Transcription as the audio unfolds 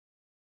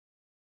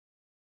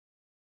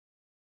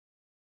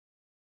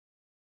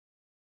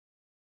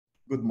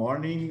good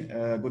morning,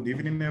 good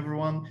evening,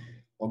 everyone,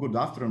 or good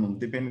afternoon,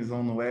 depends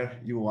on where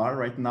you are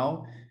right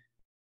now.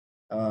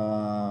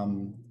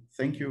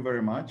 Thank you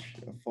very much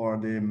for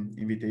the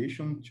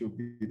invitation to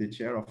be the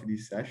chair of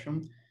this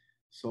session.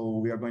 So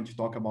we are going to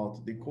talk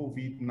about the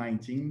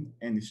COVID-19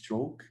 and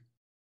stroke.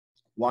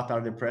 What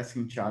are the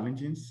pressing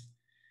challenges?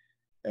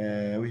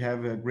 We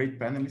have great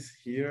panelists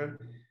here.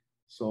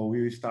 So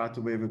we will start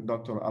with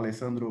Dr.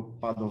 Alessandro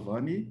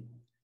Padovani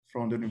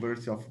from the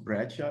University of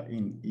Brescia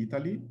in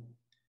Italy,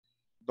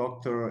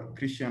 Dr.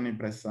 Cristiane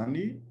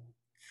Bresani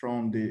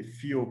from the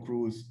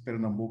Fiocruz,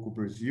 Pernambuco,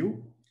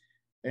 Brazil,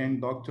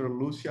 and Dr.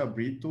 Lucia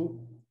Brito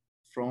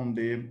from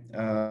the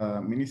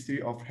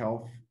Ministry of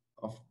Health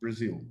of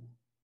Brazil.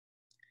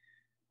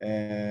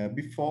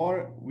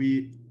 Before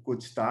we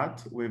could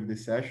start with the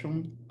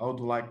session, I would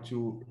like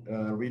to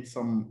read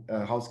some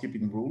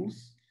housekeeping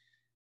rules.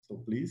 So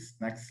please,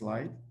 next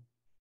slide.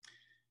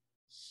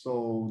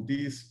 So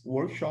this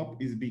workshop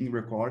is being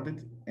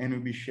recorded and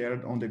will be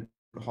shared on the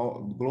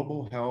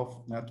Global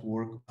Health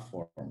Network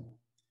forum.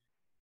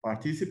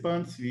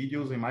 Participants'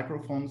 videos and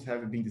microphones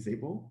have been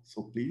disabled,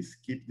 so please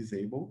keep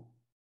disabled.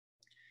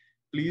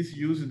 Please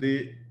use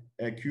the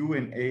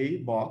Q&A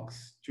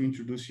box to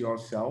introduce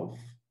yourself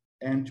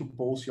and to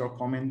post your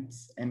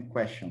comments and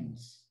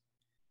questions.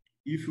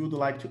 If you would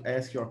like to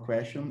ask your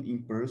question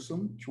in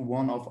person to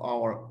one of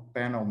our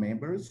panel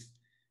members,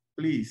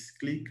 please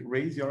click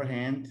raise your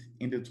hand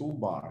in the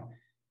toolbar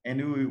and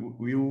we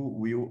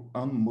will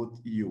unmute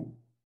you.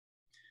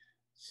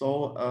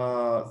 So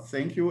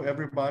thank you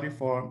everybody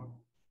for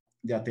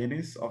the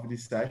attendance of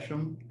this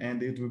session,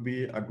 and it will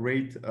be a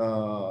great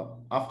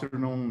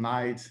afternoon,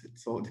 night,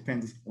 so it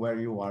depends where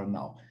you are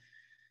now.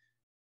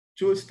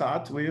 To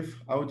start with,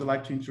 I would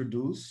like to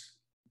introduce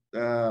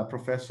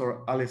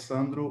Professor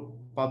Alessandro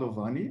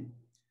Padovani.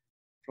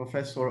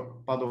 Professor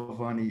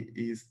Padovani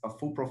is a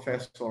full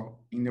professor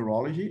in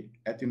neurology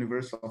at the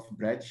University of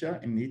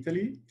Brescia in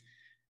Italy,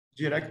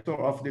 director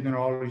of the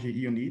neurology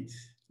unit,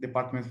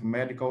 Department of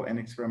Medical and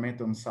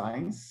Experimental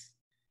Science,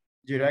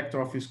 director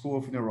of the School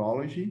of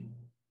Neurology,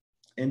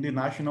 and the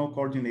National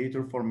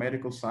Coordinator for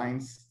Medical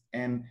Science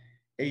and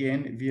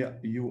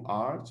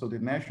ANVUR, so the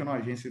National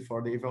Agency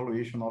for the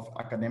Evaluation of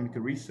Academic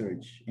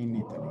Research in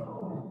Italy.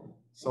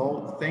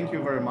 So thank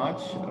you very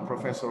much,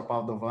 Professor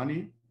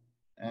Padovani,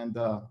 and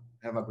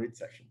have a great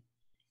session.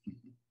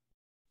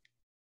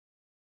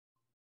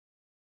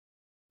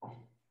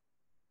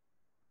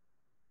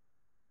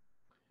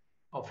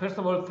 Oh, first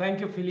of all, thank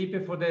you,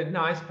 Felipe, for the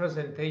nice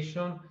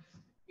presentation.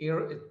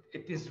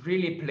 It is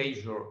really a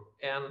pleasure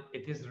and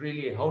it is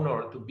really an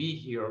honor to be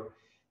here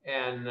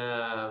and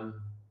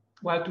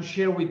well, to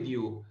share with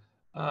you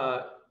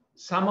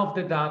some of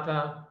the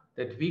data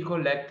that we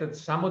collected,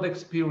 some of the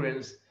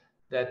experience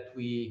that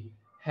we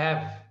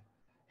have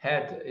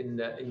had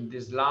in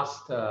these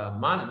last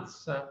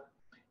months,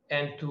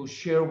 and to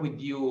share with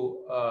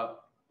you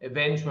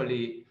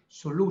eventually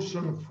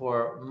solution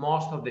for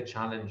most of the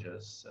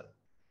challenges.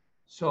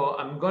 So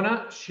I'm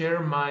gonna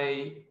share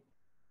my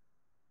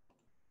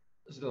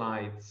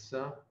slides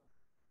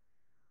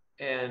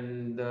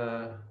and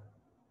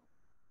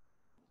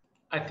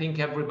I think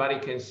everybody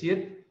can see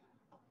it.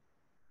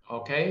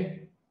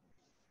 Okay,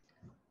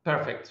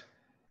 perfect.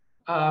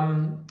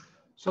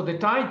 So the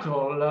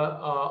title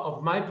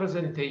of my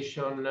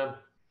presentation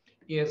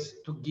is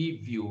to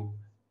give you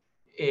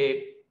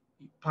a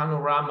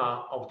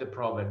panorama of the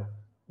problem.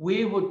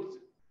 We would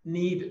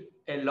need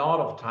a lot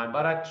of time,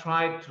 but I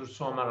tried to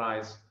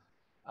summarize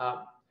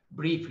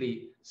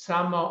briefly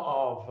some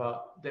of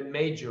the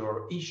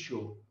major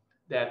issue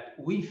that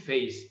we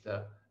faced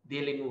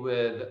dealing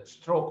with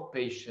stroke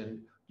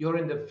patient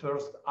during the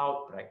first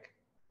outbreak.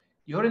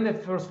 During the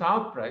first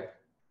outbreak,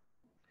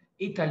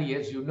 Italy,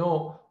 as you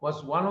know,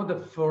 was one of the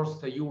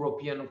first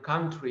European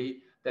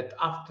country that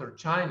after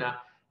China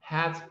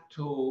had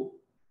to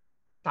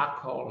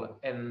tackle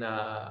and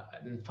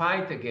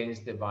fight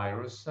against the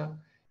virus.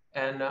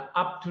 And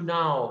up to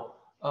now,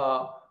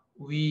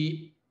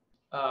 we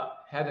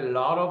had a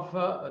lot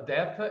of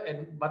death,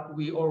 but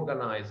we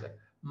organized.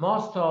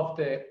 Most of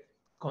the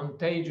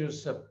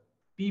contagious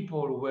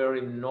people were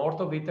in north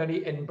of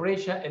Italy, and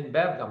Brescia and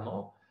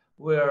Bergamo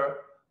were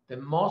the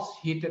most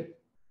hit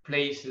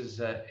places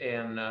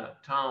in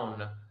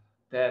town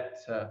that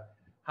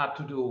had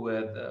to do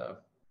with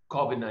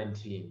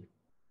COVID-19.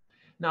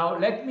 Now,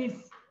 let me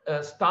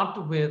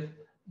start with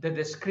the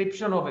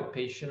description of a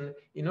patient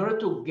in order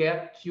to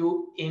get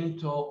you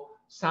into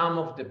some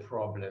of the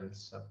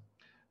problems.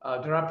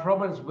 There are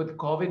problems with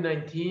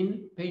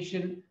COVID-19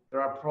 patient. There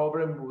are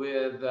problems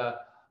with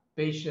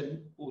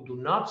patients who do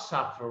not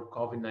suffer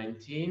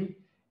COVID-19.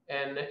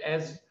 And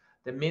as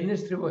the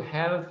Ministry of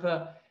Health,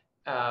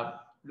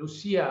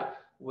 Lucia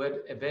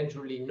would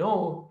eventually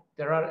know,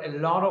 there are a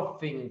lot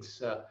of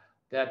things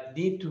that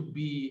need to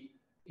be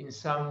in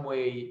some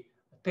way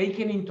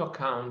taken into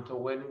account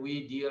when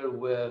we deal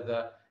with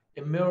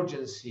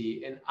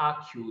emergency and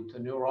acute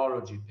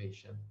neurology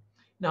patient.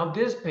 Now,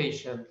 this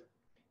patient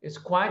is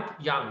quite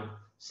young,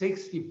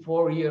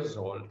 64 years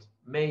old,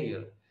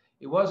 male.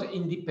 He was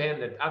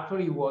independent.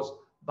 Actually, he was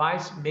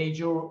vice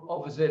major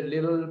of the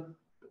little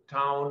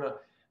town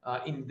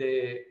in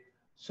the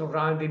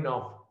surrounding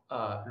of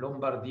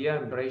Lombardia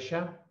and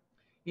Brescia.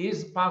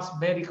 His past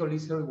medical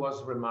history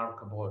was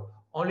remarkable.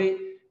 Only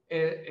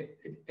a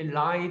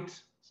mild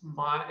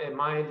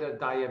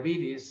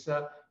diabetes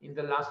in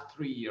the last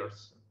 3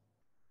 years.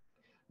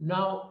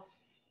 Now,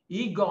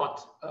 he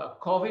got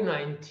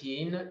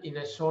COVID-19 in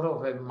a sort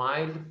of a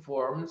mild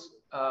forms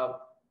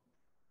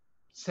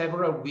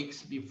several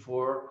weeks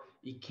before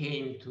he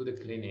came to the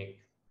clinic.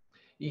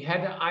 He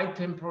had a high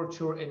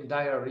temperature and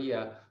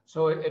diarrhea,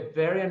 so a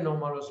very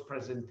anomalous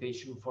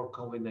presentation for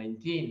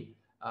COVID-19,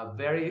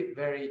 very,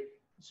 very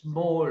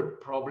small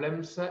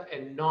problems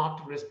and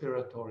not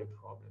respiratory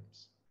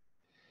problems.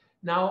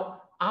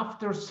 Now,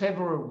 after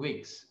several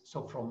weeks,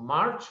 so from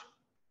March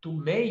to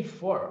May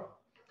 4,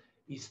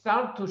 he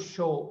started to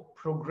show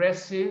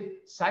progressive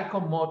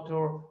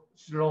psychomotor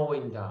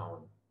slowing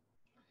down.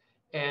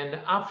 And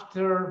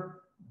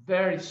after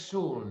very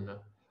soon,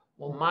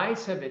 on May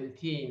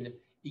 17,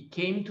 he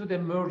came to the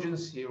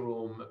emergency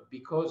room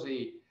because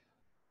he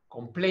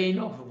complained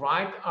of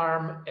right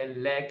arm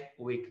and leg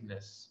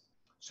weakness.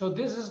 So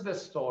this is the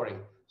story.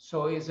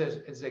 So it's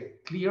a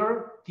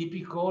clear,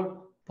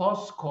 typical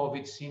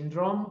post-COVID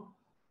syndrome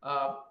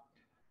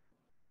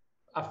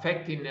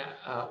affecting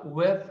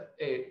with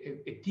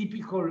a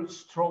typical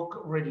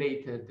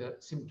stroke-related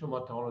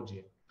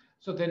symptomatology.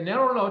 So the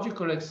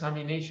neurological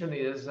examination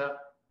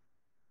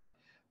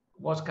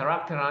was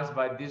characterized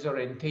by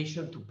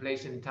disorientation to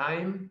place and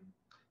time.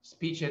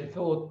 Speech and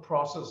thought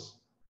process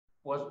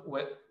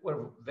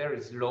were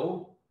very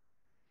slow.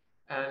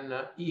 And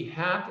he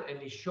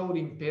showed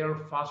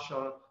impaired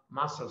facial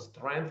muscle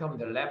strength on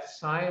the left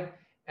side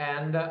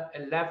and a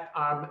left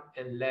arm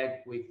and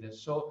leg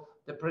weakness. So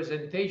the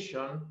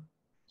presentation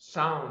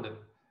sounded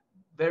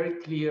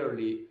very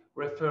clearly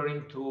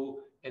referring to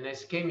an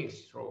ischemic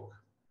stroke.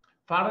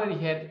 Further,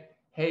 he had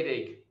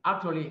headache.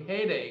 Actually,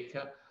 headache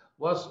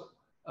was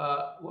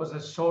a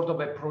sort of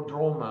a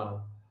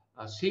prodromal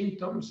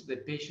symptoms the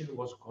patient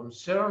was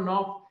concerned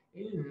of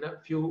in a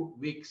few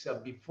weeks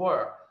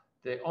before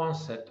the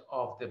onset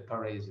of the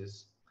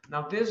paresis.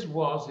 Now, this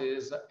was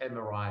his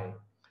MRI.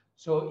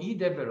 So he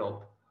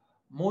developed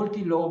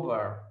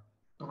multilobar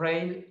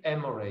brain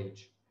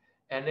hemorrhage.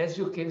 And as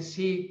you can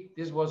see,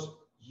 this was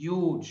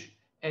huge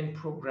and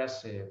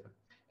progressive.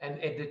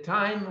 And at the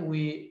time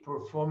we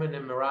performed an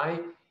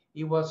MRI,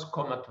 he was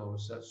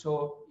comatose.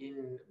 So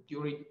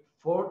during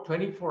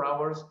 24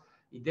 hours,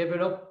 he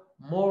developed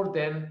more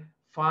than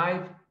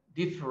 5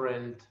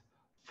 different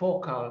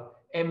focal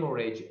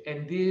hemorrhage.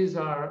 And these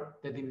are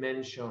the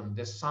dimension,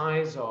 the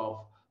size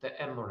of the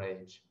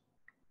hemorrhage.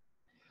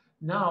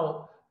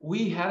 Now,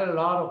 we had a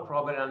lot of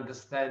problem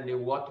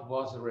understanding what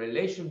was the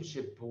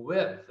relationship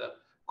with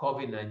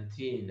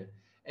COVID-19.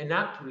 And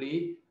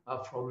actually,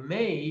 from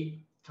May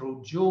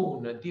through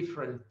June,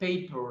 different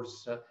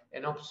papers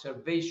and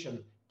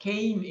observation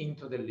came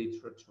into the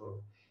literature.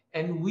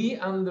 And we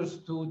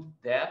understood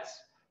that,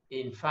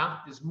 in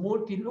fact, this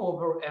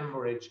multilobar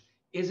hemorrhage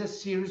is a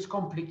serious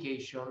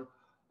complication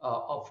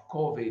of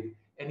COVID,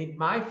 and it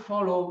might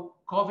follow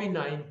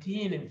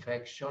COVID-19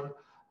 infection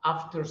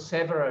after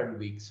several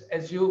weeks.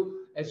 As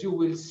you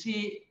will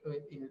see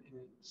in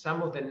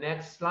some of the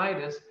next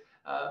slides,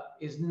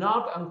 is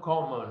not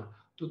uncommon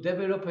to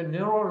develop a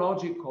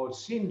neurological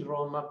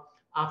syndrome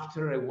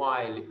after a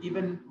while,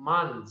 even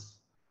months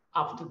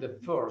after the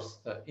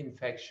first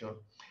infection.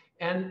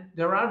 And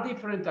there are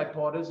different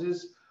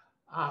hypotheses,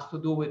 has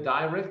to do with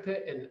direct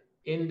and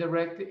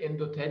indirect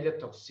endothelial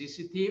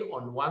toxicity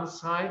on one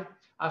side,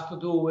 has to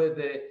do with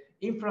the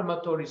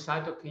inflammatory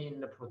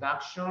cytokine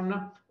production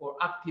or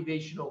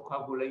activation or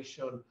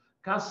coagulation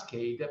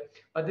cascade.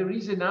 But there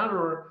is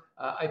another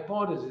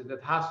hypothesis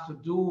that has to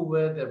do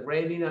with the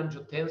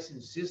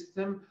renin-angiotensin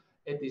system.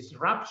 A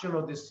disruption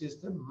of the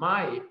system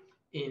might,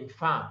 in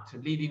fact,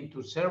 leading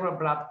to cerebral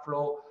blood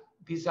flow,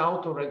 this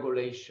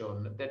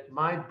autoregulation that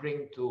might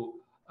bring to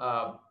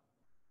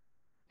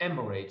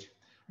hemorrhage.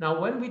 Now,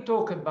 when we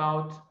talk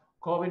about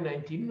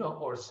COVID-19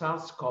 or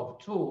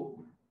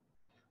SARS-CoV-2,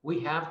 we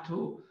have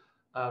to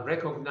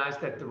recognize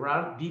that there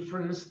are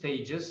different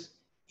stages.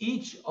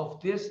 Each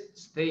of this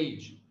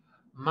stage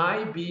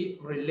might be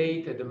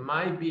related,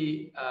 might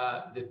be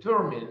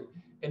determined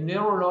a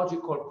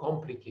neurological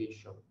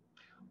complication.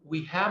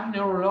 We have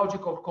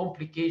neurological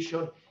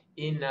complication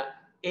in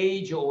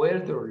age or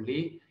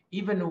elderly,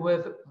 even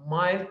with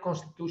mild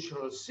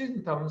constitutional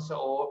symptoms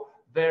or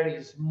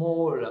very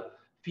small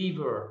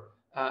fever.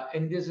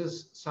 And this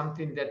is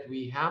something that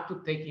we have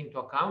to take into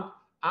account.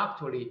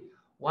 Actually,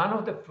 one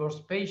of the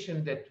first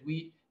patients that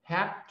we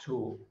had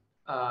to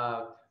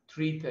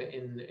treat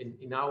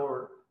in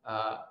our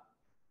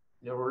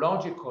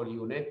neurological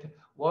unit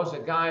was a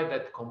guy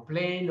that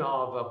complained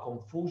of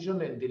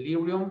confusion and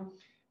delirium,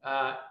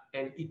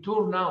 and it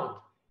turned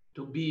out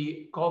to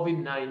be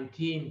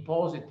COVID-19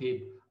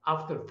 positive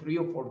after 3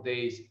 or 4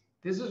 days.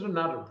 This is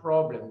another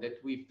problem that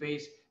we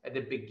face at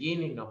the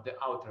beginning of the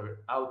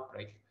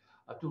outbreak.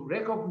 To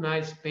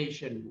recognize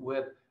patients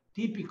with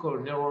typical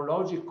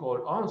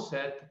neurological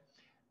onset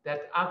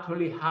that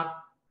actually had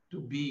to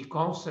be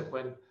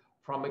consequent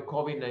from a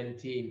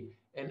COVID-19,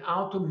 and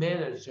how to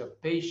manage a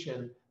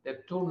patient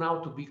that turned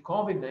out to be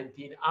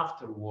COVID-19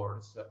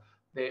 afterwards,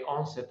 the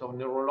onset of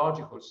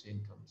neurological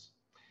symptoms.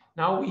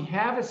 Now we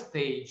have a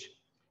stage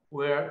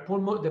where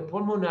the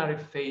pulmonary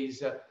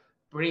phase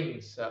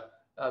brings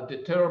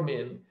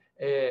determine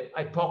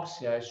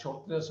hypoxia,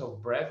 shortness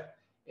of breath,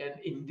 and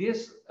in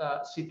this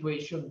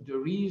situation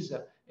there is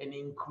an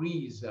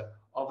increase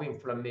of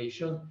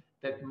inflammation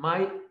that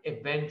might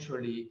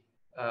eventually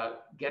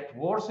get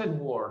worse and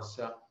worse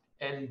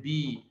and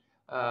be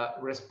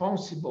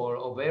responsible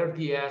of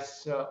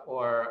RDS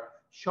or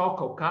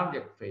shock or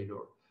cardiac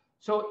failure.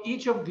 So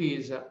each of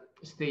these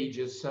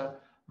stages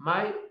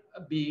might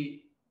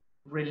be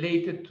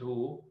related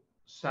to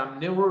some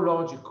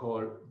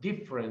neurological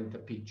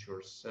different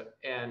pictures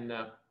and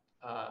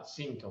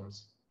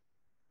symptoms.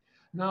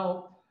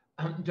 Now,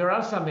 there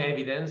are some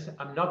evidence,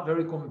 I'm not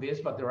very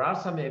convinced, but there are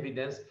some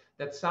evidence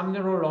that some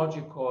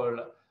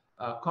neurological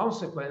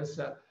consequence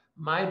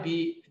might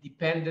be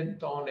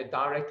dependent on a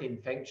direct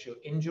infectious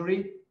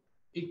injury.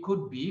 It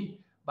could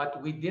be,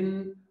 but we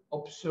didn't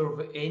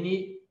observe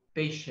any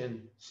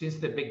patient since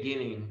the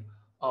beginning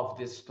of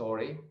this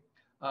story.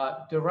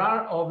 There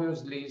are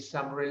obviously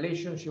some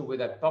relationship with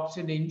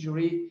hypoxic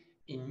injury,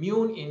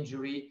 immune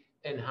injury,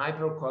 and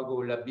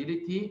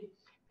hypercoagulability,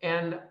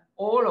 and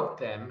all of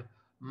them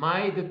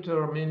might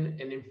determine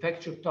an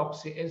infectious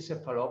toxic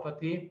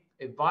encephalopathy,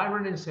 a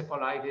viral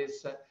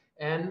encephalitis,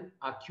 and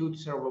acute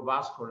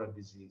cerebrovascular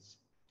disease.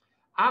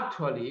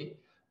 Actually,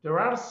 there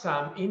are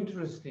some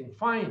interesting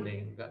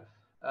findings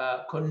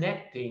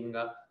connecting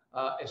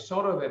a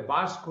sort of a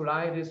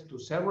vasculitis to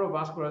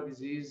cerebrovascular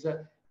disease,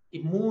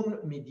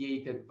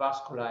 immune-mediated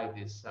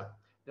vasculitis.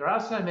 There are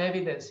some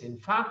evidence, in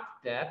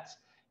fact, that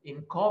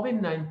in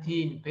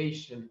COVID-19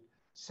 patients,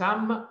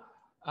 some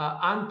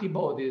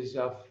antibodies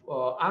of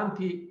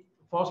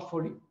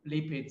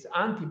anti-phospholipids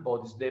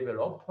antibodies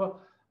develop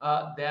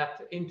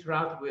that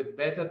interact with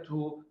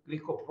beta-2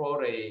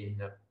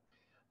 glycoprotein.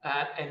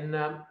 And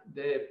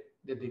the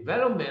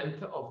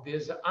development of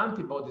these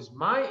antibodies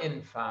might,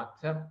 in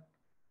fact,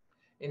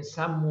 in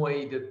some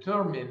way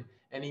determine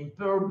an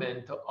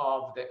impairment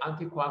of the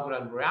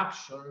anticoagulant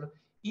reaction,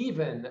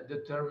 even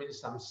determine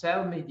some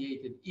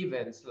cell-mediated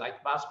events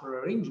like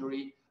vascular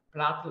injury,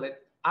 platelet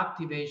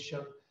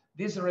activation,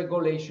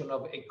 dysregulation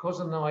of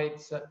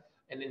eicosanoids,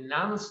 and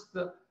enhanced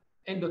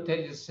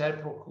endothelial cell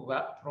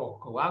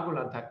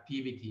procoagulant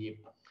activity,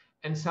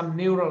 and some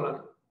neural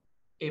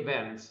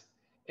events.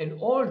 And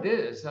all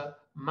this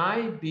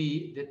might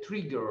be the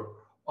trigger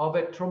of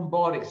a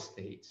thrombotic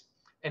state.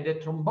 And the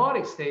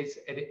thrombotic states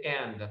at the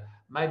end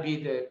might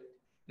be the,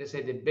 let's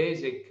say, the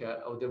basic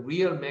or the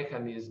real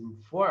mechanism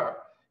for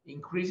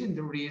increasing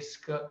the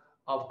risk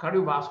of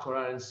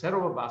cardiovascular and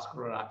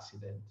cerebrovascular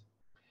accident.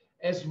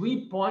 As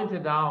we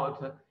pointed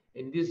out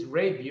in this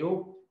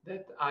review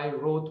that I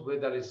wrote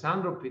with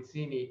Alessandro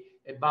Pezzini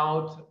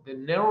about the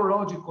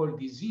neurological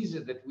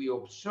diseases that we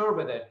observe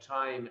at that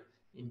time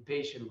in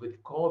patients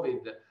with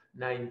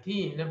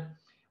COVID-19,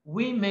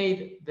 we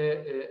made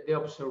the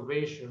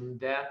observation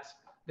that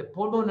the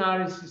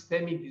pulmonary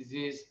systemic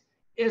disease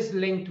is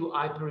linked to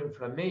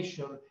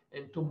hyperinflammation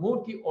and to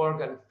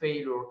multi-organ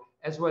failure,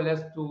 as well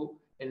as to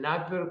an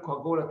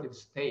hypercoagulative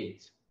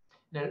state.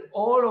 Now,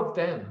 all of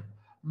them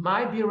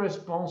might be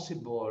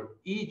responsible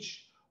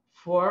each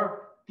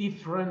for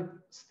different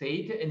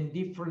state and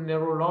different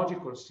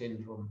neurological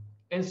syndrome,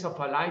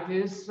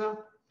 encephalitis,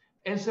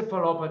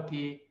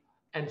 encephalopathy,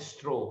 and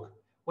stroke.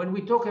 When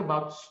we talk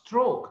about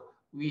stroke,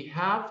 we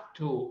have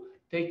to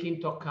take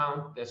into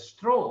account that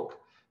stroke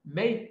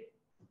may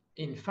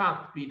in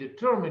fact be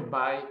determined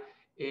by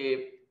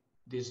a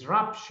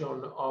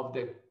disruption of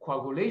the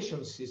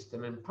coagulation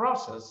system and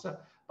process,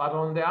 but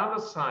on the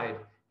other side,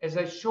 as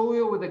I show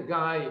you with a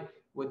guy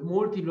with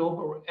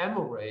multilobar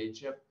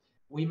hemorrhage,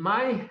 we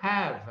might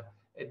have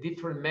a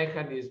different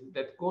mechanism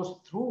that goes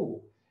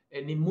through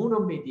an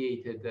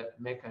immunomediated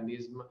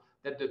mechanism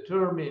that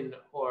determine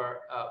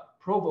or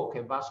provoke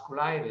a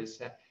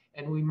vasculitis,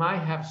 and we might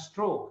have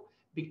stroke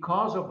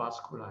because of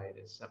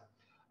vasculitis.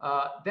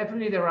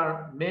 Definitely there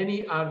are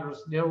many other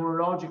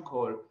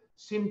neurological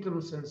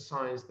symptoms and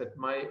signs that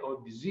might,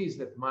 or disease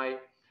that might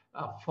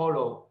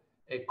follow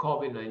a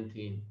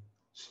COVID-19.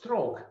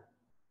 Stroke.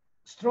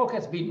 Stroke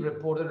has been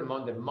reported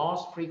among the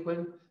most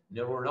frequent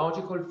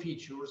neurological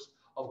features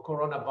of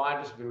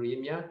coronavirus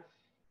viremia.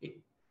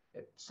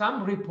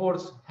 Some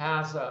reports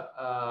has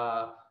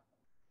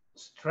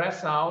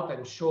stress out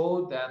and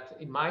show that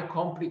it might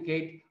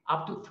complicate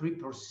up to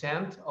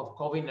 3% of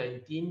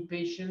COVID-19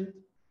 patients.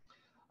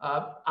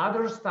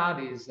 Other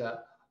studies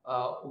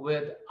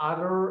with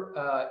other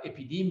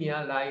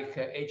epidemia like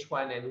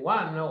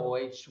H1N1 or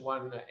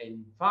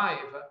H1N5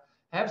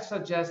 have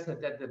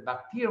suggested that the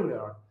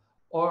bacterial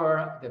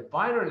or the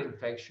viral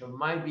infection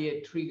might be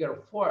a trigger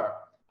for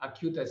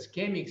acute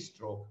ischemic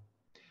stroke,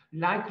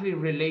 likely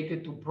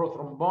related to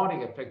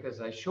prothrombotic effect,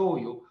 as I show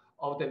you,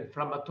 of the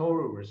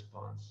inflammatory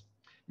response.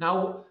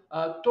 Now,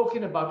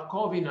 talking about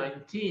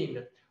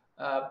COVID-19,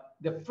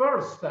 the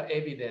first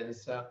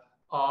evidence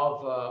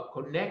of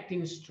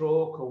connecting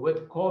stroke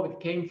with COVID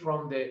came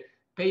from the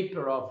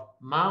paper of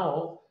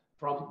Mao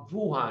from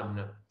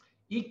Wuhan.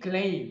 He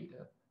claimed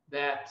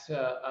that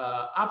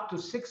up to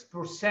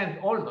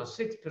 6%, almost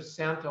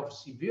 6% of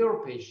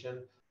severe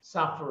patients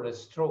suffer a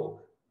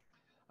stroke.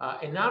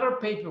 Another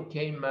paper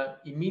came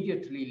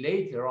immediately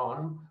later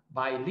on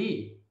by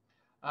Li.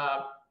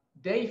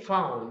 They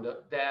found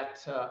that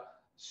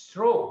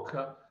stroke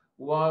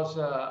was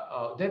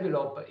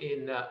developed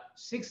in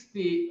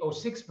 60 or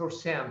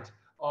 6%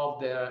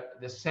 of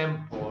the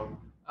sample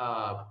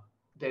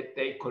that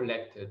they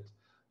collected.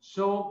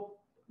 So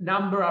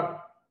number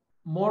are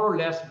more or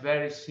less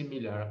very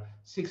similar,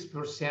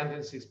 6%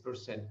 and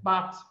 6%.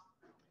 But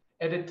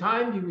at the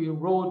time we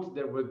wrote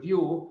the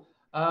review,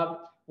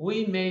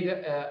 we made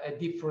a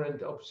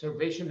different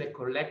observation and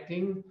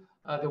collecting.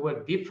 There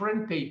were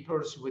different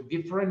papers with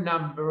different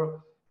number,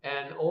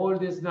 and all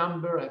these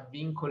numbers have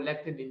been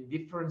collected in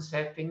different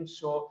settings,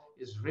 so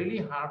it's really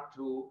hard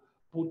to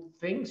put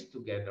things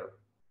together.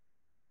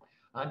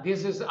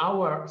 This is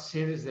our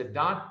series at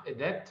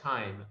that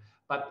time,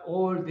 but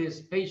all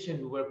these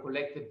patients were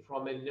collected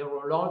from a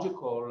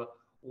neurological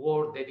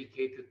ward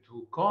dedicated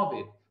to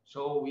COVID.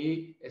 So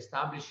we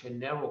established a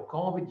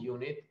NeuroCOVID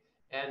unit,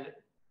 and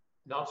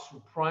not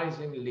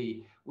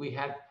surprisingly, we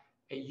had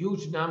a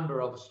huge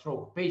number of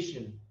stroke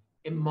patients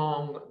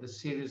among the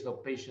series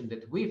of patients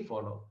that we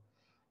follow.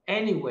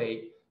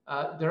 Anyway,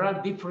 there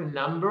are different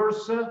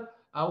numbers.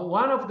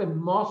 One of the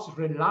most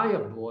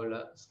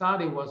reliable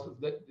study was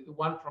the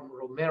one from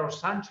Romero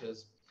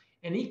Sanchez,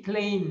 and he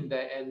claimed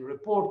and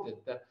reported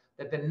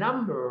that the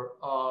number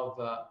of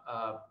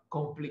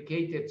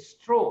complicated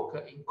stroke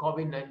in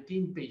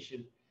COVID-19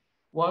 patients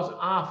was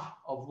half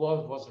of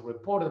what was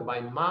reported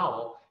by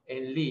Mao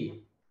and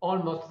Li,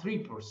 almost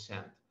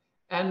 3%.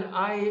 And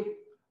I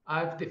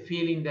have the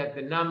feeling that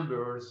the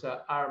numbers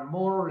are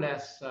more or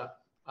less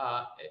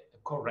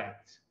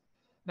correct.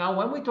 Now,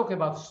 when we talk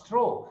about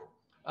stroke,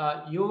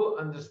 you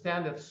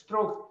understand that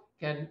stroke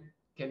can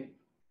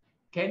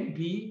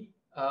be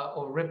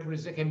or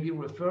can be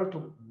referred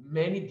to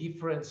many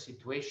different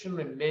situations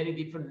and many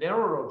different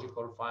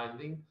neurological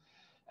findings.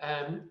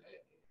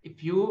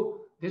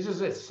 This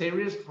is a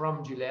series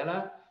from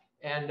Gilela,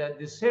 and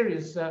the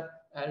series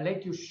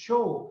let you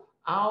show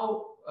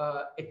how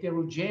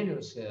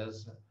heterogeneous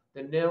is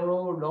the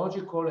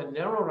neurological and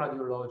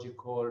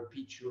neuroradiological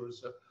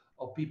pictures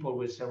of people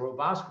with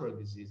cerebrovascular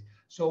disease.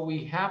 So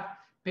we have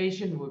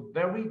patients with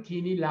very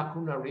teeny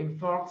lacunar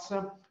infarcts,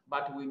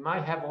 but we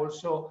might have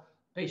also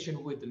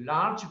patients with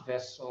large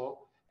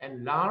vessel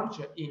and large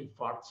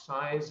infarct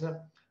size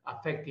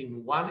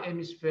affecting one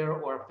hemisphere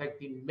or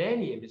affecting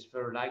many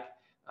hemispheres, like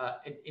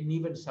and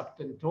even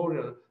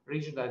subtentorial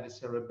region like the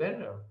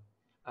cerebellar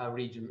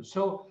region.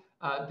 So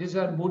these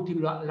are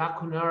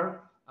multilacunar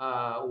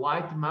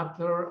white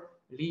matter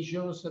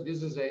lesions. So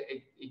this is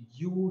a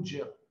huge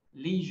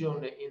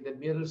lesion in the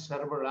middle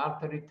cerebral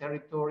artery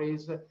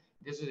territories.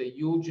 This is a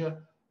huge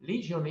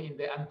lesion in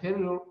the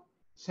anterior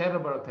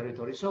cerebral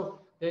territory. So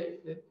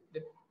the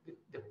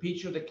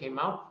picture that came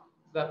out,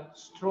 that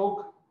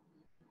stroke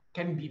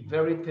can be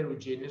very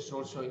heterogeneous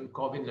also in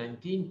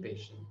COVID-19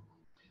 patients.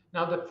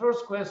 Now, the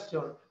first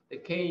question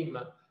that came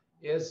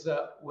is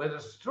whether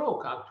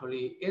stroke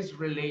actually is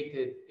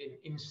related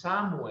in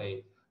some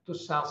way to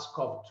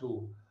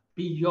SARS-CoV-2,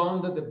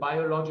 beyond the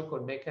biological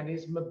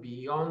mechanism,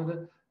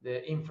 beyond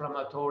the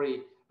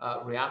inflammatory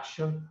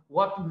reaction.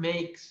 What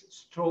makes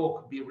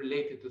stroke be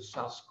related to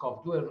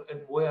SARS-CoV-2,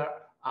 and where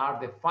are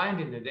the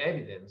findings and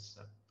evidence?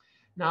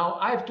 Now,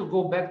 I have to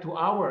go back to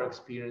our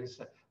experience.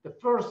 The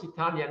first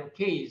Italian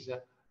case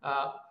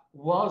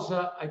was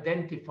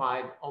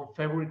identified on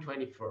February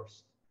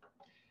 21st.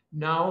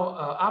 Now,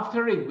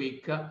 after a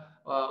week,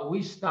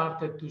 we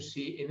started to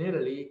see in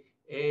Italy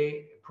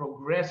a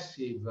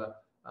progressive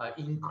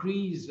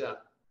increase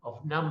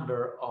of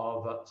number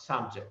of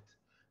subjects.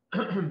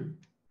 The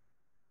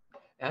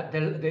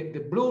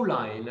blue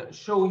line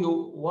show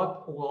you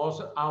what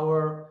was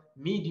our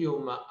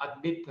medium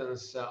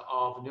admittance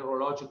of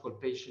neurological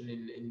patients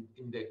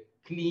in the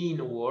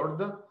clean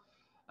ward.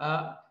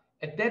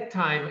 At that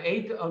time,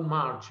 8th of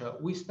March,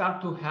 we start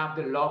to have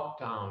the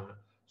lockdown.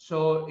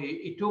 So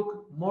it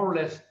took more or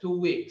less 2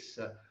 weeks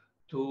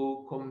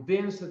to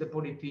convince the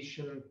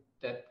politician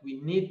that we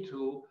need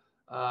to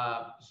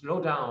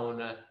slow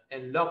down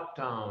and lock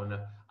down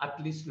at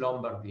least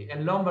Lombardy.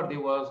 And Lombardy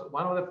was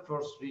one of the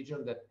first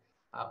regions that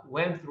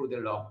went through the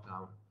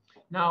lockdown.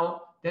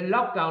 Now, the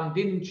lockdown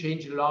didn't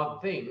change a lot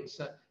of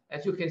things.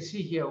 As you can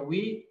see here,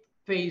 we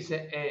face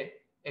a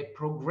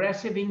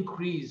progressive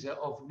increase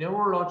of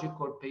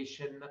neurological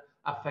patients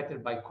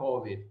affected by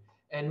COVID.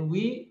 And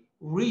we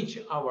reach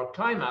our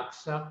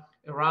climax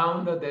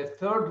around the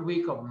 3rd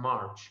week of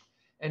March.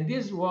 And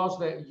this was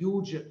the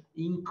huge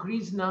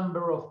increased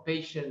number of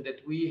patients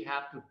that we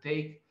had to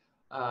take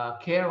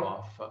care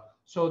of.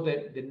 So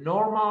the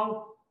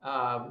normal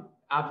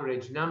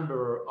average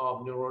number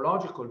of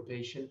neurological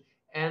patients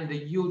and the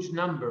huge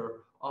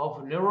number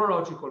of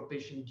neurological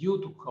patients due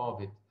to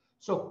COVID.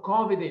 So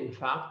COVID, in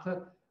fact,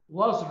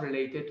 was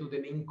related to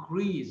the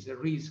increased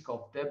risk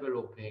of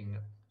developing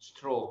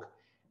stroke.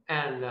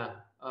 And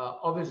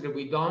obviously,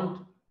 we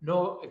don't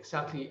know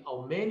exactly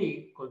how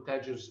many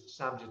contagious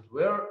subjects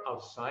were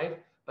outside,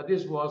 but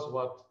this was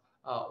what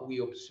we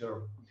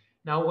observed.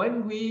 Now,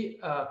 when we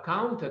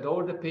counted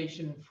all the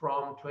patients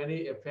from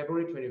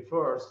February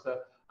 21st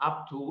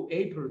up to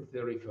April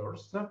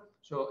 31st,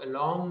 so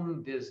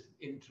along this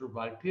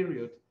interval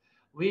period,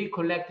 we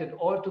collected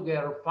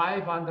altogether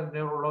 500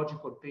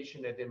 neurological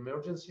patients at the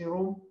emergency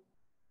room.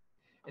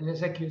 And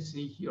as I can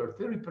see here,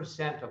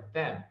 30% of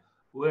them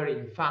were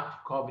in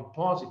fact COVID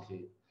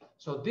positive.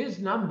 So this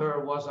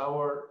number was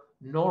our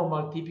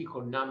normal,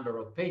 typical number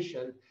of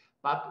patients,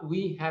 but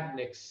we had an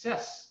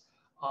excess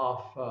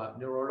of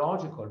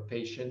neurological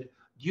patients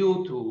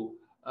due to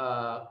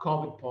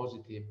COVID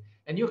positive.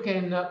 And you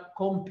can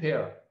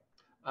compare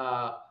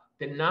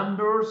the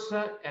numbers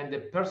and the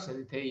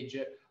percentage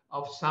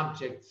of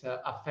subjects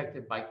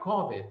affected by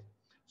COVID.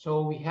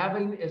 So we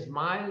having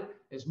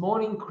a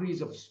small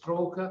increase of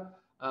stroke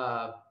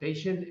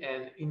patient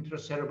and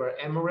intracerebral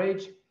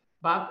hemorrhage,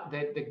 but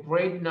the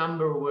great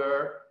number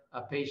were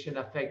patients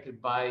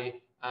affected by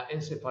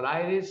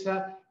encephalitis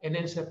and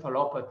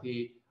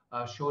encephalopathy,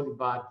 shown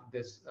by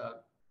this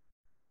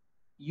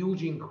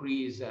huge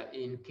increase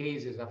in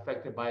cases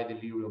affected by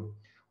delirium.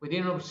 We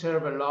didn't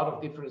observe a lot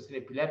of difference in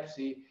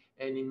epilepsy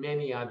and in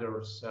many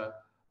others,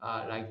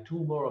 like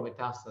tumor or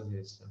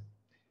metastasis.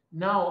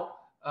 Now,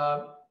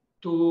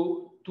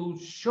 to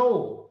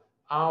show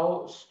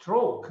how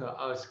stroke,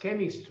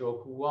 ischemic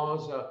stroke,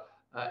 was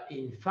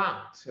in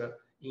fact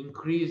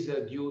increased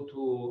due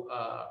to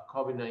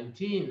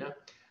COVID-19,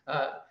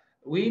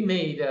 we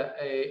made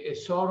a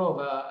sort of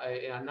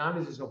an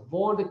analysis of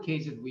all the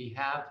cases we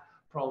had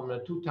from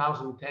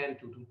 2010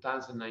 to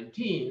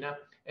 2019,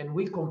 and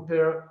we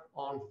compare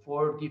on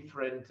 4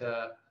 different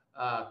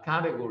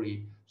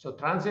categories. So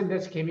transient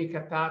ischemic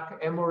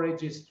attack,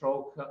 hemorrhagic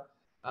stroke,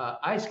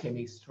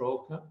 ischemic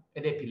stroke,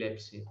 and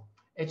epilepsy.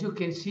 As you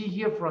can see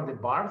here from the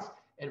bars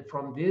and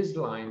from these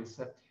lines,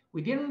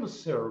 we didn't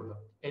observe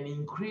an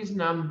increased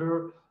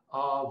number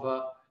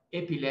of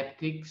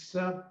epileptics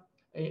at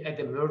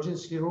the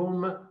emergency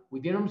room. We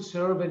didn't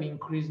observe an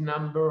increased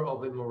number of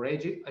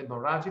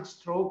hemorrhagic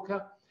stroke,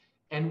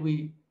 and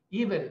we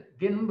even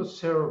didn't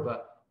observe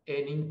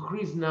an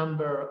increased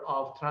number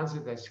of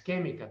transient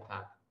ischemic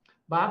attack.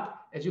 But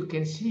as you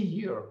can see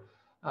here,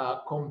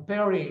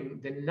 comparing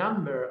the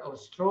number of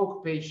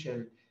stroke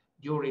patients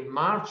during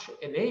March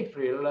and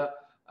April,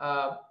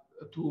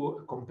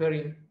 to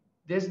comparing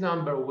this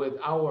number with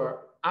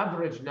our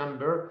average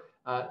number,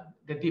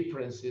 the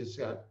difference is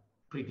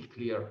pretty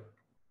clear.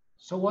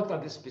 So what are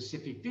the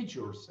specific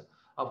features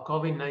of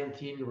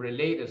COVID-19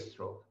 related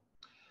stroke?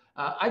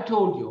 I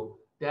told you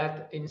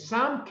that in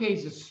some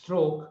cases,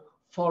 stroke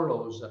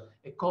follows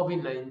a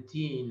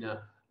COVID-19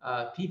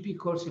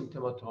 typical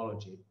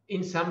symptomatology.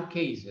 In some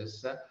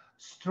cases,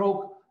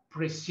 stroke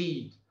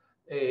precedes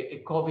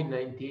a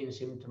COVID-19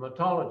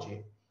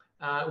 symptomatology.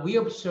 We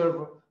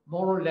observe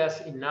more or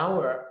less in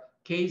our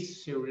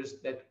case series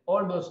that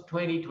almost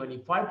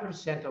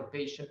 20-25% of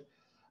patients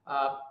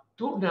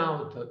turn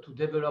out to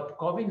develop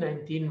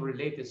COVID-19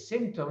 related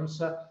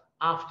symptoms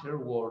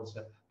afterwards,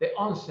 the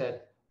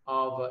onset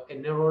of a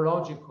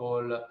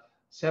neurological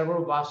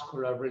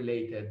cerebrovascular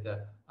related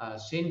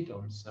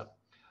symptoms.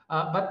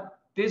 But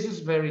this is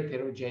very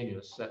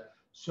heterogeneous.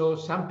 So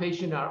some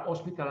patients are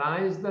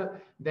hospitalized,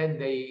 then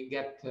they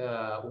get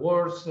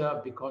worse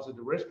because of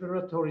the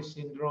respiratory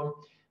syndrome.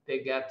 They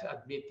get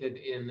admitted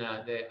in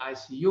the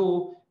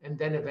ICU, and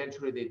then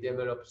eventually they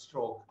develop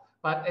stroke.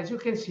 But as you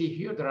can see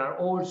here, there are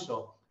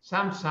also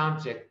some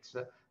subjects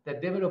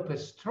that develop a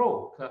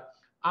stroke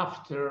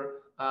after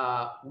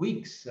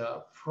weeks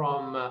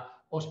from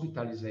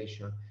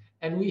hospitalization.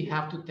 And we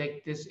have to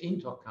take this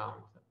into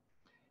account.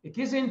 It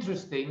is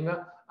interesting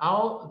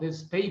how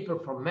this paper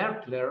from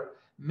Merkler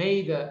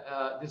made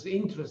this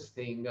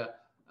interesting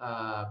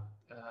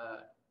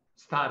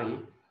study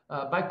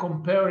by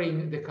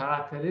comparing the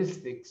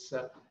characteristics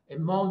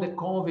among the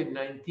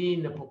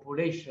COVID-19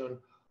 population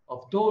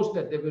of those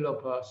that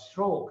develop a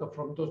stroke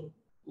from those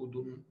who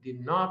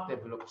did not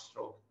develop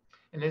stroke.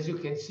 And as you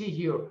can see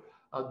here,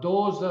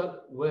 those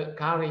were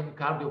carrying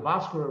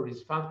cardiovascular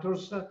risk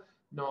factors.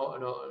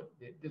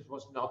 This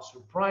was not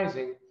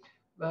surprising,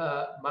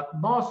 but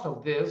most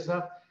of this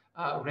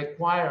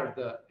required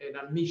an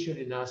admission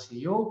in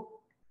ICU,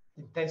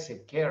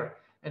 intensive care.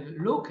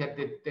 And look at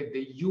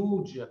the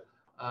huge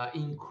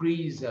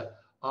increase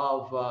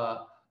of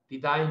the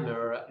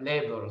dimer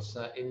levels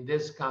in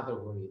this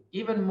category.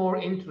 Even more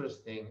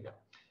interesting,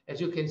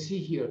 as you can see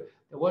here,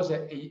 there was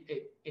a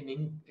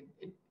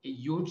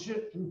huge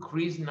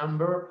increased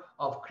number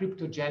of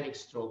cryptogenic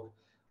stroke.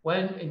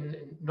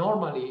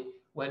 Normally,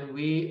 when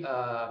we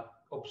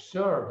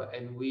observe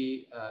and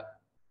we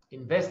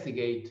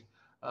investigate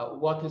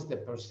what is the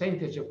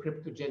percentage of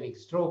cryptogenic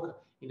stroke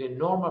in a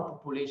normal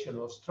population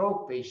of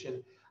stroke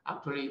patient,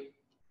 actually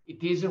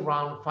it is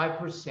around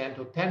 5%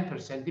 or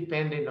 10%,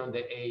 depending on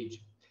the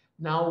age.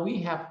 Now we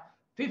have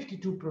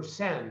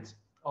 52%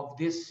 of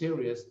this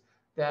series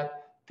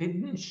that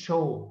didn't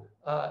show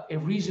a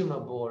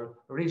reasonable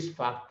risk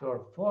factor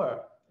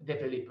for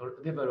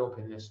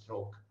developing a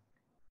stroke.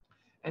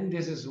 And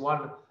this is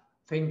one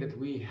thing that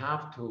we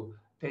have to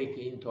take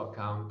into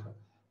account.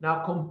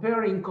 Now,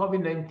 comparing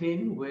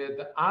COVID-19 with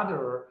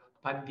other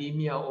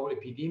pandemia or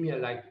epidemia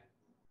like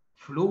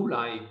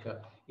flu-like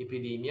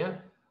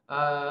epidemia,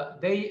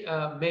 they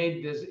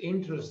made this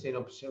interesting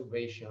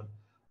observation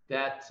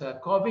that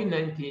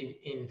COVID-19,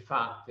 in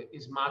fact,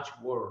 is much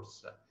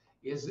worse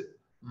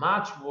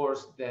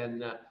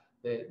than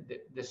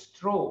the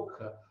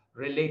stroke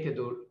related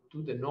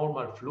to the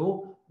normal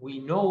flu. We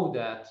know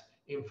that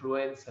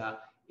influenza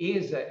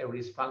is a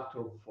risk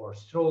factor for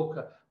stroke,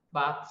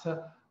 but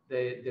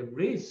the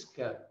risk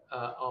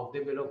of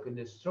developing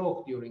a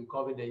stroke during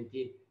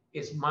COVID-19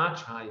 is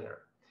much higher,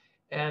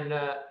 and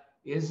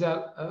is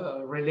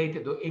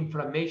related to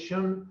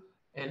inflammation,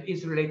 and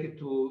is related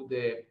to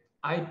the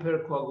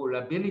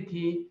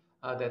hypercoagulability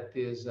that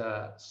is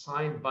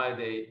signed by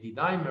the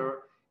D-dimer,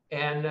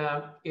 and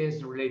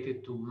is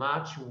related to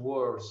much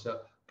worse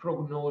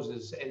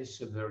prognosis and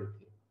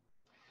severity.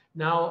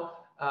 Now,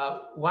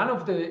 one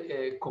of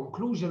the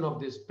conclusions of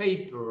this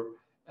paper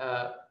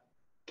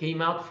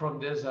came out from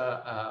this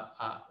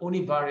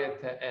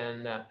univariate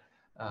and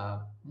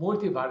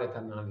multivariate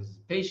analysis.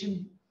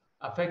 Patients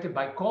affected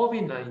by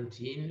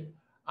COVID-19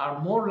 are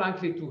more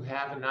likely to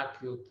have an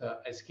acute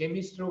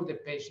ischemic stroke than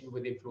patients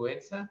with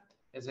influenza,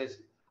 as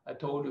I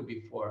told you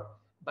before.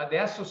 But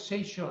the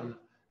association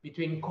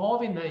between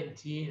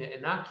COVID-19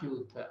 and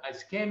acute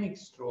ischemic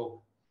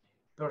stroke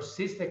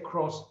persists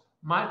across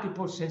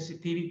multiple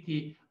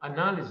sensitivity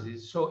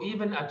analysis. So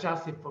even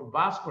adjusting for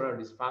vascular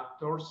risk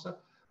factors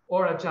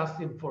or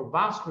adjusting for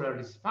vascular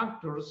risk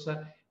factors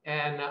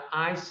and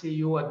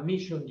ICU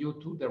admission due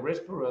to the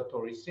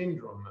respiratory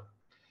syndrome,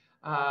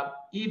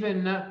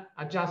 even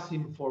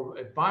adjusting for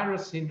viral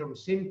syndrome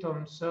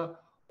symptoms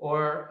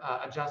or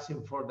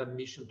adjusting for the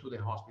admission to the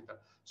hospital.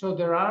 So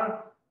there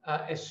are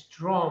a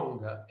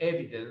strong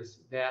evidence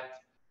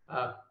that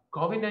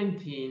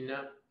COVID-19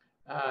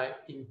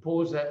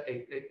 impose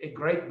a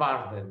great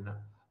burden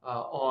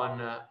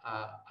on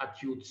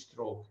acute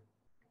stroke.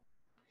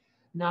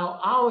 Now,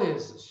 how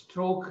is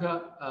stroke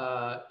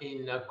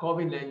in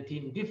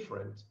COVID-19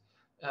 different?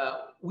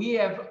 We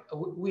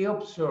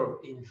observe,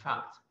 in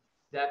fact,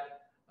 that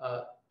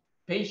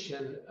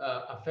patient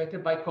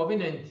affected by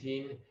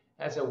COVID-19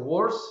 has a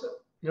worse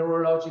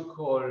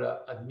neurological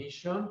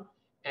admission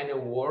and a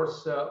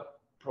worse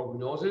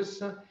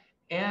prognosis.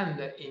 And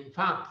in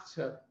fact,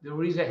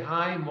 there is a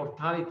high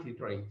mortality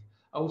rate.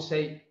 I would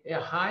say a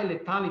high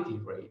lethality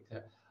rate,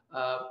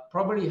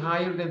 probably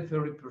higher than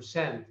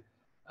 30%,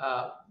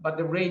 but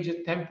the range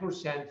is 10%,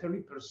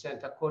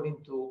 30%,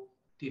 according to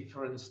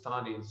different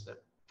studies.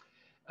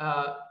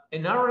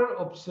 Another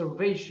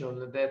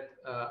observation that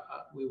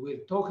we will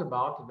talk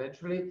about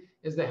eventually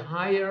is the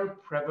higher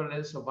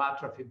prevalence of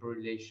atrial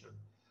fibrillation.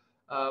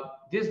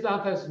 This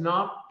data has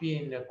not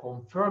been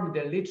confirmed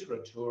in the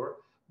literature,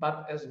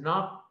 but has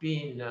not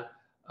been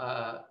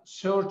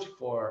searched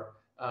for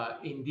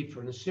in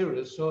different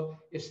series, so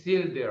it's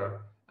still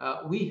there.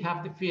 We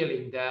have the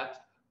feeling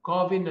that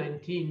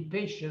COVID-19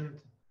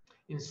 patients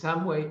in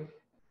some way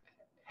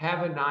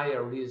have a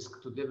higher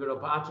risk to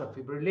develop atrial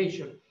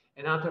fibrillation,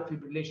 and atrial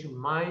fibrillation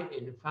might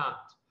in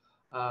fact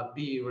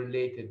be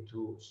related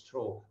to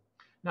stroke.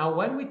 Now,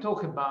 when we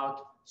talk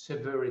about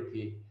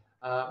severity,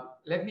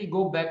 let me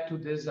go back to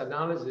this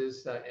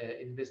analysis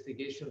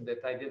investigation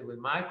that I did with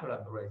my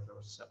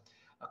collaborators,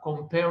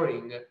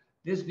 comparing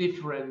these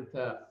different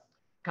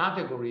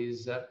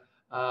categories,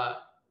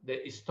 the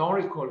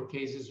historical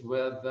cases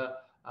with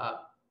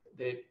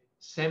the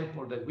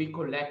sample that we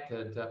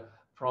collected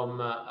from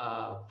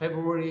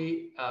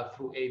February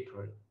through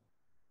April.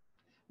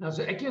 Now,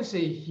 so I can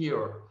say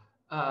here,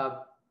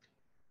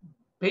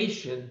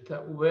 patients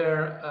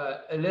were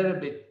a little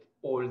bit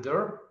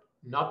older,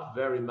 not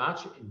very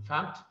much, in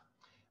fact,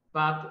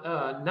 but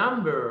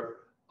number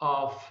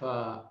of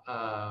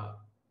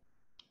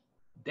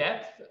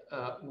death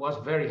was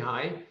very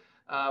high,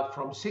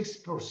 from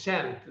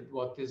 6%,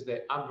 what is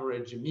the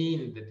average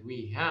mean that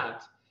we had,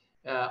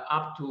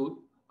 up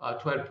to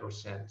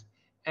 12%.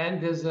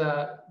 And there's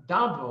a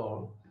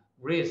double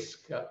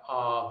risk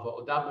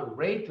of double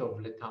rate of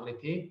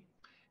lethality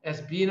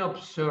has been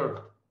observed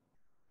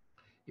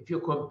if you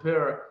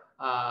compare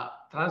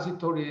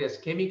transitory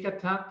ischemic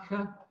attack,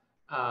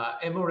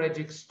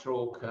 hemorrhagic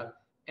stroke,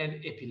 and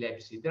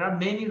epilepsy. There are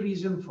many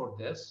reasons for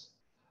this.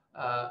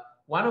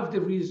 One of the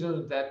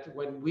reasons that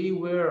when we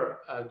were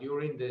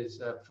during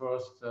this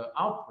first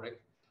outbreak,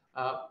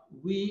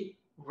 we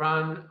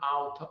ran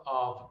out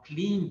of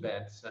clean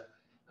beds.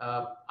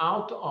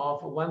 Out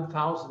of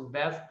 1,000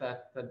 beds,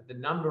 that the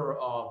number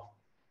of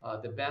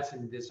the beds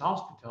in this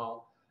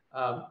hospital,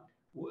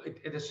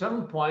 at a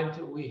certain point,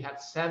 we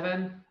had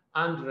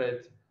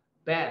 700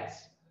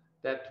 beds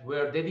that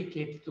were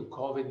dedicated to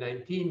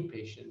COVID-19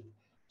 patients.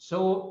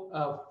 So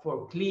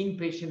for clean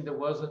patient, there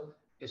was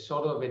a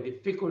sort of a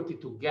difficulty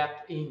to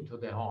get into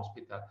the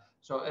hospital.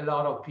 So a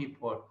lot of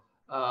people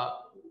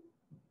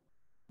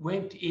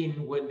went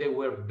in when they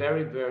were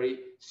very, very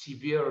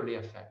severely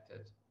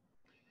affected.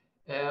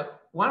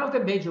 One of the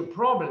major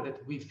problems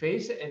that we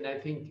face, and I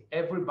think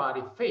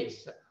everybody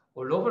faces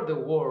all over the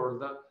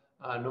world,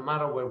 no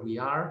matter where we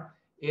are,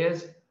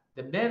 is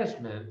the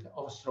management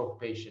of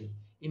stroke patients.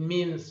 It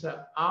means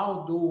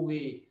how do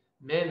we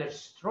manage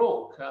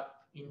stroke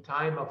in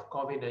time of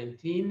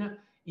COVID-19,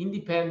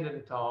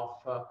 independent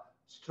of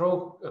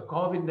stroke,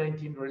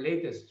 COVID-19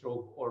 related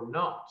stroke or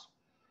not.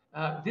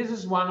 This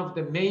is one of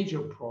the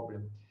major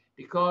problems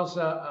because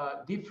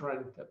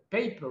different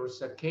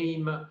papers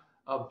came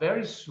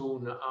very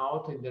soon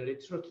out in the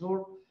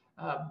literature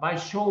by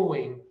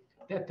showing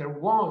that there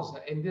was,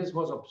 and this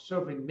was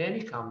observed in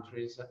many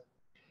countries,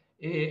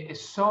 a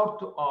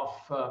sort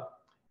of,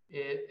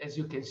 as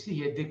you can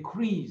see, a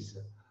decrease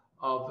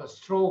of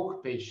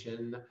stroke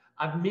patients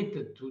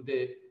admitted to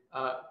the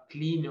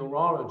Glehn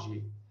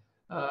neurology.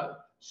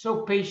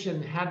 So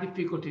patients had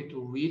difficulty to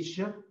reach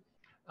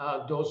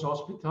those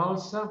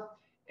hospitals,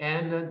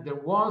 and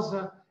there was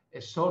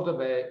a sort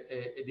of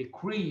a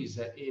decrease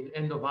in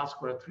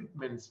endovascular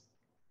treatments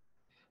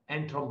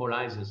and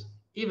thrombolysis,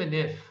 even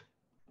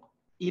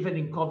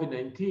in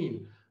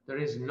COVID-19, there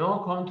is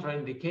no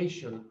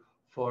contraindication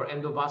for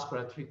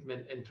endovascular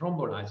treatment and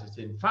thrombolysis.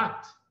 In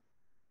fact,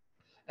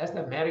 as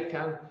the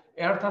American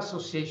Heart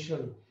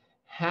Association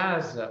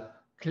has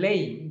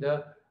claimed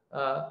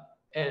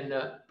and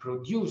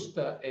produced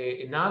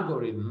an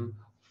algorithm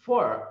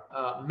for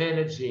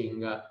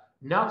managing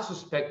not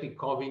suspected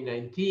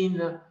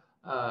COVID-19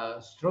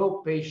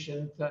 stroke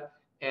patient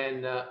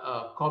and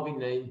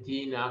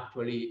COVID-19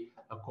 actually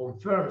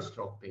confirmed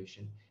stroke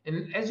patient.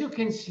 And as you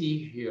can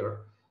see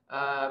here,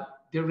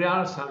 there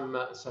are some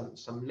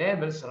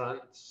levels around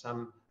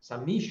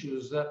some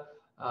issues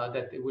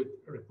that it would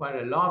require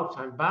a lot of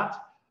time, but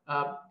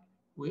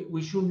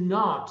we should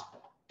not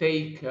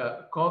take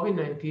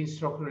COVID-19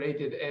 stroke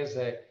related as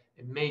a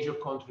major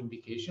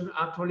contraindication.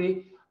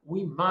 Actually,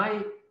 we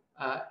might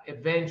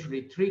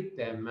eventually treat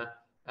them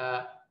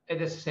at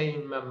the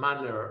same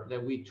manner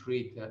that we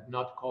treat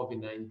not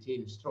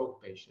COVID-19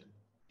 stroke patient.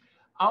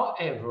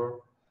 However,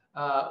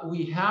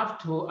 we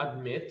have to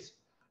admit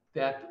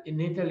that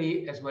in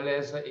Italy, as well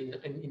as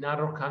in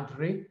other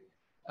countries,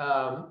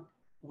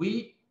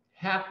 we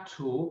had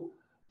to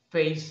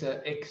face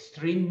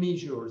extreme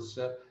measures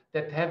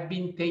that have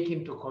been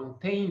taken to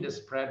contain the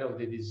spread of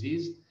the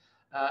disease,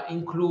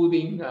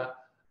 including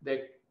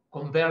the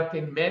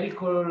converting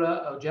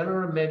medical,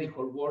 general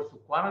medical wards to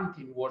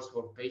quarantine wards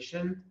for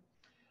patients,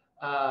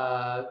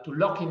 to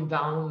locking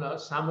down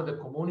some of the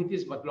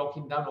communities, but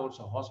locking down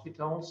also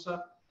hospitals,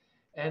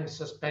 and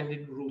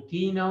suspending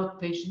routine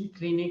outpatient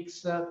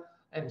clinics,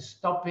 and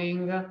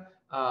stopping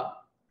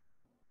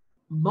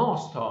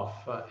most of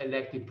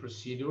elective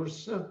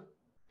procedures.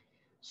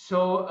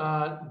 So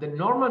the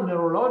normal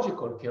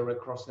neurological care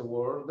across the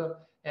world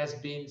has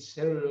been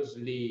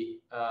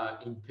seriously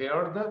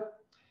impaired,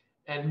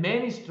 and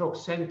many stroke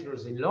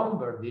centers in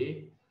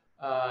Lombardy,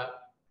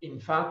 in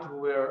fact,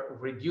 were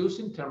reduced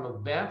in terms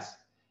of beds,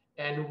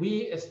 and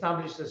we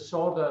established a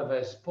sort of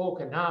a spoke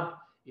and hub.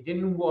 It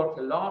didn't work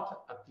a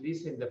lot, at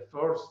least in the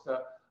first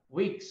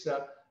weeks,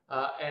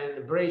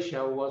 and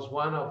Brescia was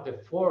one of the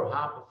 4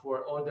 hubs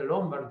for all the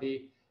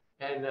Lombardy,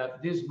 and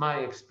this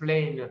might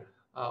explain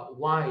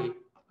why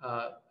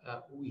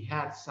we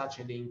had such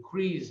an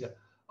increase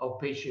of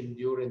patients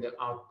during the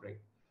outbreak.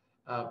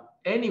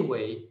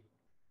 Anyway,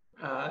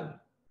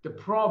 the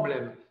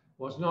problem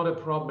was not a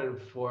problem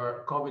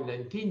for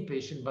COVID-19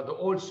 patients, but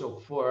also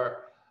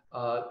for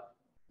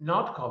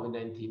not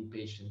COVID-19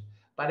 patients.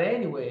 But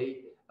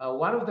anyway,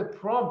 one of the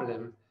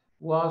problems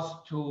was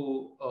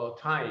to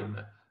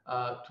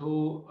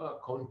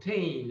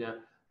contain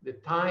the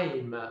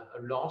time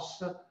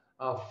loss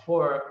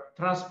for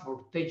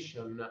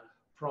transportation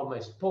from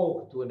a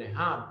spoke to a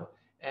hub,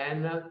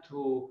 and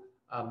to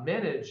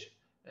manage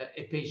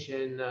a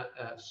patient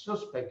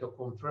suspect or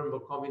confirmed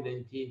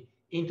COVID-19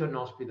 into an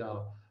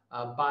hospital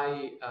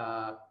by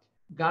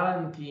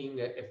guaranteeing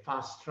a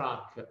fast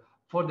track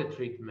for the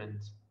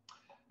treatment.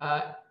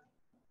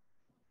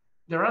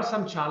 There are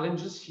some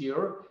challenges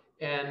here,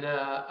 and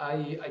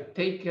I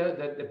take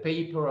the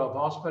paper of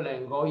Ospel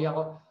and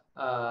Goyal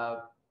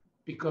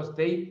because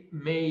they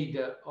made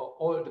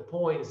all the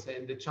points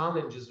and the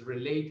challenges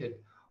related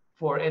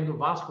for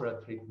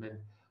endovascular treatment.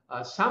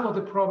 Some of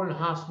the problem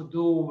has to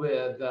do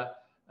with the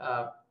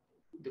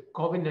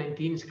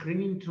COVID-19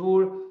 screening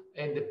tool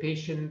and the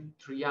patient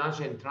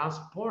triage and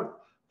transport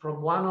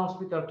from one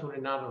hospital to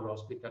another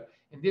hospital.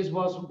 And this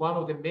was one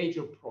of the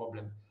major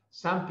problems.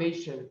 Some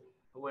patients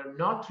were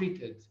not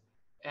treated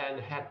and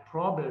had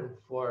problem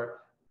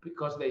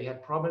because they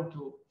had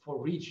problem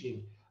for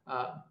reaching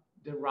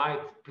the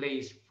right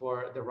place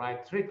for the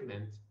right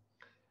treatment.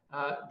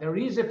 There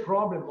is a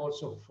problem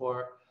also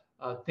for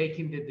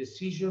taking the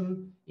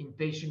decision in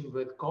patients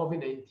with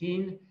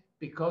COVID-19,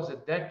 because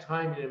at that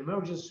time in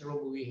emergency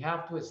room, we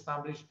have to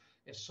establish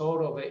a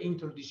sort of an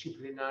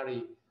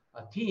interdisciplinary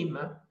team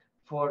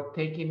for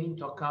taking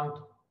into account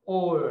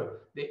all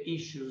the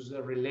issues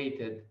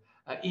related,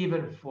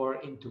 even for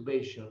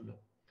intubation.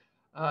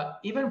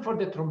 Even for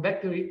the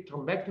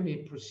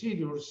thrombectomy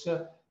procedures,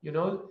 you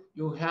know,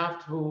 you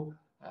have to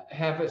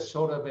have a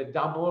sort of a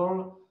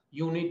double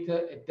unit,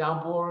 a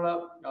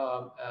double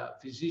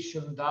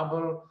physician,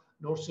 double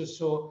nurses.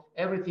 So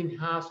everything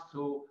has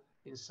to,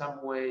 in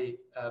some way,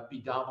 be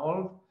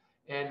doubled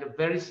and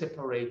very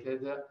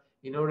separated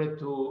in order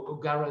to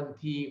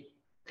guarantee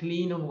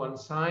clean on one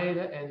side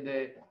and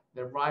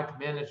the right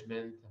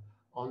management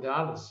on the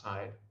other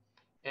side.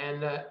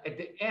 And at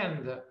the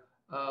end,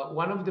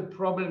 one of the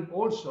problems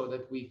also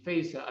that we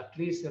faced, at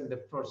least in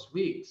the first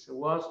weeks,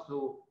 was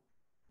to,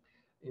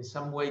 in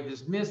some way,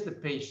 dismiss the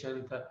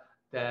patient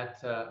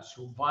that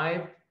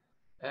survived,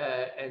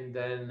 and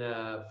then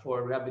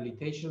for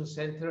rehabilitation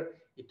center,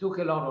 it took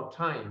a lot of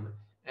time,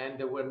 and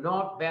they were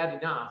not bad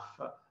enough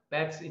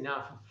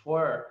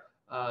for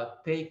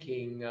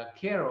taking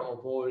care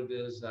of all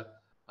these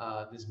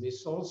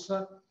dismissals.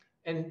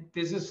 And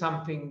this is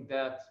something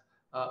that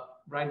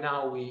right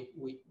now we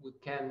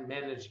can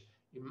manage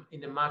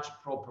in a much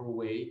proper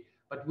way,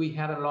 but we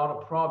had a lot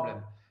of problem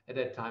at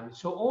that time.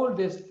 So all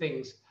these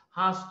things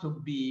has to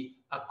be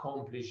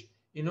accomplished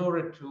in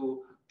order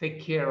to take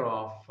care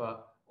of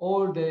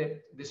all the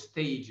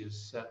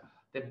stages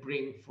that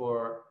bring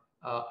for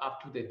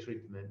up to the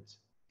treatment.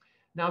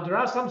 Now, there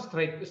are some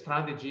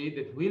strategy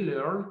that we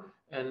learn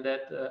and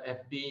that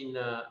have been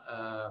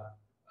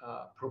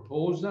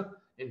proposed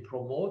and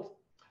promoted.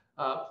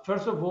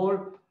 First of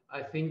all,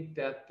 I think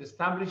that the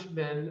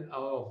establishment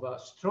of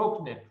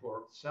stroke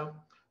networks,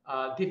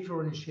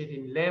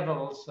 differentiating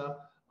levels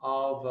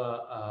of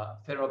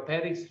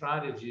therapeutic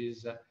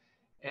strategies,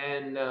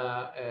 and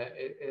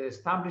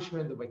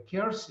establishment of a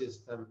care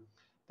system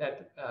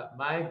that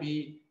might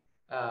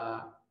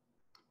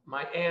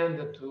end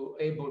to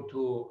able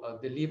to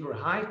deliver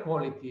high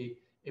quality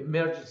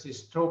emergency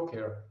stroke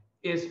care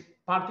is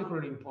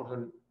particularly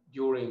important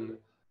during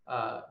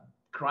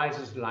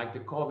crises like the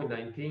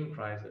COVID-19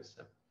 crisis.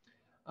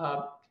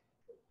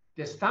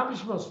 The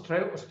establishment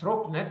of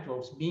stroke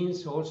networks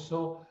means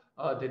also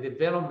the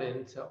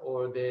development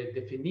or the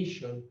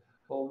definition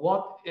of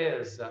what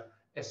is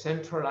a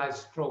centralized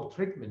stroke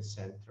treatment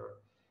center,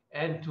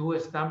 and to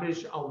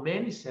establish how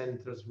many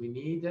centers we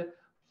need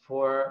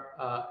for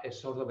a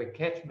sort of a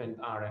catchment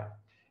area.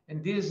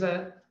 And this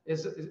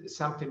is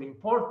something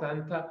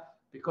important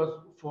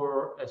because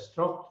for a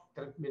stroke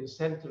treatment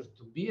centers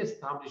to be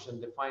established and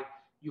defined,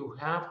 you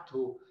have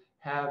to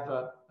have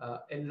a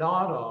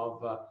lot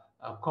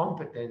of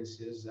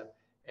competencies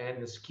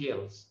and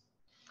skills.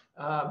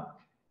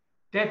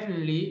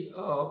 Definitely,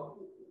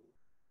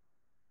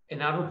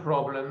 another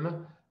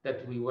problem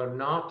that we were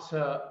not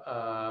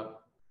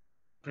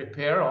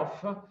prepared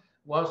of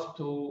was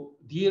to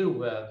deal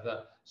with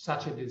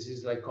such a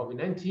disease like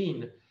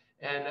COVID-19.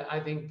 And I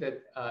think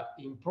that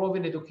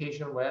improving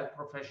education with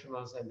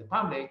professionals and the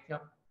public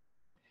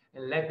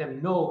and let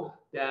them know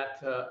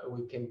that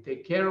we can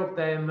take care of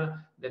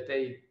them, that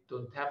they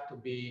don't have to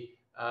be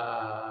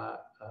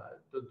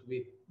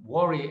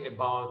worried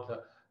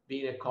about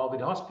being a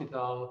COVID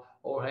hospital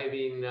or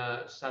having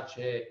such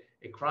a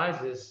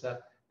crisis,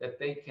 that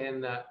they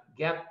can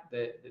get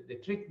the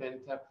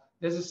treatment.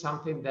 This is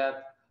something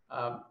that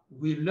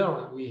we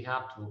learned we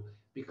have to,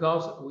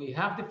 because we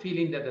have the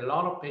feeling that a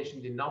lot of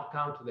patients did not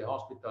come to the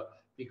hospital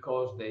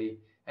because they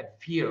had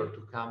fear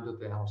to come to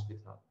the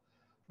hospital.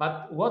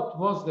 But what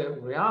was the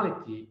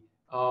reality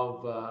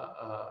of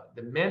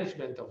the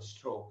management of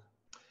stroke?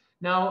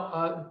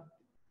 Now,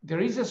 there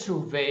is a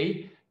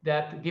survey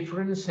that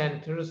different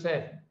centers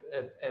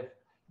have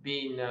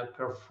been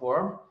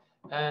performed,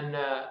 and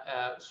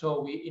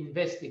so we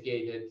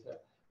investigated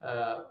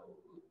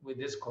with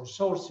this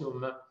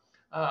consortium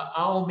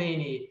how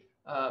many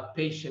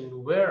patients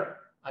were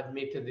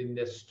admitted in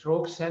the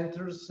stroke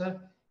centers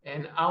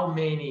and how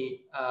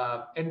many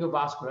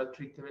endovascular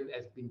treatment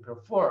has been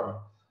performed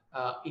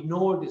in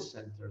all the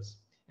centers.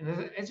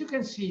 And as you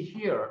can see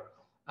here,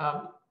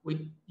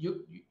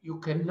 you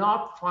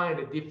cannot find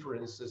the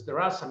differences. There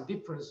are some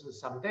differences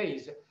some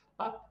days,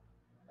 but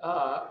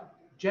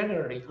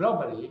generally,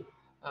 globally,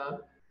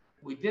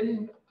 we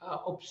didn't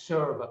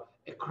observe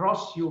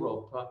across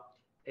Europe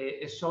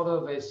a sort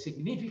of a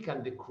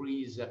significant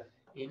decrease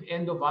in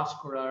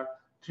endovascular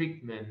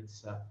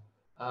treatments.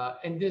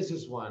 And this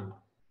is one.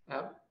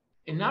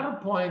 Another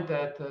point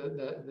that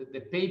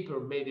the paper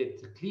made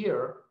it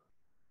clear,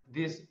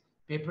 this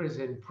paper is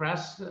in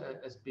press,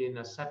 has been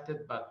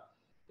accepted, but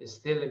is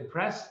still in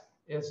press,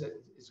 is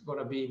going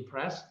to be in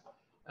press,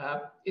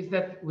 is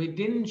that we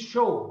didn't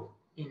show,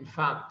 in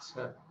fact,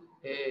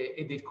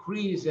 a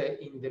decrease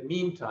in the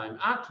meantime.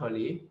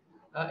 Actually,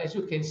 as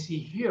you can see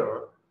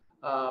here,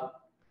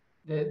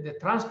 the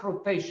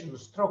transportation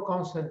stroke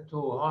consent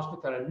to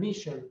hospital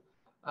admission,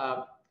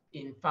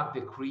 in fact,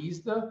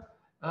 decreased,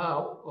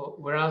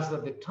 whereas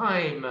the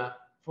time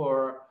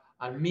for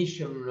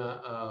admission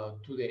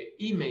to the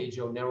image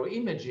or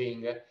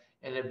neuroimaging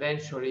and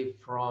eventually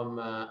from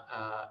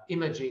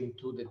imaging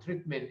to the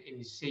treatment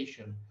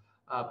initiation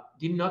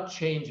did not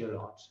change a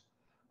lot.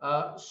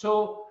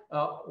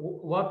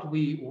 What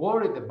we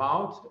worried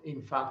about,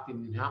 in fact,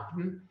 didn't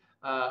happen.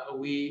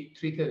 We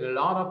treated a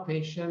lot of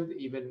patients,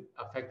 even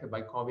affected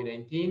by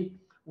COVID-19.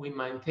 We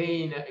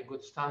maintain a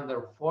good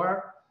standard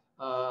for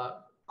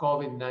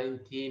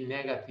COVID-19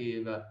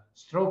 negative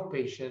stroke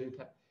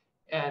patient.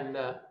 And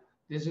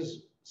this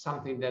is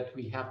something that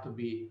we have to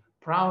be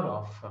proud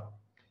of.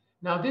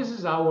 Now, this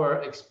is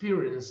our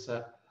experience.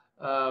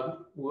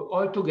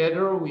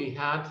 Altogether, we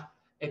had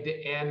at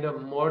the end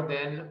of more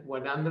than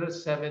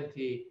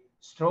 170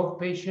 stroke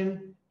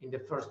patients in the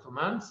first 2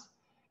 months.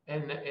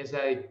 And as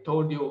I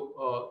told you,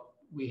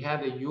 we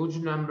had a huge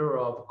number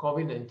of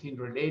COVID-19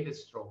 related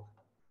stroke.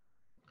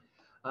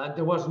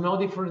 There was no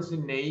difference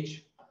in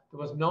age, there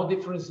was no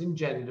difference in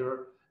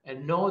gender,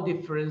 and no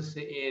difference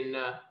in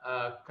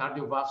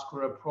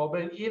cardiovascular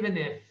problem, even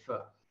if,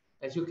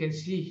 as you can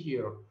see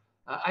here,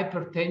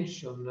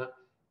 hypertension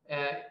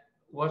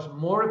was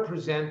more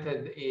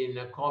represented in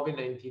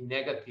COVID-19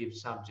 negative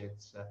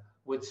subjects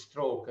with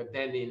stroke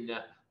than in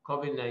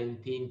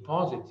COVID-19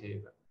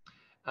 positive.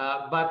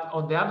 But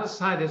on the other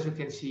side, as you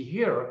can see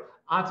here,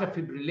 atrial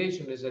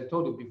fibrillation, as I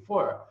told you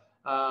before,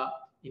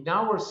 in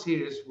our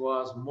series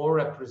was more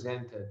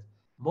represented,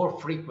 more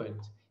frequent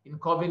in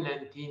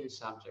COVID-19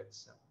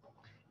 subjects.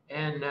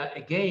 And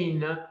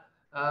again,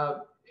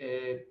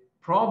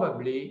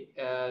 probably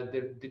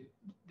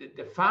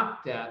the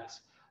fact that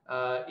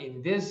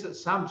in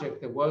this subject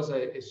there was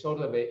a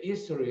sort of a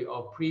history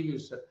of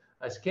previous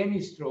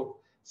ischemic stroke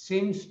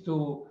seems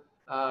to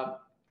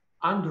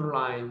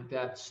underline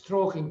that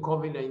stroke in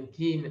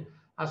COVID-19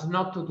 has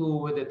not to do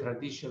with the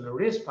traditional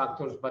risk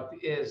factors, but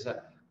is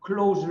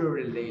closely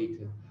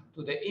related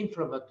to the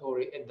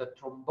inflammatory and the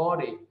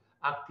thrombotic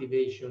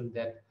activation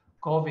that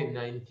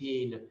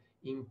COVID-19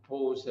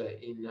 impose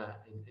in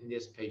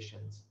these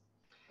patients.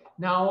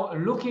 Now,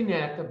 looking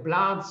at the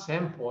blood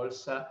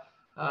samples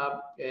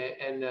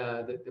and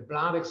the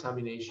blood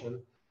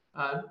examination,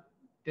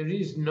 there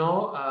is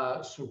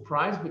no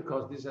surprise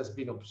because this has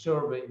been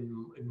observed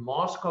in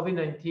most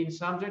COVID-19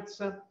 subjects.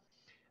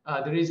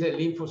 There is a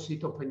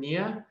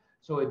lymphocytopenia,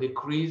 so a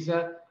decrease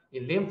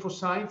in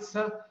lymphocytes,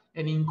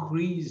 an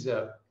increase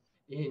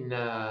in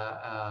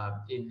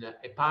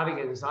hepatic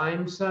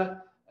enzymes,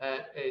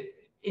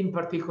 in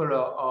particular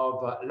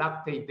of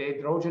lactate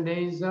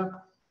dehydrogenase.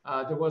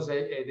 There was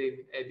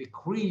a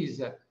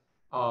decrease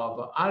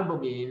of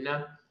albumin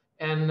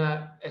and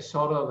a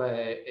sort of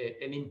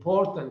an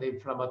important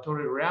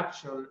inflammatory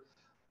reaction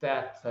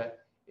that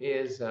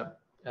is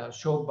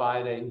shown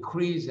by the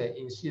increase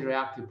in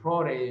C-reactive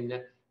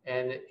protein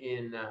and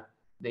in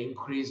the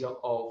increase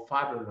of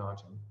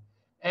fibrinogen.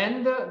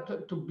 And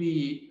to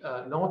be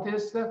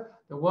noticed,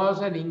 there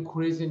was an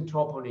increase in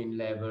troponin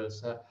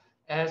levels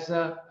as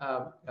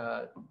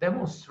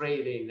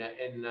demonstrating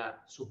and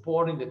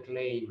supporting the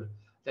claim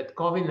that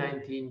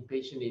COVID-19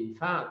 patient, in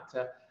fact,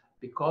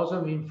 because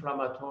of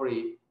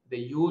the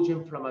huge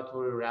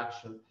inflammatory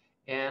reaction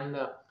and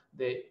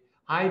the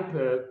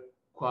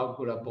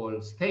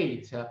hypercoagulable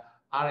state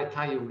are at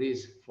higher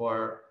risk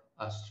for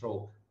a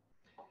stroke.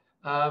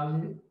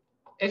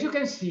 As you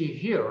can see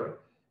here,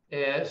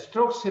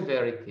 stroke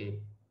severity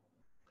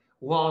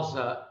was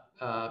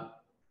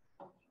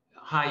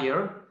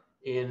higher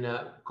in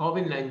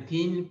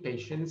COVID-19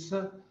 patients.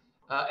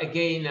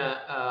 Again,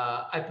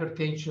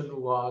 hypertension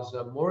was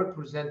more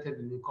represented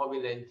in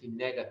COVID-19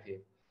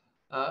 negative.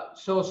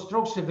 So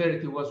stroke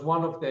severity was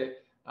one of the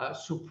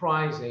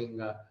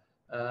surprising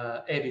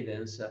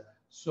evidence.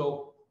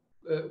 So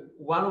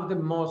one of the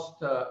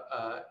most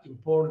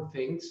important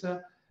things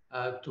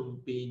to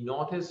be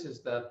noticed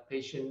is that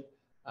patients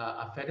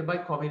affected by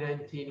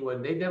COVID-19,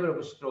 when they develop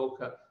a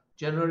stroke,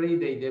 generally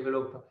they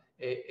develop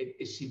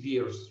a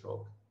severe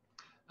stroke.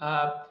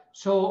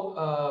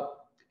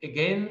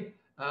 Again,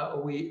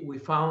 we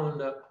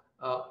found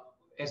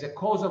as a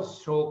cause of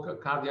stroke,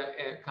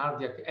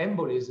 cardiac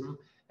embolism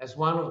as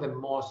one of the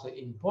most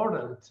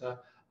important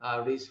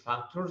risk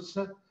factors.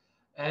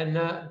 And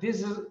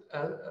this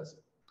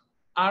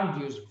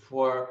argues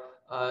for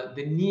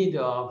the need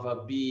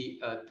of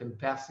be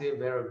tempestive,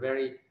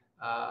 very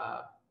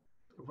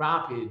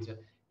rapid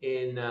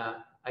in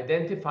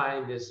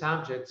identifying the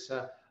subjects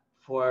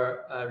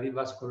for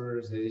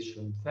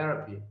revascularization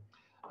therapy.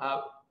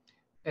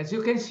 As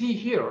you can see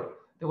here,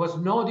 there was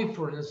no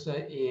difference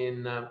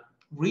in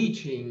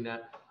reaching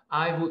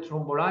IV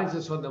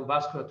thrombolysis or the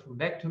vascular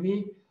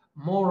thrombectomy.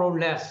 More or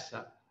less,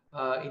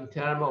 in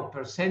terms of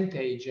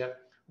percentage,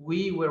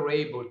 we were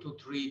able to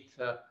treat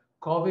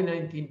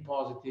COVID-19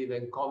 positive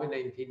and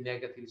COVID-19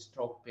 negative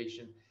stroke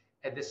patients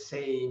at the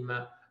same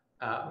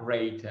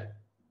rate.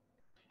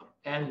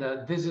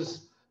 And this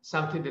is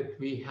something that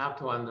we have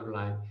to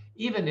underline.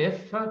 Even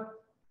if,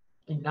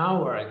 in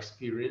our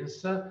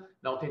experience,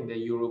 not in the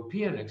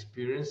European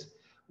experience,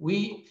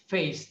 we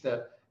faced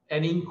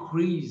an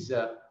increase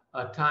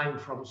time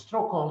from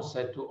stroke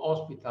onset to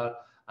hospital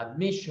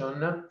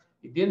admission.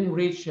 It didn't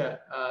reach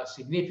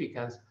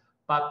significance,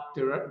 but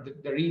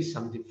there is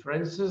some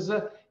differences,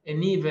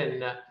 and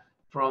even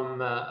from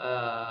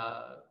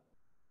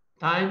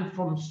time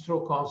from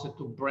stroke onset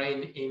to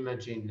brain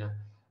imaging,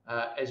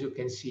 as you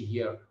can see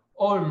here,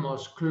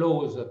 almost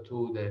closer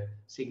to the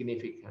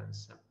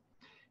significance.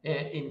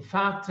 In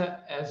fact,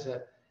 as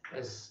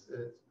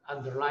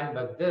underlined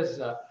by this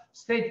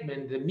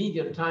statement, the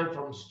median time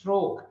from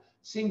stroke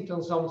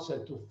symptoms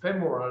onset to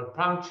femoral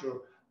puncture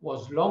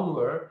was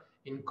longer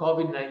in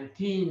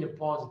COVID-19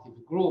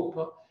 positive group,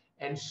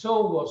 and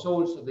so was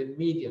also the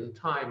median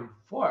time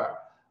from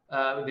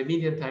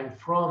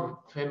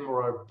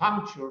femoral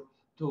puncture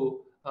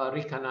to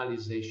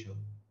recanalization.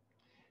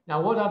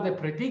 Now, what are the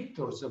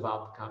predictors of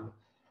outcome?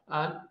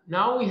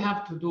 Now we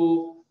have to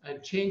do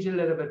and change a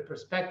little bit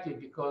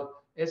perspective, because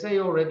as I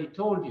already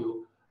told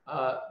you,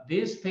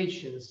 these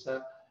patients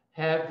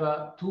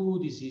have two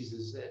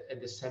diseases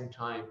at the same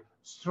time,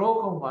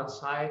 stroke on one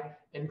side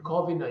and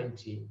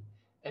COVID-19.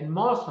 And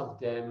most of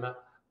them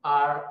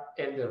are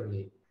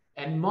elderly,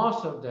 and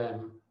most of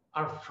them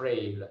are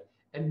frail,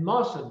 and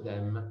most of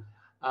them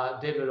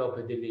develop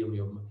a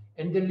delirium.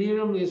 And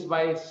delirium is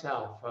by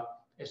itself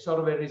a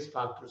sort of a risk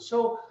factor.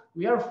 So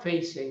we are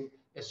facing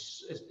a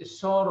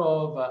sort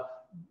of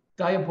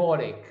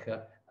diabolic,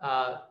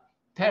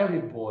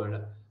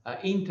 terrible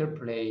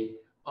interplay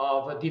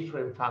of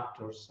different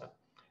factors.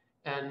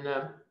 And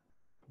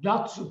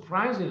not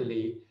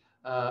surprisingly,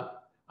 I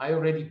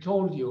already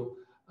told you,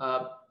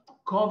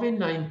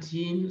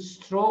 COVID-19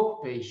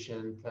 stroke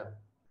patients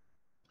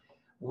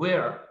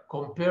were,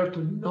 compared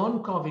to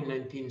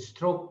non-COVID-19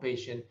 stroke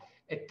patients,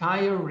 at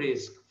higher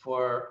risk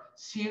for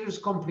serious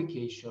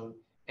complication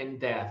and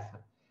death.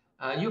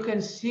 You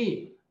can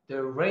see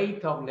the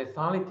rate of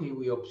lethality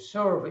we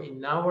observe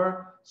in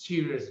our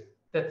series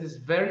that is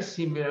very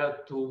similar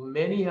to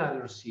many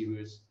other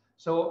series.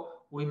 So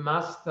we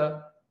must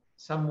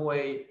some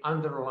way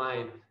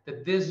underline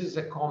that this is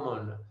a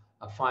common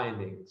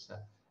findings,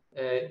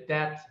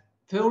 that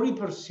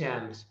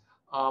 30%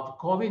 of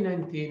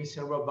COVID-19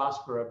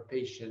 cerebrovascular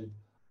patients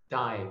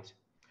died.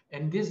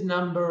 And this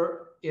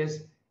number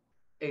is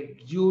a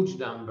huge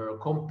number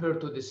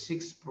compared to the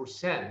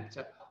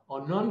 6%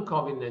 on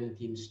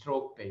non-COVID-19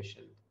 stroke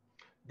patients.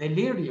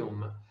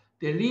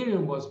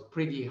 Delirium was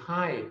pretty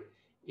high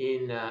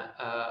in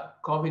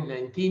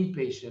COVID-19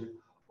 patients,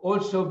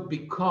 also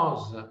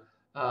because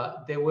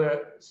they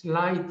were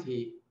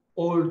slightly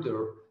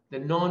older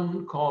than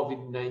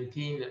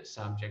non-COVID-19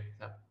 subjects.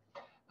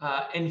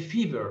 And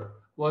fever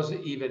was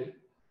even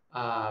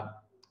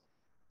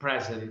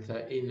present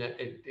in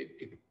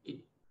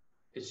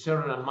a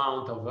certain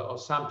amount of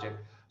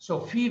subjects. So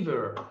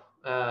fever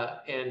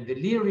and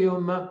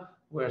delirium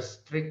were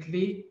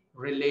strictly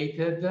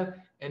related,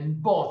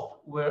 and both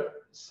were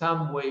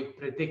some way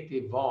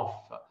predictive of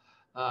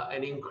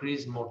an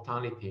increased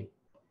mortality.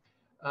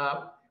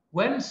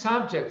 When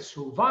subjects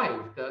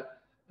survived,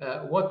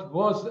 what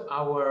was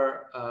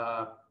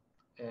our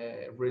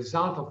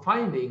result of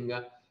finding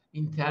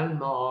in terms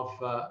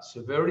of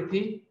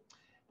severity?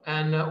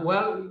 And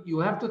well, you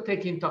have to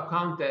take into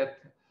account that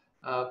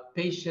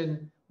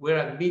patients were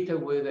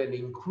admitted with an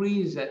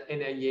increased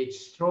NIH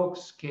stroke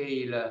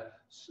scale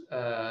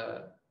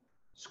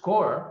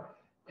score,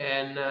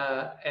 and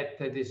at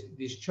this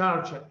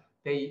discharge,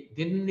 they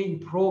didn't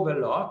improve a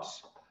lot,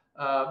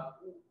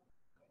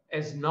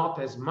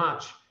 not as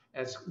much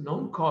as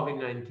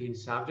non-COVID-19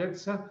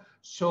 subjects.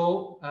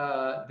 So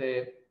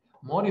the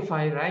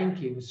modified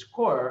ranking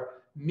score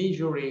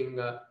measuring,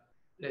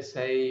 let's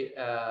say,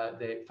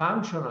 the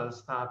functional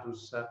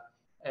status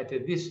at the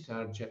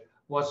discharge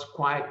was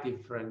quite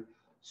different.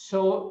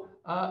 So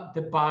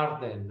the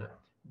burden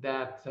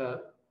that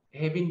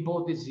having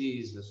both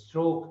disease,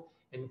 stroke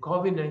and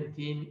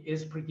COVID-19,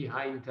 is pretty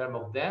high in terms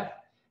of death,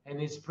 and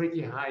it's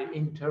pretty high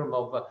in terms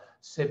of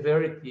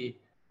severity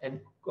and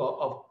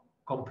of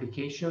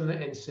complication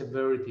and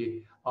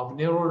severity of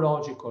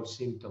neurological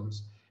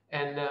symptoms.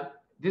 And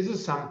this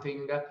is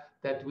something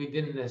that we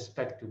didn't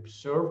expect to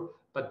observe,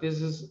 but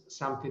this is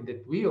something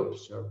that we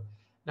observe.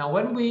 Now,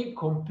 when we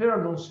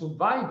compare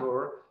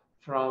non-survivor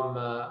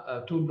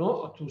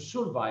to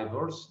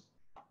survivors,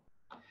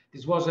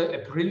 this was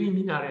a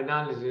preliminary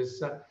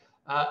analysis.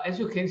 As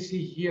you can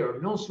see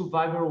here,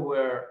 non-survivor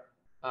were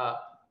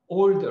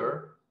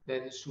older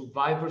than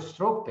survivor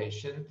stroke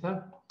patients,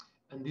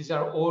 and these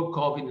are all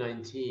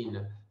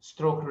COVID-19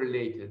 stroke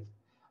related.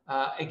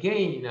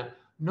 Again,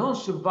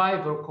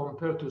 non-survivor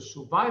compared to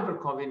survivor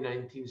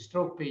COVID-19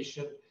 stroke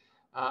patient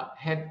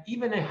had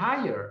even a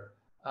higher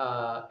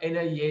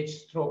NIH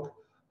stroke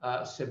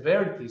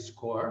severity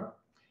score,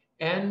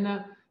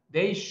 and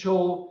they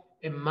show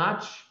a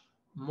much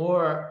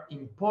more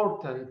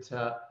important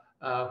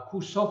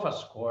QSOFA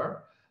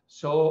score,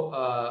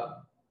 so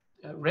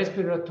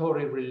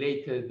respiratory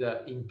related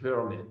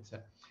impairment.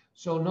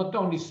 So not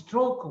only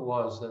stroke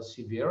was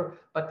severe,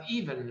 but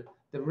even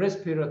the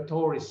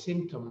respiratory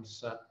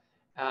symptoms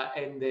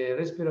and the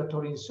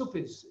respiratory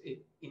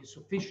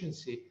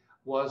insufficiency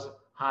was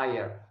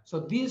higher. So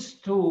these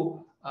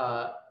two,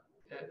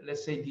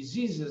 let's say,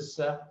 diseases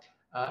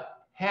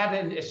had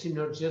a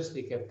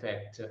synergistic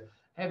effect.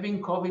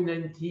 Having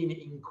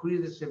COVID-19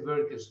 increased the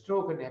severity of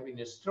stroke, and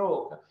having a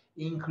stroke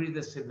increased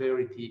the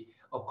severity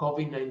of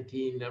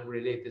COVID-19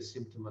 related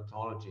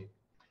symptomatology.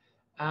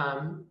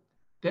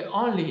 The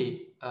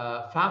only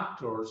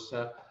factors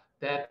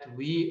that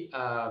we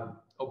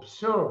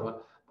observe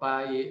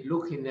by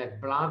looking at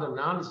blood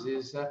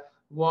analysis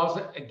was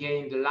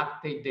again the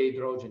lactate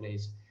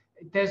dehydrogenase.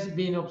 It has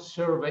been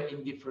observed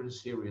in different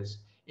series.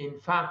 In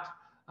fact,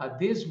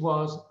 this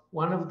was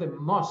one of the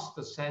most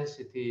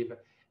sensitive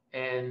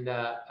and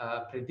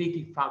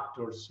predictive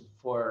factors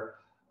for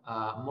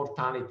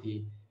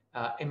mortality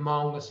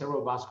among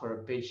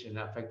cerebrovascular patients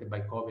affected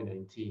by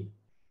COVID-19.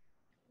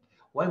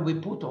 When we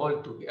put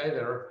all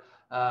together,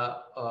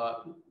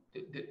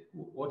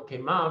 what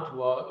came out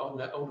was on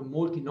the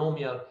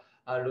multinomial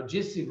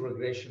logistic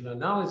regression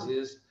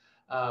analysis,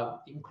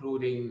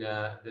 including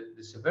the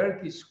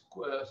severity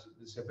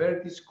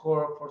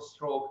score for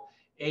stroke,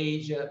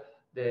 age,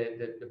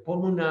 the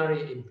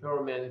pulmonary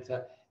impairment,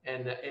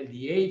 and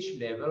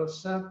LDH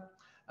levels.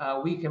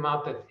 We came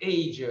out that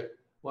age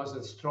was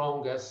the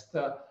strongest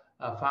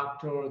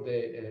factor,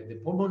 the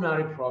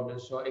pulmonary problem.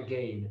 So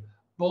again,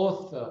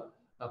 both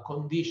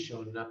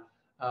conditions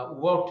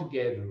work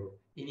together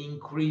in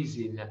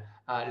increasing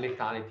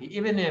lethality,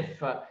 even if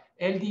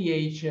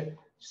LDH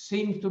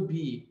seems to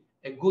be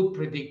a good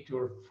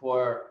predictor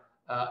for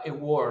a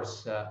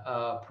worse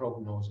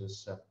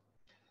prognosis.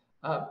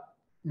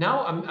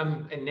 Now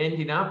I'm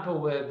ending up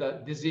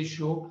with this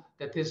issue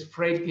that is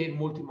frailty and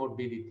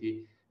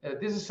multimorbidity.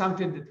 This is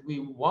something that we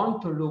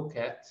want to look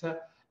at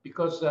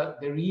because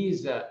there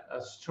is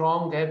a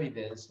strong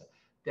evidence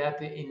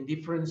that in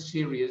different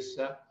series,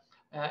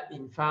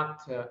 in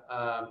fact,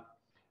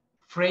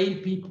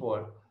 frail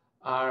people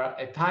are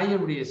at higher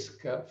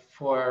risk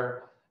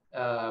for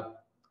a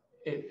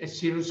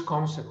serious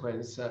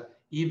consequence,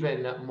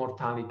 even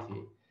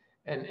mortality.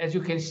 And as you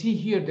can see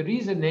here, there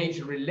is an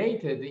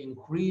age-related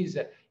increase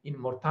in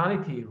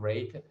mortality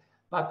rate,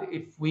 but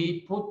if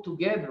we put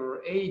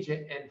together age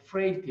and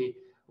frailty,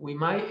 we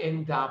might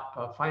end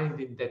up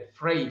finding that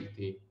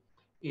frailty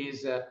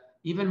is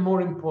even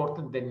more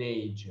important than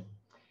age.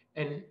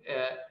 And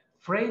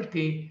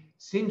frailty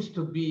seems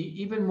to be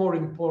even more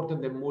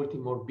important than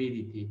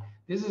multimorbidity.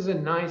 This is a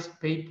nice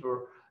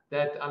paper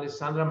that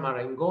Alessandra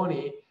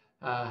Marangoni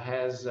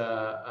has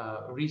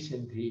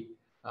recently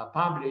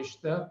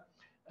published.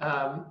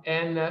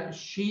 And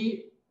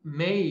she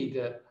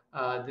made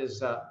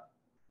this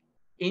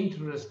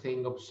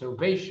interesting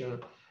observation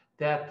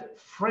that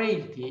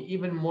frailty,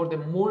 even more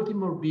than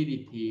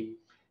multimorbidity,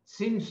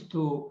 seems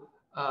to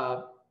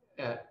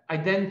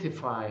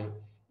identify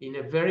in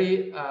a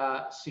very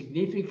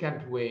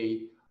significant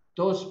way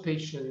those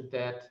patients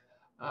that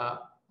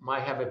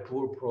might have a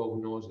poor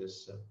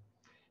prognosis.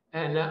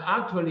 And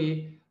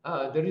actually,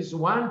 there is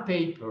one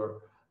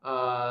paper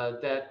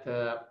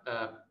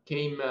that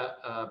came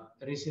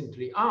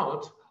recently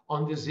out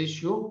on this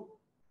issue,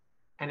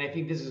 and I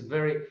think this is a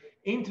very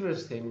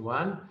interesting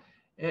one,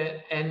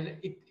 and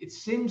it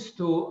seems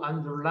to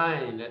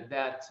underline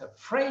that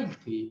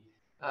frailty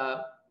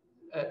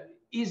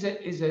is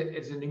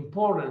an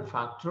important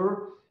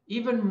factor,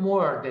 even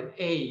more than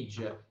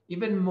age,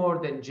 even more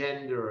than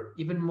gender,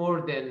 even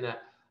more than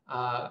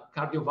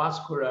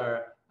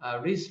cardiovascular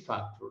risk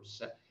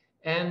factors.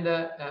 And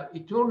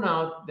it turned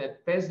out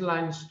that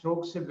baseline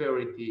stroke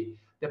severity,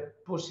 the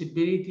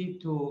possibility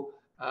to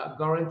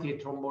guarantee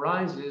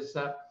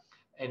thrombolysis,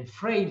 and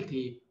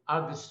frailty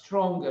are the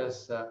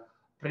strongest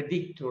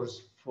predictors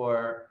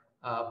for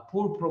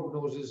poor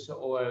prognosis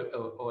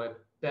or a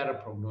better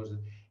prognosis.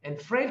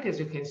 And frailty, as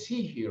you can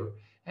see here,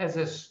 has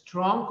a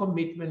strong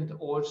commitment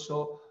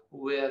also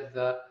with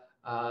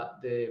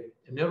the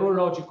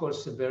neurological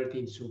severity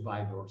in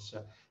survivors.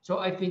 So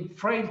I think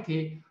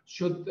frailty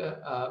should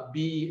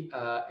be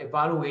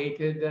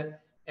evaluated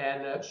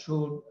and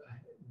should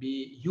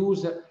be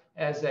used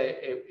as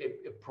a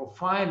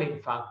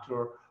profiling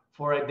factor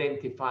for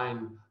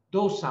identifying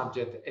those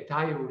subjects at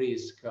higher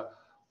risk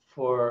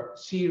for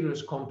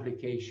serious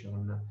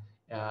complication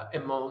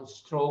among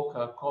stroke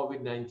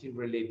COVID-19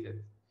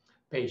 related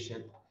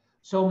patients.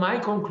 So my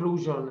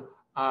conclusion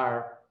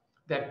are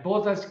that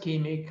both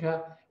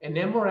ischemic and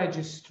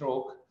hemorrhagic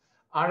stroke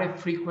are a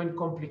frequent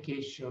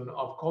complication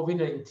of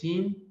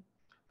COVID-19,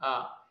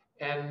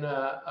 and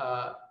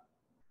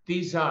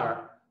these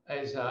are,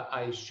 as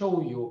I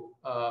show you,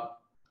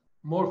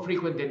 more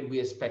frequent than we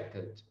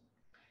expected,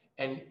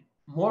 and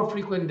more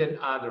frequent than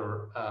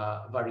other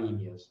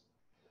viremias.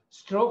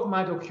 Stroke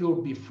might occur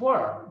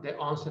before the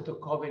onset of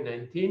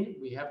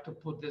COVID-19. We have to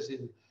put this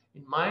in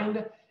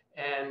mind,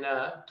 and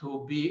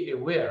to be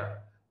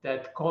aware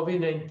that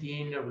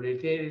COVID-19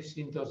 related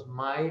symptoms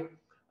might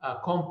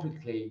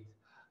complicate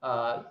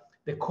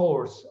the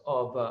course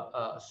of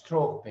a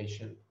stroke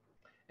patient.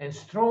 And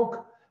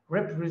stroke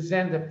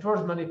represents the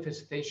first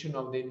manifestation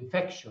of the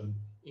infection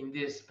in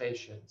these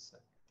patients.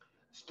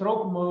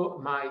 Stroke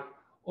might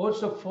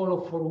also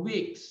follow for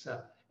weeks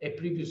a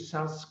previous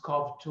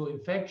SARS-CoV-2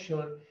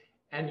 infection,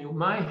 and you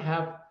might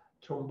have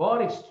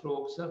thrombotic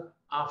strokes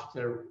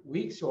after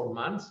weeks or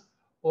months,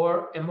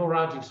 or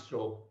hemorrhagic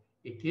stroke.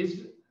 It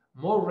is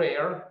more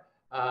rare,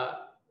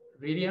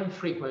 really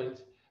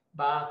infrequent,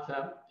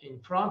 but in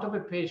front of a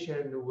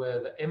patient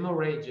with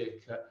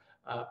hemorrhagic,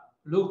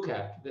 look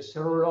at the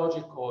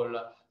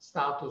serological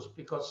status,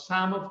 because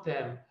some of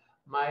them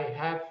might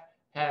have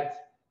had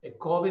a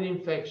COVID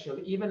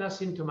infection, even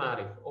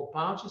asymptomatic or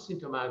partially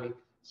symptomatic,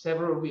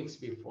 several weeks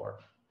before.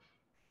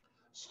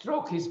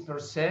 Stroke is per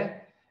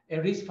se a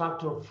risk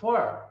factor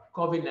for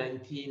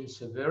COVID-19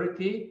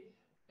 severity,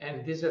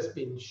 and this has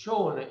been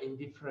shown in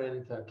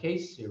different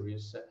case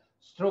series.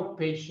 Stroke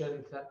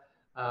patients,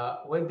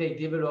 when they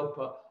develop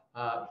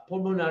a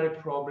pulmonary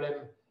problem,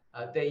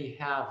 they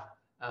have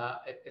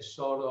a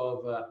sort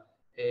of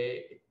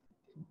a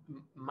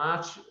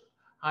much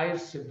higher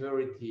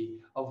severity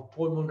of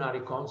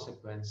pulmonary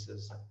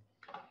consequences.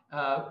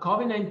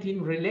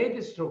 COVID-19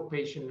 related stroke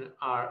patients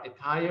are at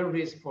higher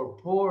risk for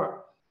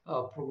poor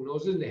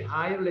prognosis, the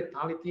higher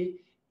lethality,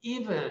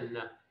 even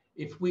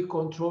if we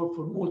control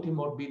for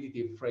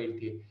multimorbidity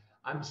frailty.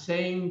 I'm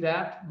saying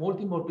that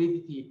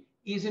multimorbidity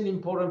is an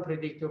important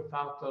predictor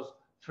factor,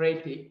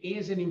 frailty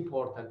is an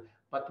important,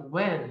 but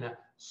when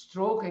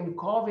stroke and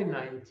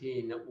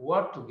COVID-19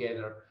 work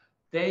together,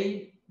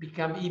 they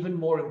become even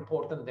more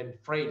important than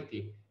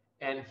frailty.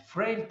 And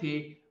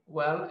frailty,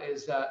 well,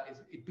 is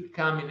it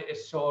becoming a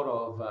sort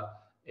of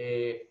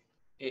a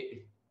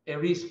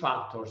risk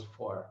factors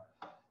for.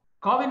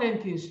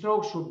 COVID-19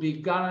 stroke should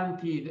be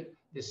guaranteed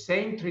the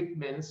same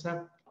treatments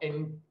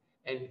and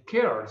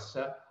cares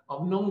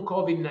of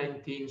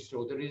non-COVID-19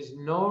 stroke. There is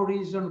no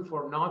reason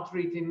for not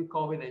treating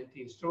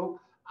COVID-19 stroke.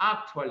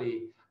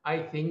 Actually, I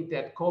think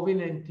that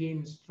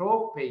COVID-19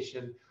 stroke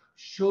patients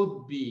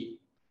should be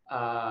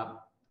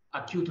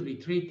acutely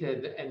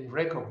treated and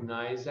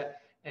recognized,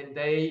 and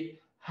they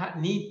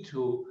need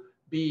to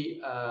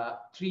be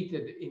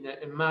treated in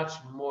a much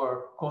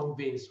more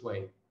convinced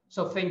way.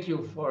 So thank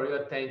you for your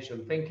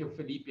attention. Thank you,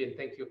 Felipe, and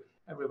thank you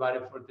everybody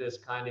for this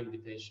kind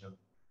invitation.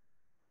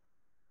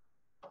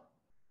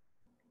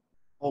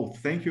 Oh,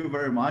 thank you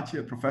very much,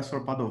 Professor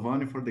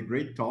Padovani, for the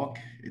great talk.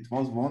 It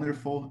was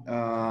wonderful.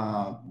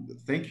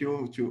 Thank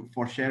you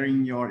for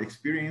sharing your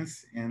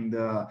experience and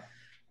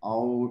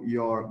all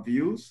your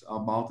views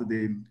about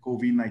the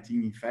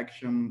COVID-19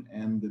 infection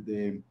and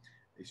the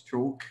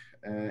stroke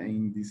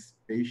in these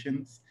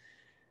patients.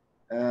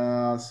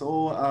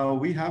 So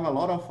we have a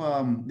lot of,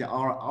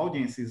 our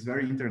audience is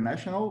very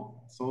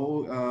international.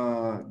 So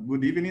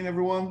good evening,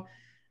 everyone.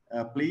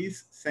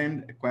 Please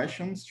send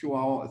questions through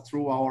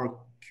our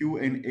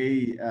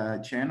Q&A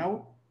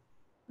channel.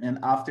 And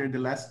after the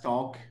last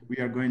talk, we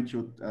are going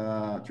to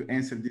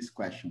answer these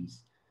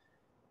questions.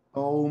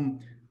 So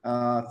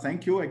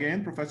thank you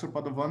again, Professor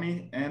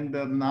Padovani. And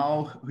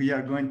now we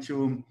are going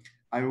to,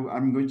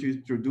 I'm going to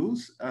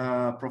introduce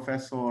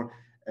Professor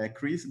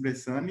Cristiane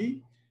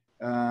Bresani.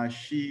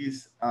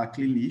 She's a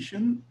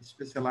clinician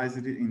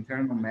specialized in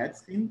internal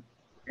medicine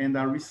and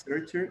a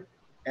researcher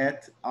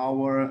at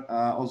our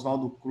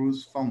Oswaldo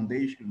Cruz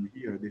Foundation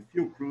here, the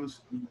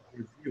Fiocruz in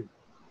Brazil.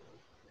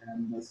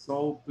 And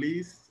so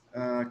please,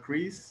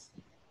 Chris.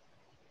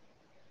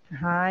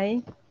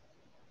 Hi.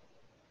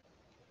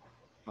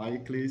 Hi,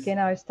 Chris. Can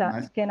I start?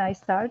 Nice. Can I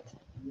start?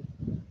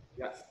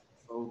 Yes.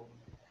 So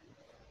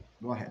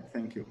go ahead.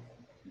 Thank you.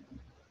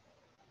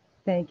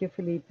 Thank you,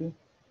 Felipe.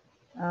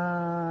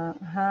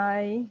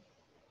 Hi.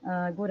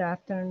 Good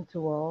afternoon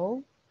to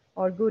all,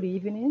 or good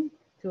evening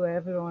to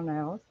everyone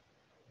else.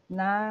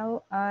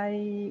 Now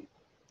I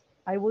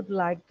would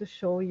like to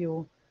show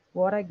you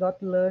what I got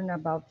to learn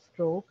about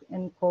stroke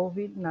and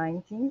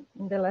COVID-19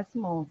 in the last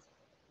month.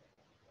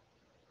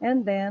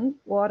 And then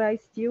what I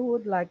still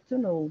would like to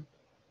know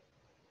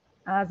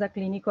as a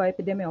clinical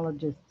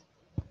epidemiologist.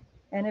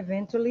 And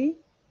eventually,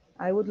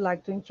 I would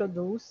like to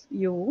introduce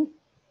you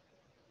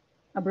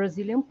a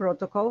Brazilian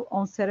protocol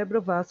on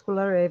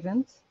cerebrovascular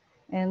events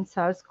and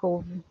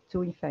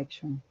SARS-CoV-2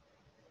 infection.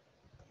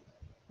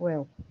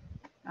 Well,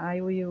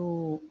 I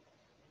will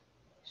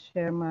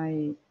share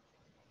my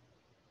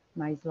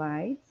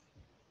slides.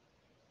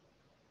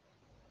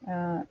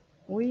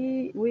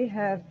 We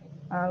have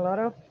a lot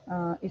of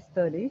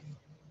studies,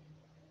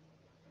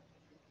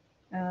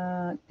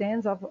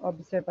 tens of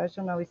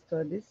observational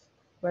studies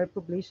were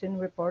published and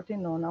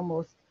reporting on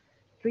almost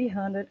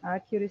 300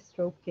 accurate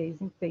stroke cases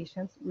in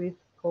patients with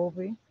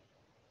COVID-19.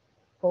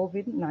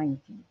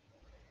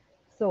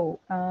 So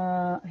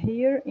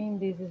here in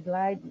this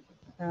slide,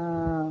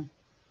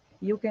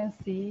 you can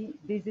see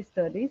these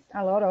studies,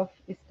 a lot of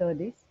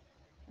studies,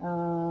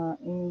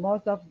 in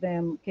most of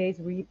them case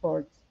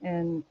reports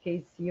and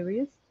case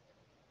series,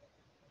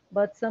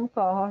 but some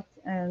cohorts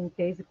and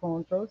case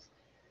controls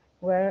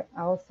were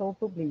also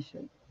published.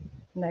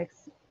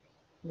 Next,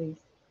 please.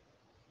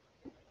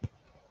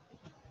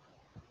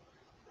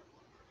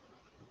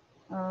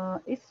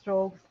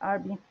 Strokes are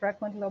being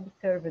frequently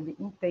observed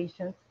in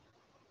patients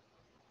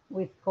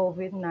with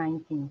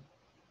COVID-19,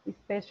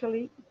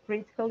 especially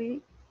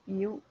critically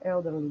ill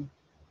elderly,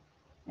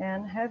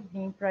 and have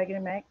been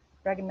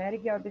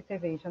pragmatic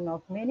observation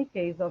of many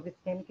cases of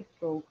ischemic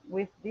stroke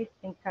with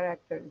distinct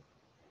characters,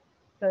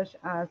 such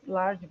as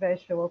large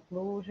vessel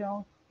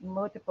occlusions,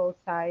 multiple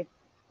site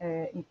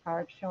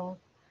infarctions,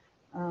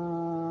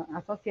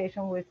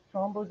 association with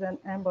thrombus and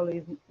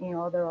embolism in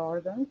other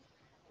organs,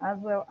 as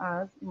well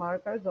as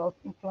markers of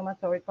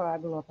inflammatory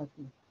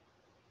coagulopathy.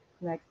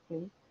 Next,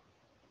 please.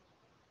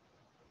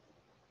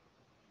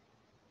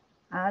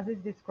 As is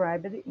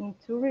described in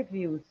 2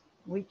 reviews,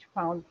 which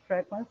found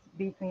frequency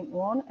between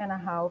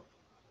 1.5,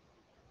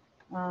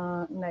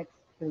 next,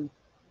 please.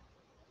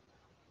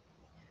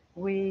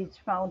 Which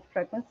found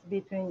frequency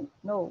between,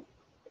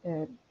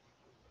 okay,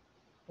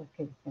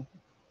 thank you.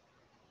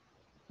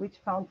 Which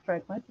found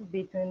frequency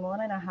between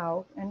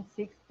 1.5 and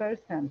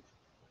 6%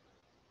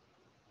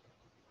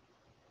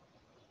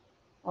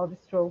 of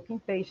stroke in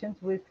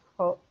patients with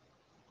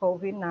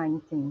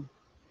COVID-19.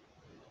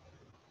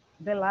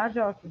 The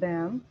larger of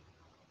them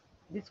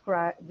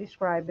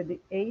described the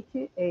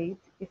 88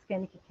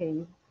 ischemic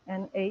cases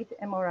and 8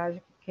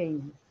 hemorrhagic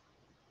cases,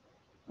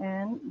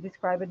 and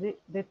described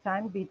the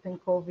time between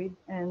COVID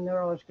and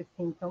neurological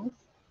symptoms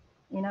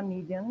in a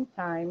median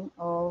time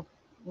of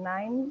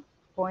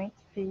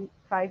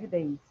 9.5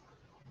 days,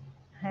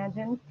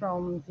 ranging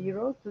from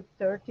 0 to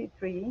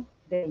 33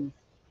 days,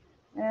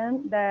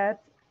 and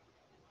that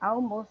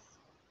almost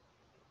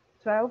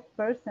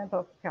 12%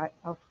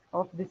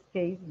 of this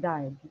case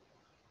died.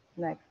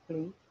 Next,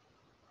 please.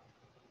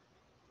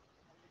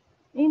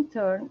 In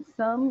turn,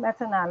 some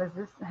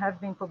meta-analyses have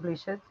been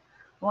published,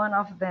 one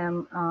of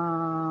them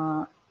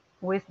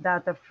with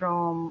data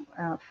from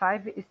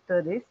 5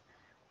 studies,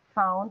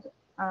 found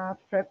a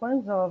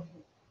frequency of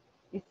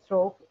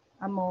stroke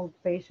among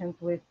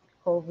patients with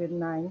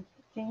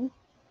COVID-19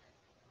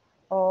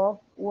 of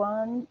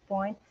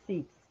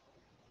 1.6,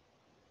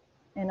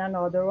 and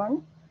another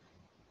one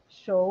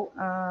showed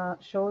a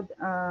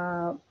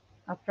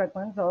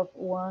frequency of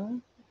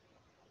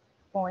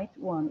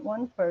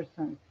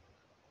 1.1%.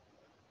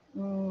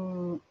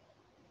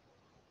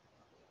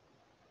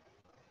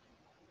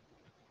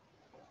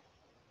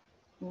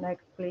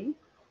 Next, please.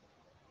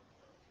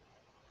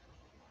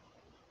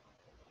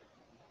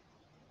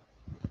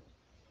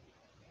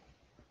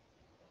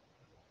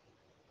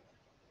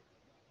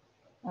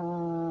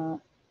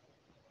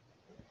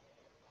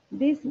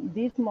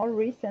 These more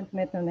recent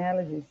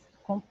meta-analyses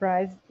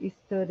comprise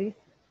studies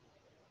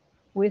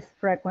with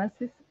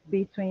frequencies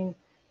between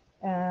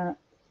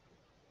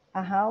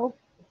 0.5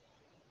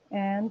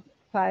 and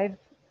 5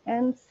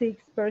 and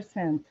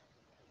 6%.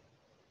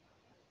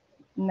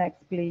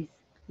 Next, please,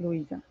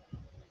 Luisa.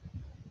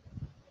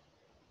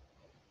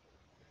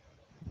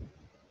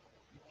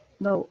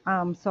 No,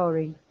 I'm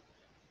sorry.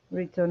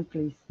 Return,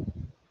 please.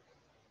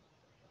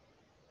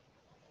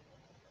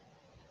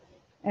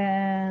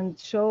 And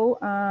show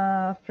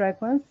a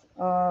frequency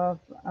of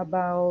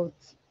about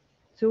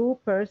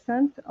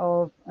 2%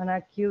 of an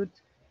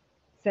acute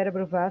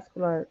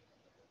cerebrovascular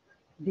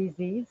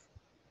disease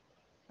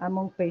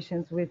among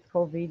patients with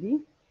COVID,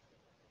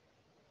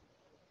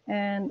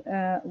 and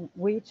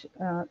which,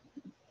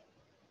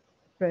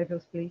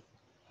 previous please,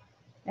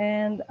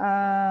 and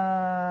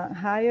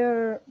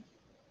higher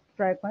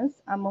frequency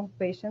among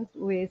patients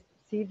with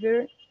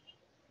severe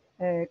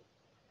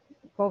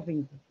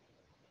COVID.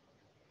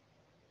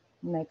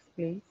 Next,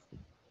 please.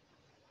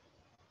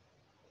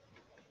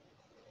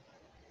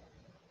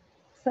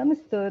 Some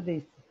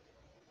studies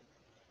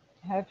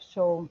have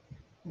shown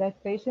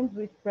that patients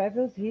with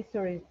previous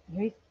history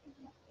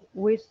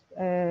with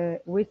a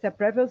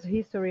previous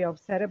history of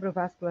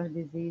cerebrovascular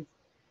disease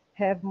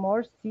have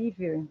more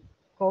severe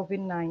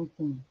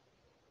COVID-19.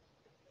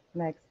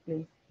 Next,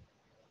 please.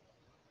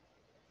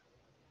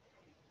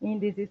 In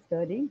this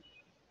study,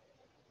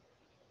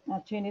 a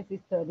Chinese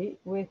study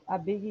with a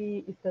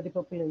big study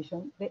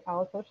population, the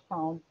authors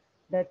found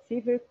that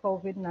severe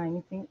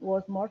COVID-19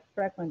 was more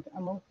frequent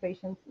among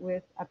patients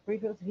with a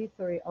previous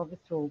history of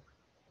stroke.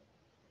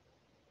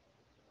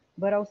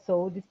 But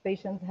also, these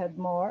patients had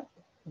more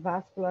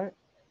vascular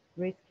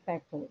risk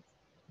factors.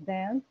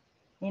 Then,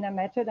 in a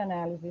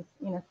meta-analysis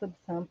in a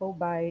subsample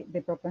by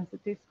the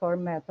propensity score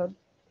method,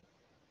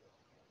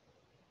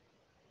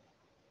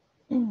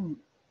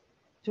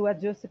 to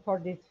adjust for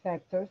these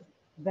factors,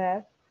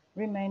 that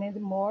remained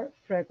more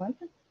frequent,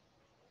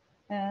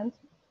 and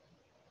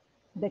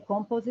the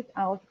composite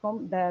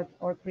outcome, death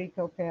or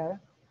critical care,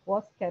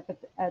 was kept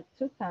at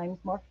 2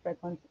 times more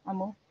frequent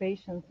among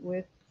patients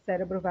with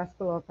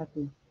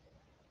cerebrovasculopathy.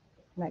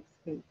 Next,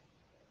 please.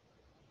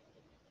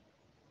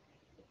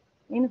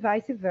 In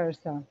vice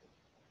versa,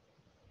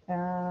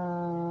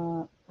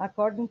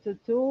 according to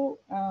 2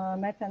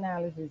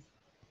 meta-analyses,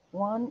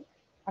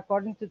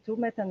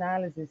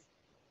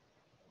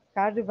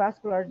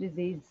 cardiovascular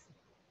disease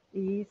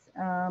is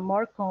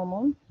more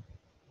common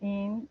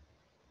in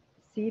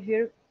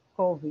severe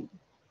COVID.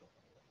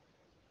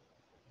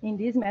 In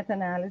this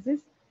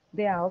meta-analysis,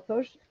 the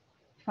authors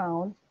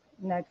found,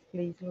 next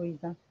please,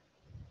 Luisa.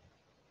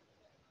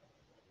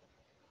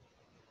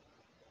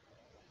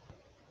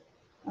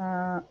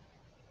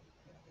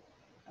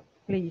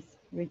 Please,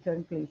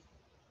 return please.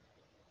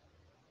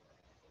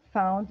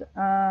 found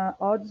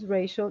odds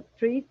ratio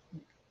three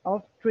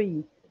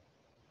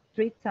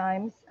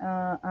times,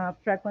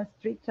 frequency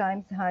 3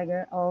 times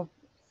higher of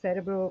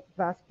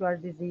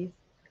cerebrovascular disease,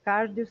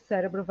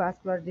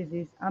 cardiocerebrovascular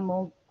disease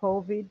among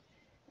COVID,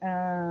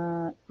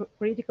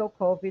 critical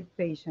COVID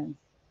patients.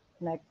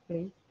 Next,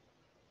 please.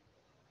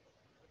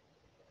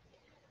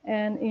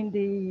 And in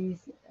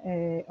these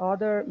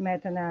other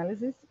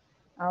meta-analysis,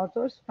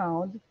 authors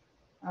found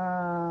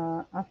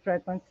a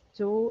frequency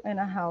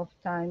 2.5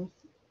 times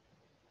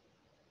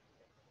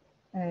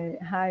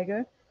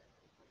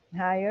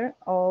higher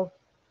of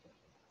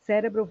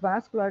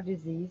cerebrovascular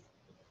disease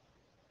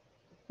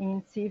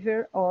in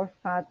severe or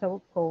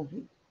fatal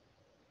COVID.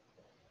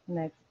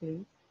 Next,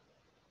 please.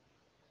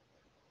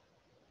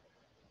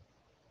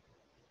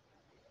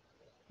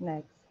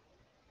 Next.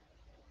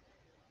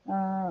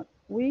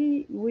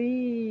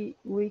 We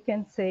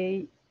can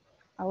say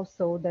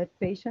also that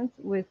patients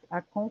with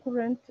a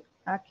concurrent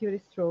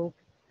acute stroke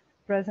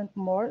present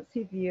more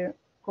severe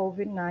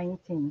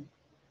COVID-19,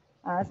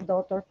 as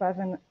Dr.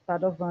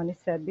 Padovani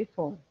said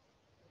before.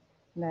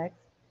 Next.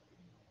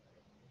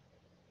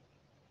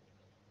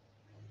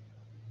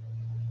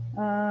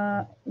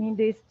 In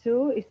these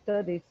two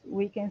studies,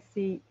 we can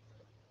see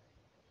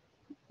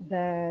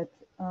that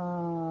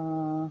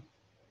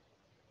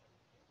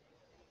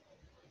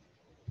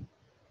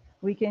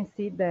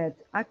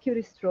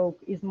acute stroke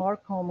is more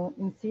common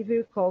in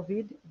severe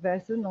COVID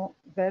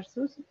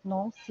versus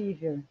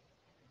non-severe.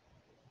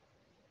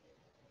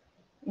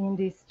 In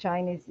this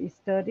Chinese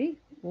study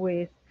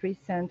with 3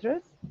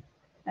 centers,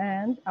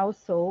 and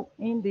also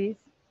in this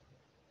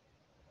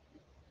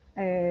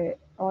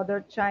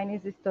other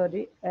Chinese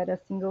study at a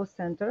single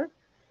center,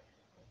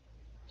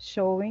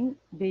 showing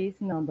these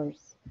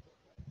numbers.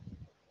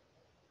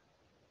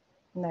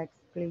 Next,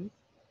 please.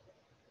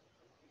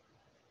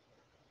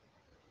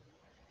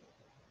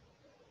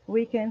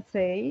 We can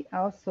say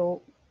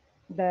also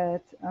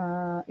that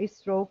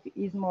stroke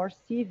is more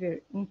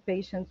severe in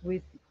patients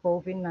with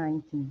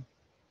COVID-19.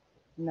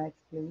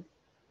 Next, please.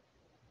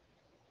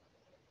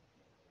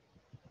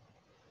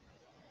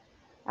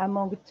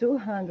 Among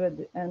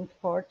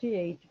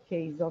 248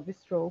 cases of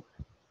stroke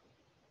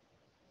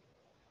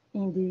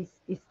in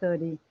this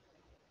study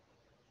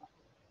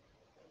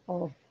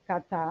of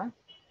Qatar,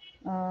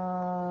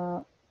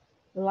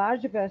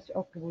 large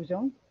vessel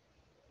occlusion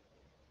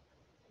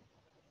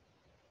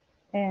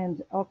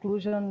and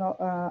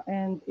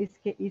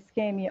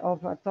ischemia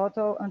of a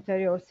total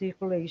anterior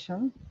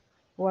circulation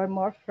were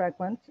more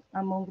frequent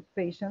among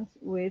patients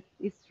with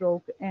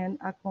stroke and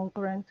a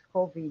concurrent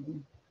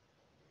COVID.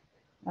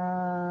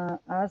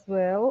 As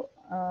well,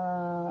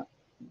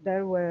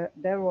 there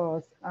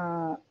was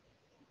a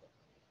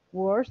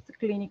worst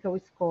clinical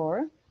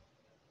score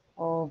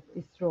of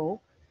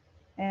stroke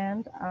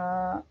and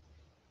a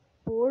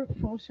poor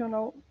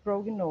functional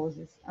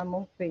prognosis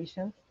among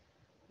patients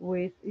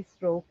with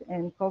stroke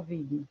and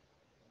COVID.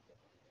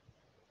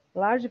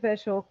 Large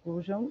vessel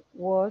occlusion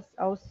was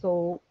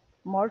also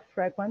more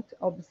frequent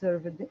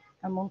observed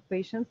among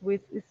patients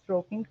with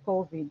stroke and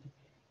COVID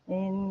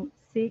in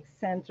 6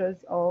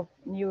 centers of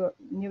New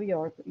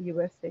York,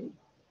 USA.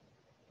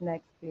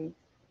 Next, please.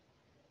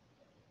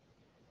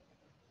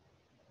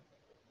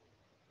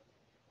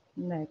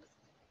 Next.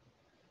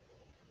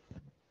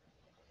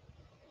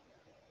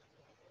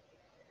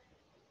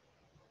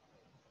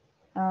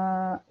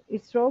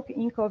 Stroke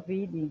in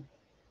COVID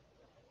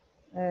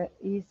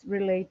is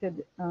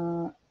related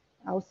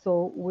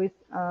also with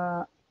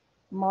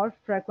more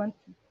frequent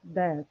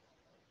death.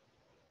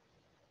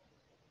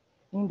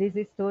 In this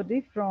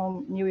study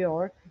from New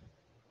York,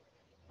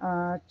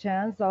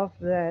 chance of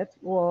death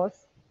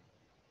was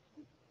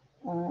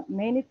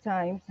many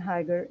times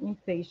higher in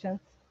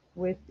patients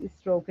with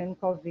stroke and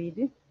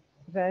COVID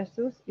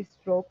versus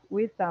stroke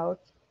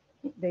without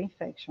the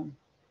infection.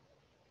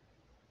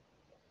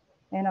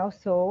 And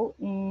also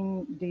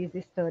in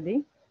this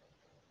study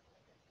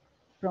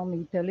from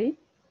Italy,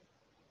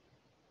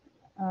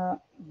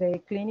 the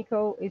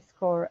clinical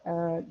score,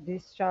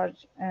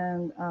 discharge,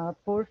 and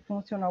poor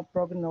functional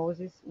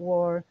prognosis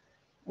were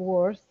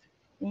worse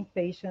in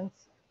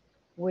patients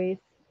with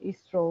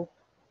stroke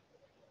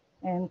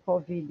and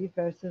COVID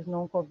versus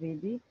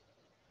non-COVID,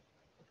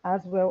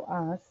 as well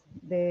as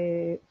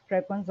the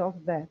frequency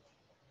of death.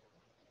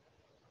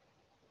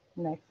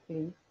 Next,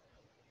 please.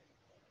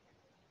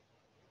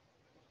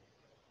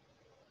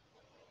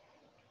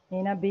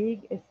 In a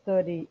big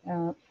study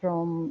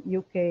from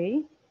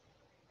UK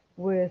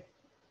with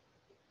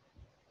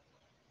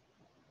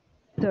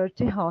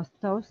 13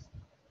 hospitals,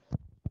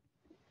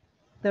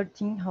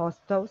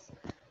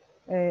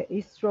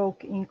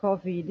 stroke in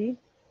COVID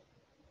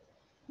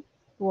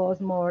was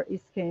more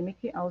ischemic,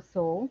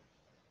 also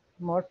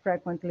more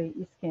frequently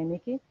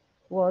ischemic,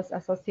 was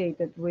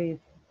associated with,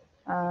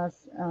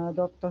 as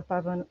Dr.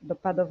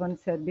 Padovani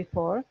said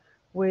before,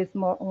 with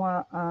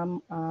more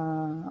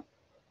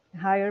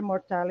higher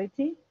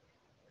mortality,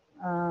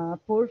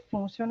 poor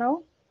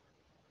functional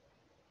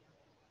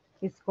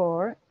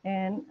score,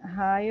 and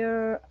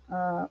higher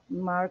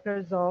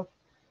markers of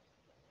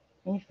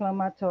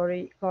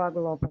inflammatory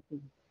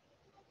coagulopathy.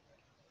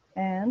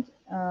 And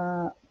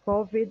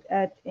COVID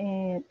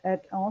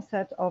at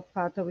onset of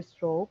fatal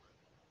stroke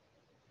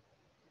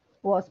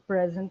was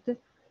present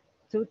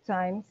 2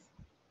 times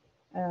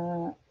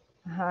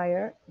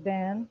higher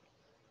than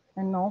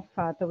a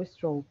non-fatal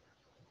stroke.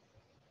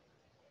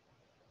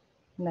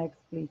 Next,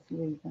 please,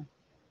 Luisa.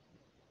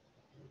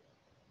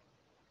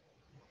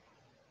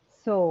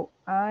 So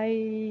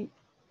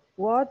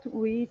what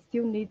we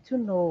still need to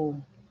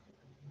know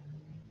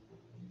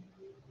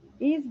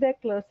is the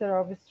cluster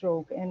of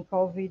stroke and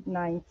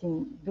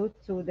COVID-19 due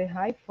to the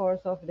high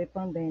force of the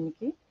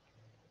pandemic,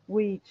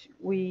 which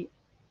we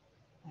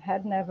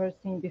had never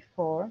seen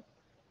before,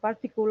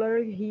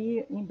 particularly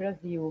here in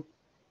Brazil,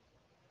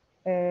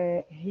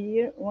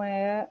 here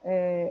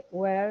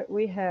where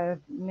we have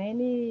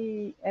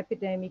many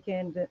epidemic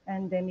and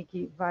endemic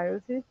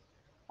viruses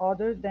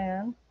other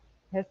than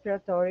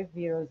respiratory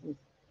viruses.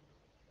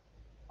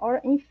 Or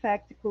in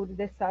fact, could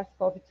the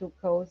SARS-CoV-2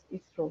 cause a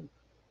stroke?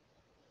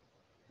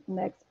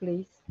 Next,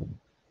 please.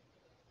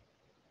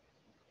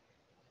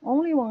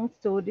 Only one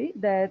study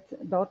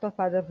that Dr.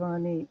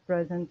 Padovani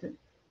presented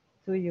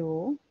to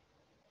you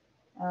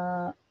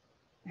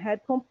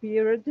had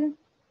compared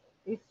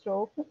a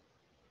stroke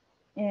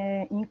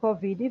in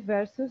COVID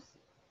versus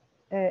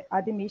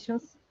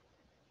admissions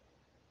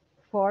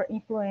for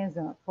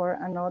influenza, for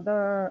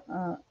another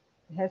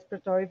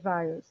respiratory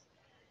virus,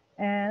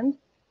 and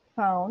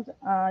found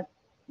a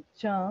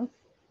chance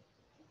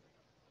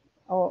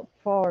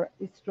for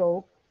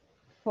stroke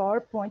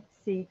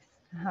 4.6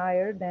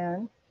 higher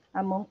than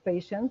among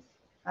patients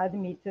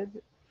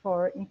admitted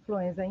for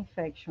influenza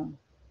infection,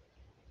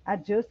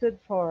 adjusted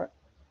for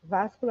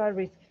vascular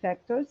risk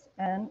factors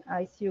and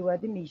ICU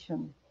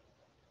admission.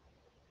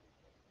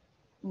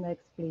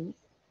 Next, please.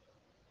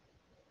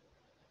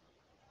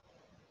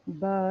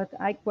 But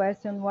I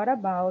question, what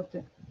about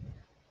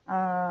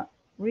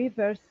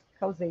reverse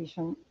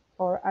causation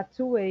or a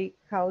two-way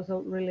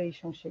causal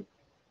relationship?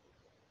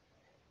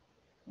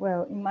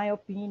 Well, in my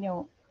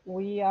opinion,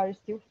 we are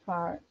still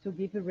far to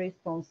give a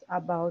response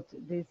about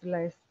this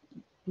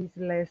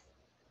last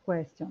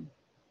question.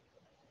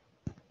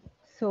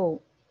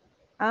 So,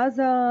 as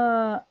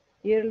a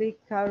early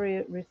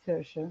career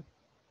researcher,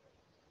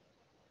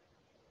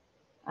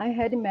 I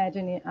had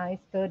imagined a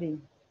study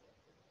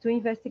to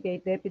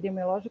investigate the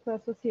epidemiological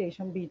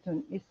association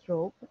between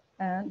stroke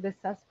and the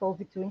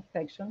SARS-CoV-2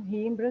 infection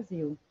here in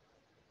Brazil,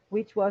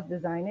 which was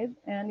designed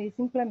and is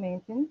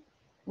implemented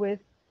with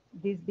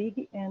this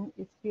big and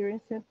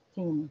experienced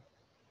team.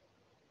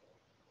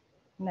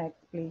 Next,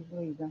 please,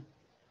 Luisa.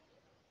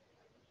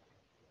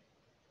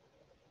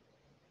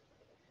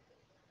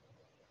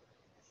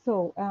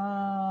 So,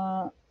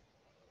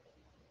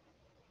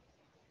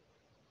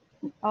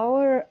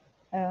 our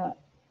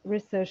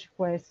research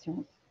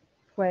question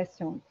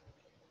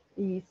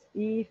is,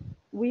 if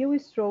will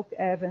stroke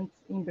events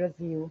in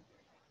Brazil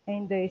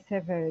and their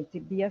severity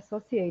be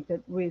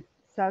associated with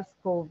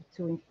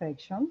SARS-CoV-2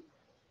 infection?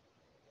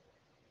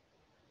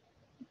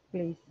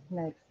 Please,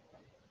 next.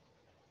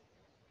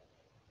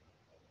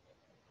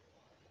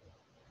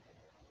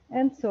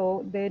 And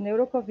so the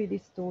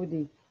NeuroCOVID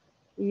study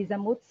is a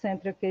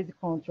multicentre case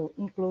control,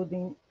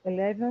 including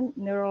 11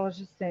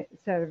 neurology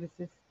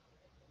services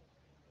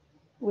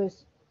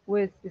with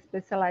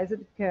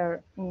specialized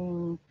care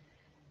in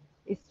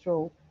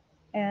stroke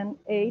and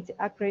 8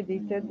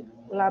 accredited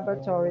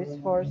laboratories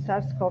for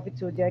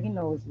SARS-CoV-2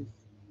 diagnosis.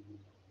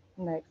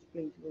 Next,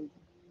 please, Luisa.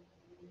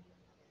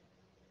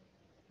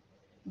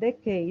 The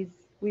case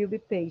will be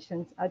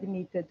patients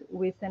admitted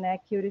with an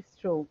acute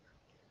stroke,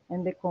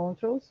 and the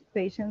controls,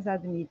 patients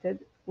admitted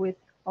with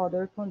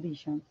other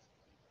conditions.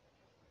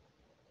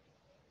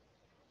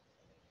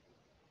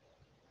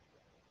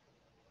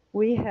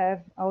 We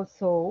have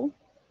also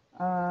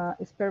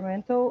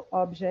experimental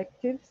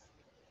objectives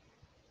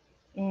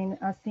in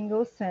a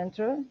single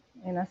center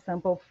in a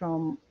sample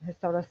from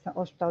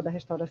Hospital da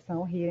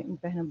Restauração here in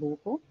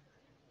Pernambuco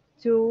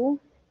to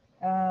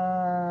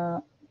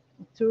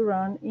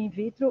run in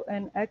vitro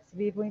and ex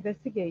vivo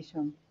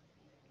investigation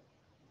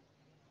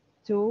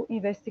to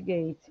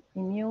investigate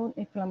immune,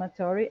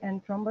 inflammatory,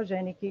 and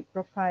thrombogenic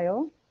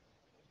profile,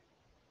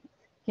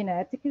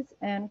 kinetics,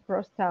 and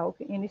crosstalk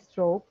in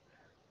stroke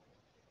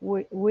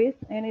with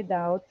and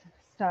without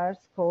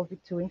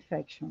SARS-CoV-2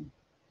 infection.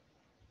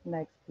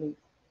 Next, please.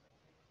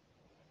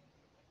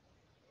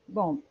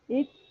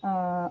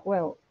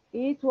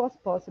 It was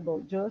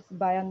possible just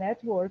by a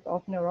network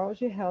of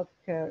neurology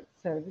healthcare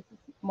services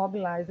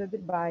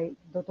mobilized by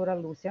Dr.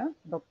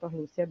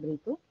 Lucia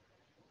Brito,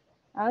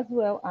 as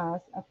well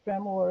as a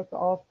framework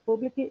of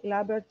public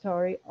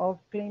laboratory of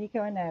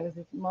clinical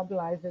analysis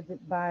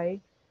mobilized by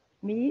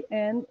me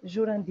and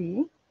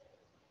Jurandi,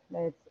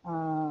 that's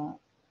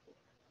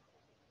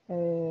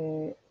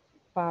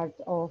part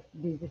of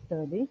this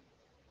study,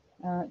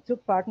 to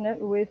partner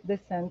with the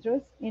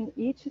centers in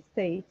each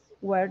state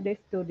where the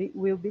study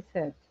will be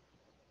set.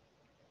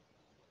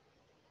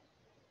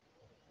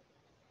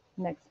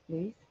 Next,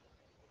 please.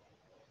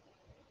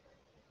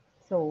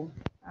 So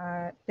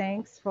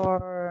thanks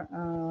for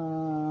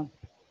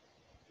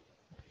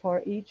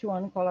each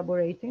one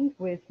collaborating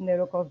with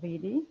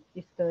NeuroCOVID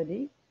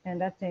study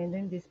and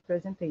attending this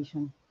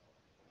presentation.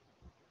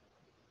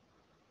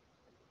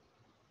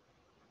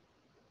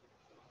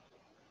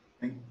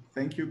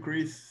 Thank you,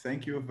 Chris.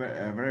 Thank you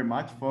very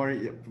much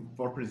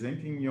for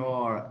presenting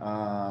your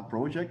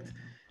project.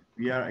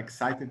 We are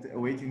excited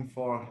waiting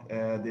for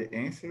the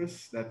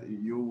answers that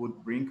you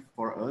would bring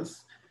for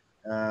us,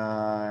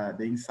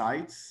 the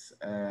insights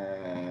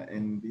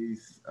and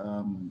these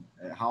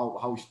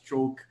how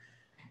stroke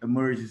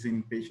emerges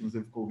in patients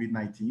with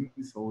COVID-19.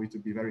 So it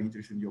will be very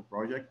interesting in your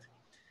project.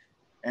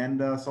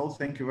 And so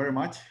thank you very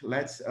much.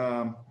 Let's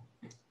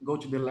go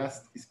to the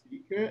last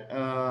speaker.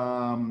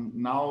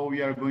 Now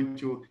we are going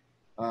to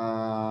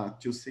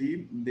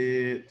see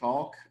the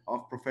talk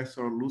of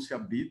Professor Lucia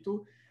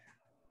Brito.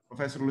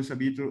 Professor Lucia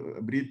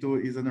Brito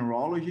is a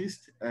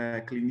neurologist,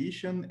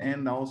 clinician,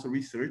 and also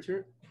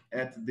researcher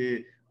at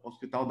the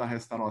Hospital da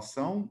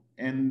Restauração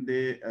and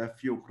the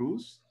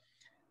Fiocruz.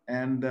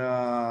 And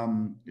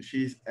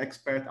she's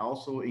expert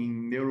also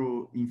in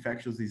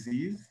neuroinfectious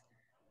disease.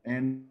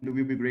 And it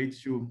will be great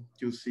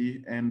to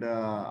see and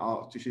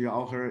to share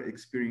all her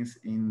experience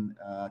in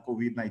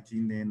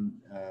COVID-19 and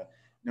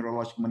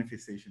neurological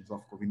manifestations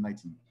of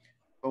COVID-19.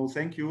 So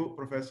thank you,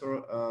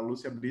 Professor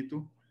Lucia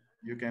Brito.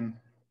 You can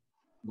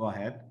go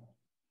ahead.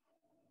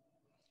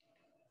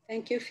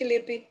 Thank you,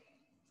 Felipe.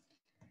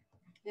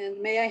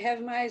 And may I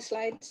have my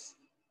slides?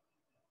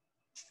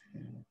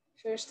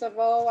 First of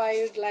all,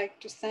 I would like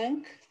to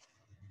thank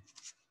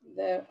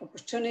the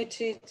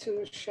opportunity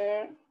to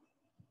share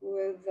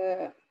with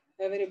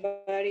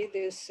everybody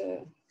these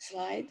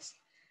slides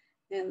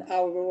and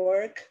our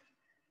work.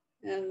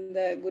 And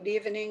good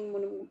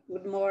evening,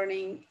 good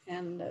morning,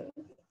 and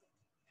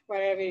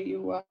wherever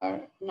you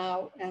are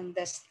now and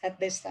at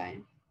this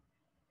time.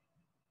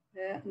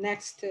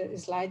 Next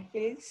slide,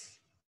 please.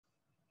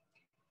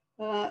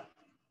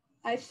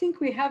 I think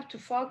we have to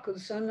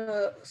focus on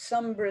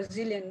some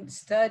Brazilian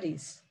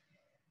studies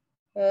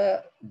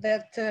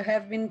that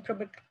have been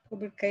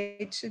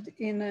publicated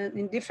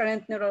in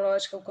different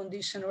neurological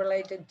conditions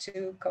related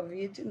to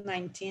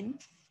COVID-19.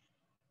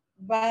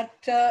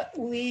 But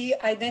we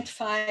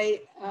identify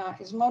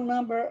a small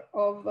number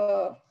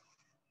of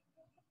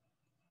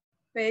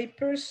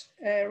papers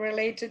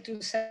related to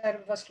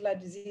cerebrovascular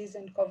disease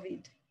and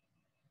COVID.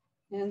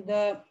 And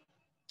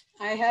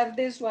I have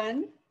this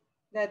one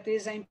that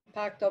is the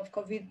impact of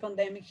COVID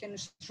pandemic and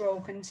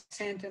stroke and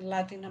Central and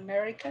Latin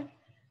America.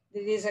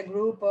 There is a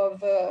group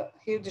of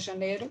Rio de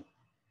Janeiro,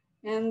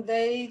 and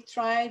they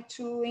try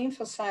to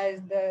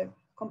emphasize the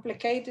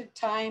complicated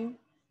time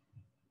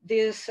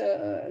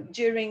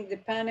during the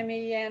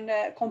pandemic and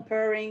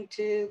comparing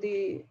to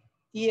the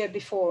year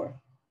before.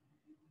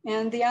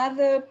 And the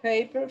other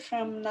paper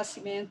from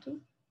Nascimento,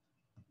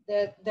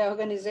 that the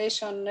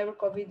organization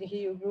NeuroCOVID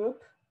Rio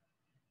group,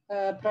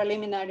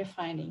 preliminary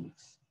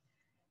findings.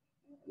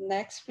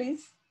 Next,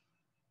 please.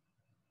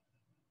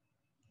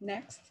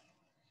 Next.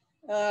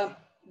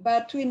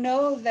 But we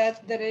know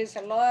that there is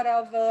a lot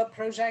of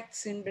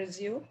projects in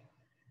Brazil.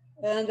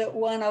 And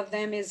one of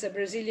them is a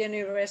Brazilian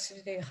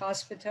University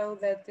Hospital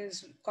that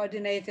is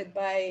coordinated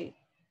by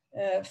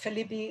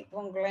Felipe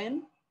von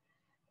Glehn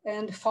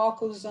and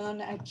focus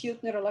on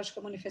acute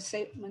neurological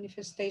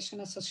manifestation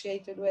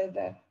associated with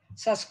the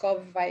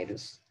SARS-CoV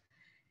virus.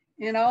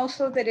 And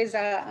also there is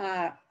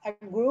a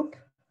group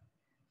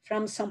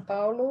from São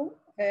Paulo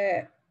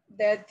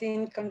that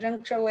in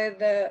conjunction with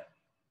the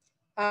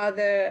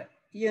other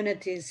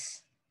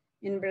unities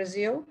in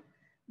Brazil,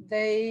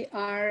 they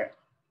are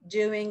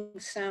doing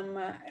some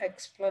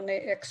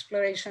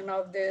exploration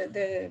of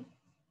the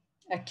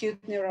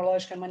acute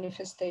neurological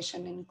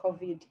manifestation in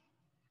COVID,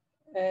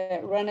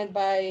 run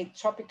by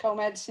Tropical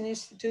Medicine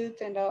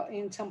Institute and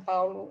in São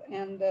Paulo,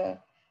 and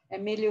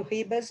Emílio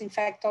Ribas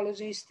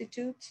Infectology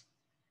Institute,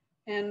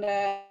 and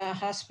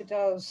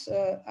hospitals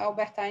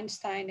Albert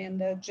Einstein and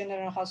the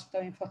General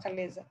Hospital in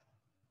Fortaleza.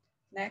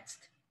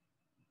 Next.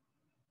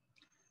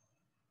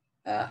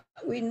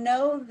 We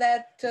know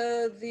that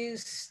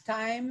this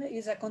time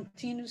is a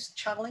continuous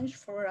challenge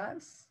for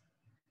us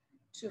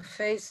to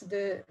face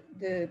the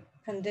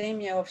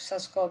pandemic of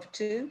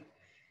SARS-CoV-2.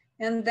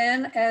 And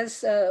then,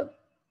 as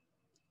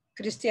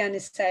Cristiane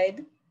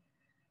said,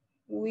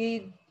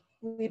 we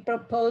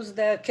proposed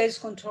the case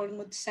control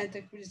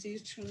multicentre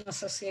research in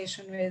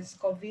association with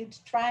COVID,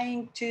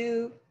 trying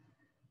to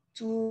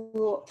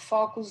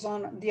focus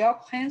on the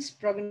occurrence,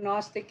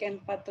 prognostic, and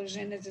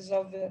pathogenesis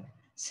of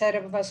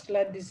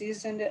cerebrovascular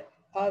disease and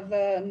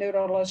other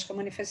neurological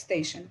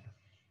manifestation.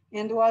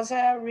 And was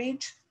a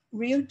reach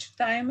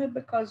time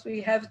because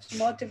we have to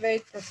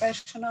motivate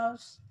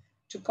professionals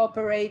to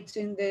cooperate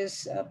in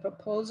this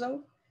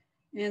proposal.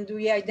 And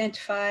we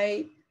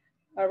identify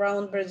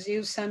around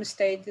Brazil some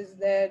states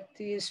that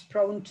is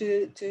prone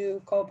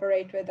to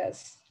cooperate with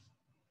us.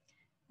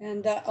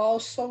 And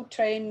also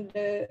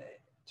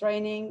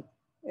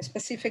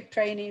specific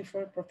training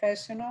for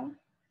professional,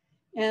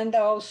 and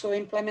also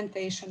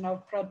implementation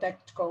of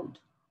product code.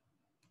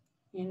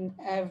 in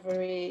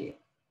every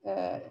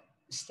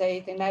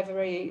state, in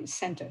every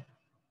center.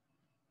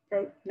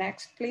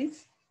 Next,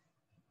 please.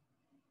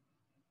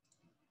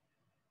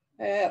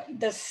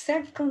 The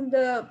second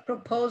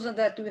proposal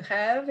that we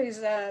have is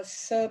a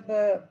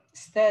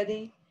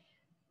sub-study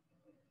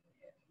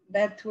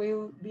that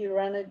will be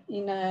run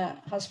in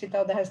a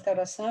Hospital da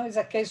Restauração. It's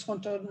a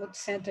case-controlled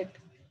multicentric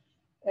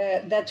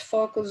that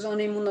focus on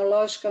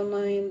immunological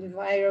and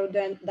viral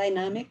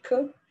dynamic.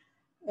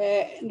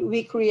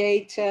 We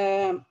create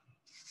a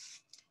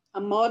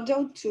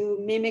model to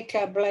mimic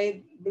a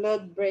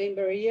blood-brain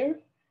barrier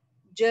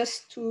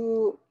just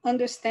to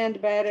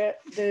understand better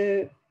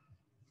the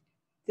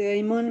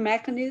immune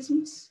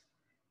mechanisms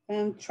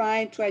and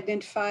try to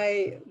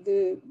identify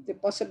the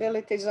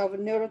possibilities of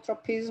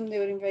neurotropism,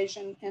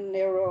 neuroinvasion, and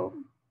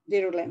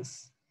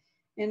neurovirulence.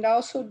 And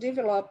also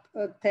develop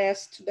a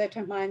test to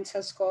determine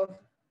SARS-CoV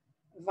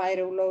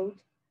viral load.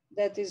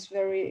 That is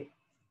very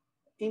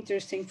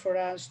interesting for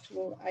us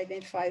to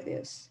identify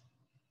this.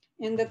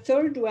 And the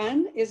third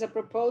one is a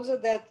proposal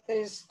that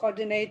is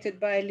coordinated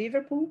by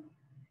Liverpool,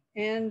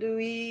 and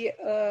we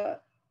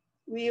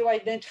will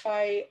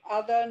identify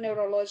other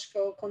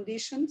neurological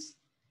conditions.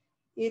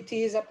 It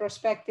is a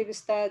prospective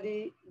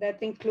study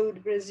that includes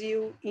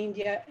Brazil,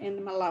 India, and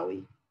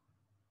Malawi.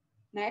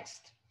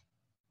 Next.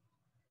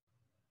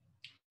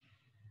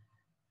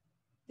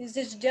 This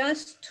is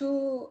just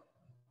to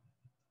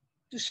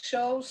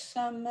show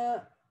some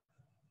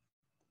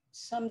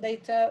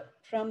data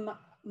from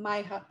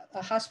my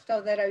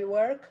hospital that I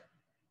work.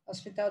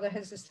 Hospital da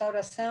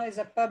Restauração is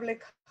a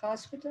public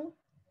hospital,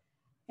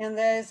 and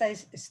there's a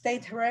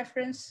state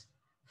reference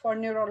for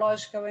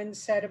neurological and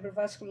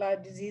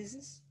cerebrovascular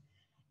diseases.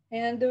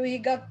 And we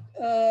got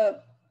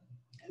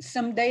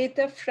some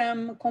data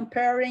from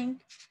comparing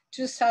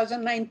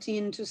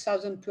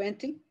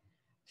 2019-2020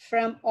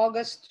 from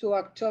August to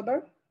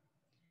October.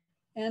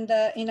 And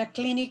in a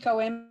clinical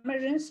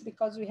emergency,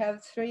 because we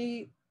have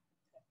 3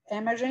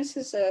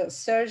 emergencies,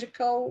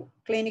 surgical,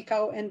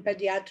 clinical, and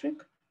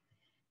pediatric.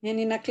 And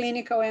in a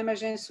clinical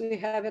emergency, we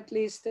have at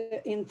least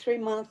in 3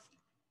 months,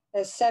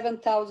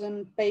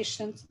 7,000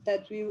 patients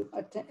that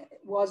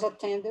was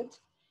attended.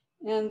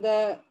 And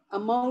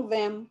among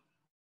them,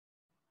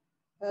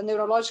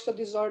 neurological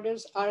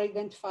disorders are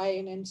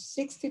identified in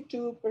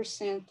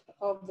 62%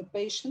 of the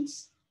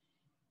patients.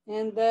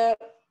 And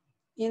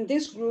in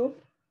this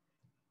group,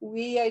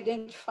 we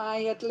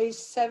identify at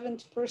least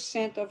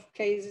 70% of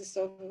cases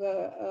of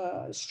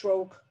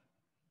stroke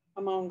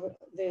among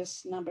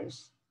these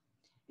numbers.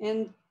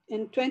 And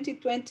in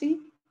 2020,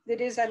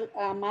 there is a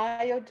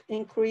mild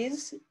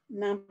increase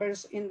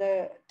numbers in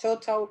the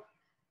total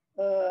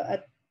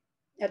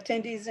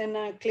attendees in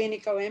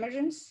clinical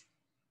emergency,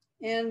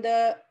 and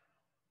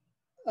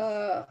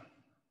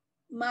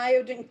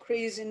mild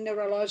increase in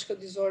neurological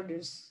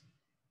disorders,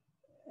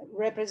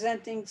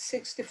 representing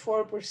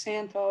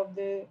 64% of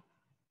the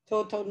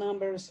total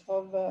numbers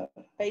of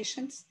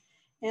patients.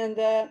 And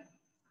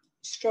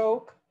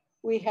stroke,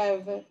 we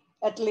have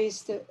at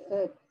least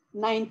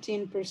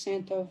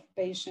 19% of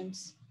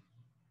patients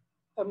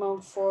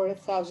among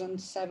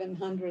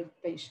 4,700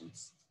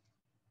 patients.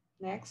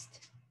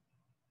 Next.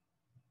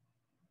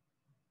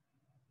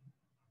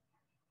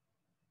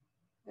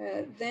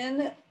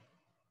 Then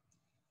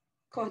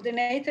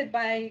coordinated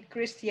by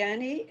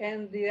Cristiane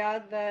and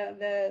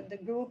the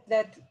group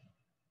that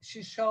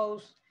she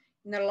shows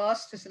in the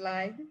last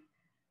slide,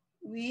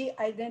 we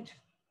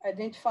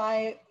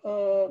identify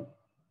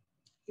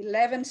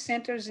 11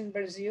 centers in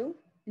Brazil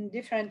in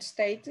different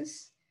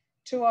states,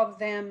 2 of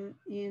them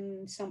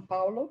in São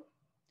Paulo.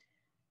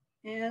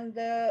 And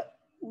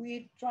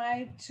we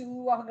try to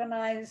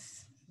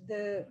organize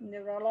the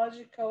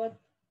neurological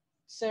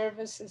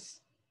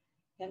services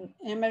and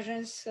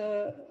emergency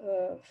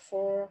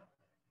for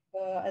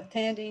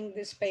attending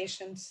these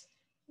patients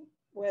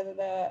with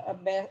a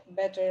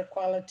better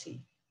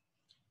quality.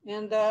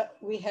 And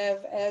we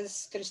have,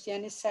 as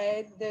Cristiane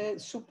said, the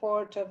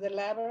support of the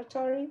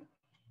laboratory,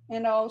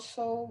 and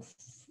also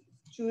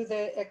through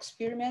the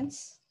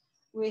experiments,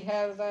 we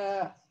have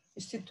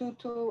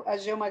Instituto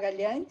Ageu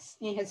Magalhães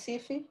in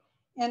Recife,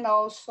 and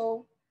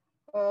also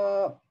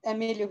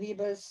Emílio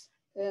Ribas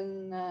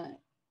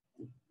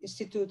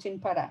Institute in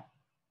Pará.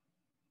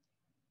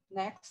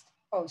 Next.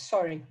 Oh,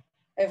 sorry.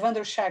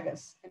 Evandro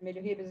Chagas.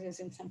 Emílio Ribas is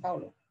in São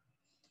Paulo.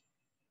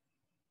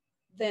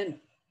 Then,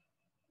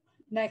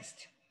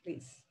 next,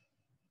 please.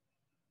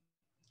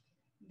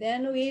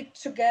 Then we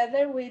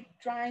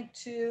try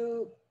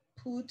to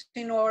put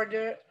in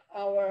order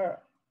our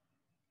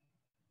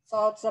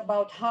thoughts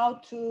about how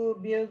to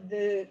build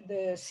the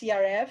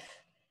CRF,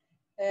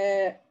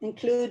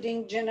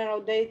 including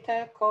general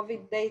data,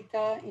 COVID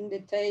data in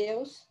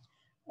details,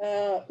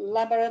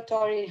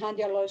 laboratory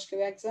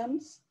radiological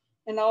exams,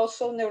 and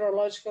also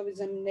neurological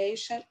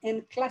examination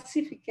and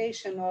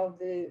classification of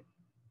the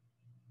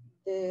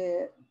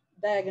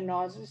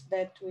diagnosis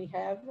that we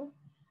have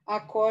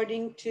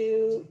according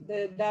to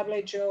the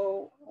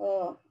WHO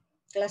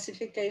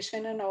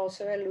classification, and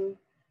also ELU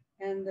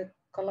and the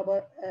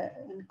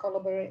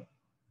collaborate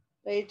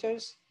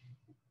translators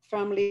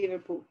from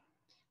Liverpool.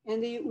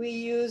 And we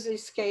use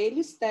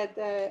scales that,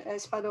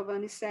 as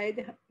Padovani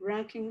said,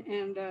 ranking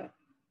and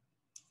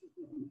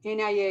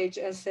NIH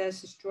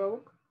assess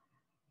stroke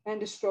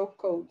and the stroke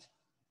code.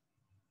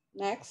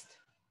 Next.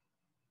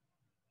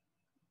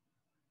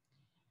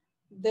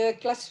 The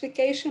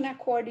classification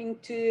according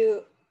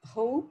to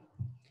WHO,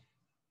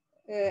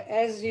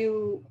 as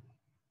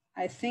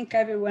I think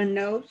everyone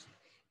knows,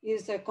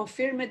 is a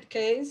confirmed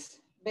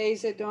case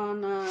based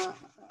on a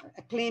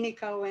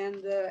clinical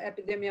and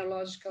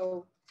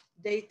epidemiological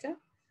data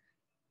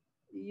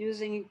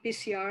using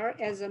PCR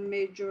as a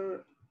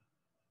major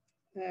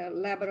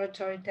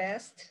laboratory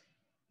test.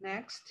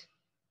 Next.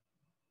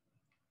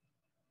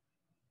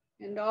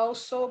 And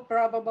also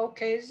probable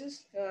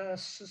cases,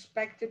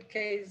 suspected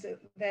case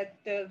that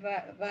the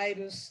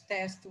virus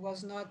test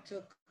was not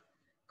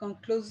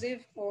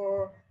conclusive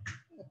or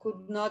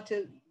could not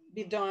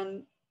be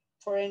done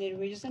for any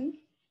reason.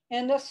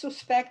 And a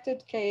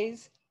suspected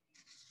case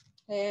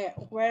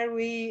where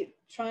we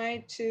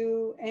try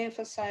to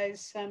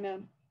emphasize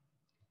some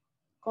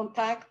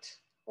contact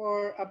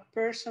or a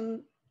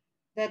person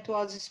that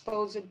was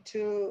exposed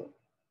to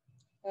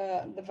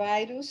the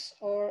virus,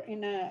 or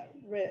in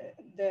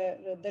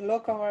the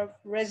local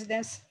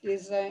residence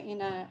is in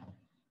a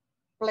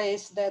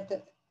place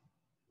that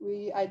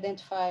we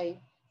identify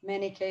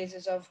many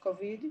cases of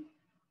COVID,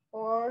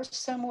 or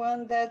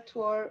someone that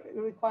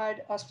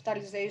required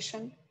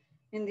hospitalization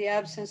in the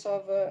absence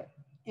of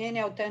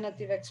any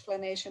alternative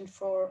explanation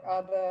for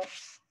other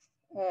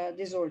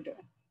disorder.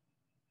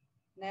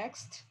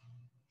 Next.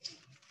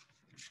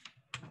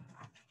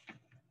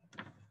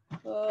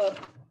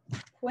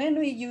 When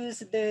we use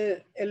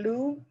the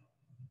ELU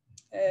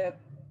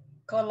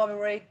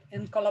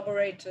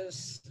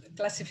collaborators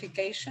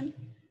classification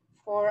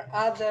for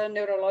other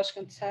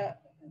neurological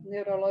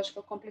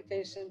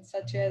complications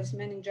such as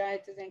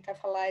meningitis,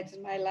 encephalitis,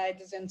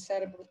 myelitis, and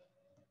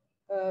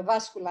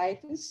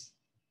cerebrovasculitis,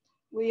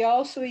 we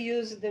also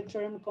use the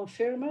term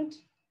confirmed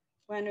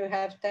when we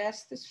have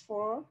tests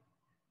for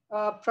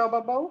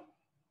probable,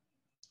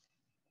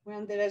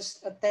 when there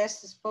is a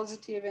test is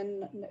positive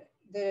and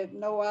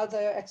no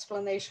other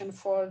explanation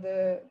for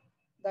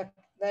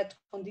that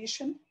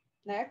condition.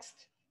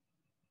 Next.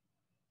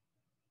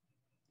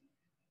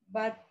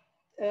 But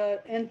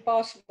in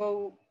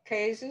possible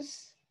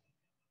cases,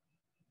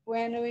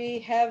 when we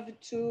have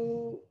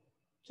to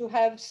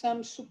have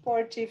some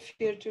supportive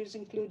filters,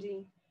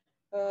 including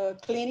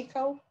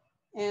clinical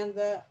and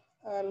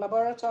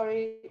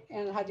laboratory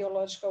and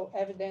radiological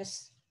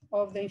evidence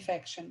of the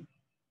infection.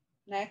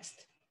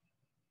 Next.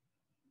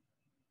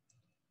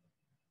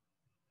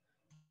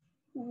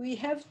 We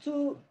have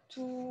to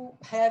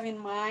have in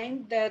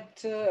mind that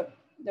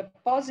the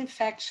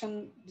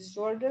post-infection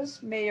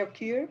disorders may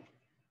occur,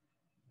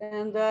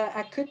 and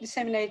acute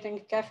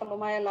disseminating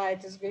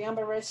encephalomyelitis,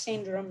 Guillain-Barré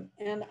syndrome,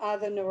 and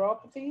other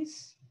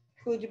neuropathies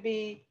could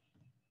be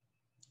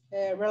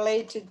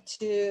related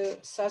to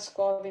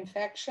SARS-CoV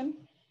infection.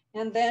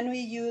 And then we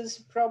use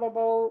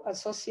probable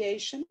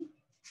association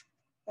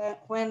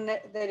when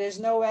there is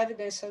no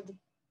evidence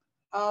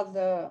of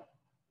the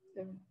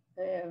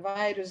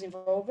virus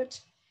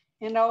involved,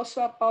 and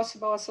also a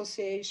possible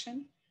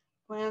association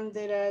when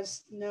there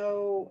is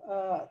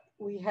no,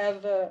 we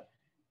have a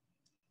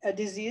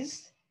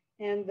disease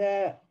and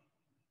the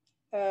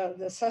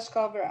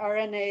SARS-CoV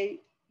RNA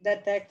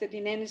detected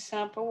in any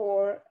sample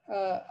or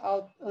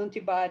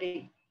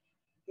antibody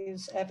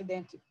is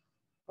evident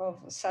of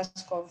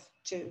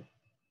SARS-CoV-2.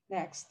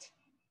 Next.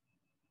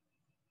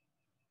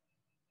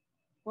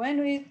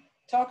 When we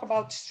talk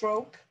about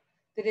stroke,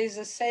 there is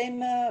the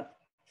same,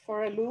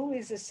 for ELU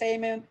is the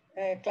same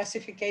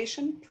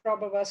classification,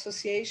 probable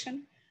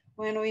association,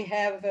 when we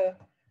have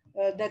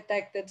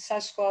detected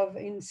SARS-CoV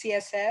in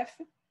CSF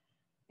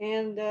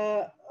and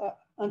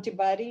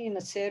antibody in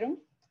a serum,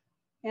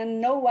 and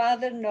no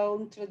other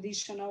known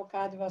traditional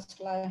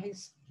cardiovascular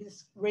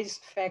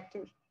risk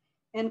factor.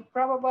 And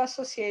probable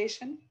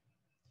association,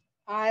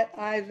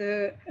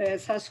 either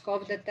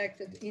SARS-CoV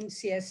detected in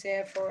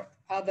CSF or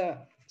other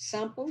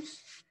samples.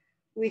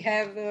 We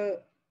have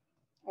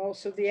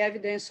also the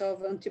evidence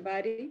of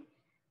antibody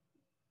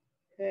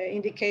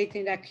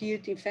indicating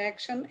acute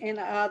infection and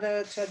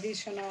other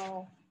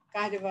traditional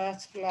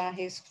cardiovascular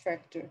risk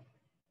factor.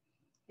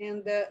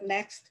 And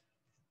next.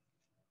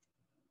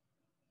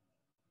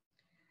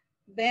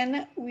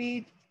 Then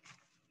we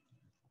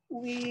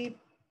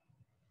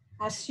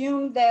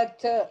assume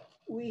that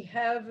we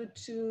have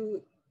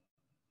to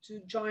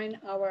join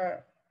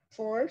our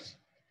force.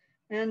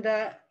 And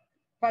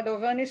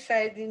Padovani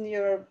said in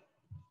your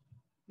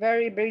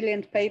very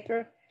brilliant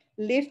paper,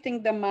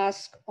 lifting the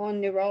mask on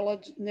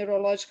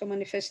neurological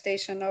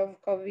manifestation of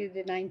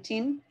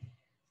COVID-19,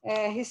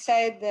 he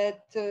said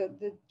that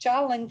the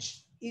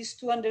challenge is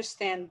to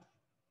understand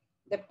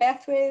the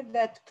pathway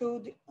that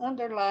could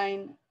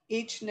underline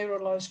each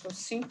neurological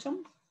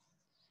symptom,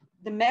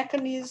 the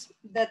mechanism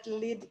that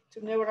lead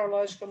to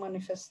neurological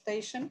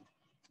manifestation,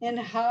 and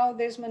how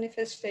this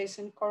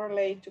manifestation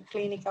correlate to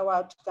clinical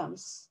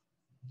outcomes.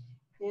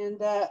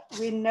 And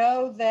we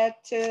know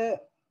that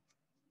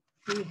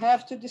we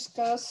have to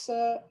discuss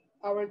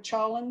our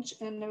challenge,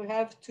 and we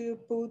have to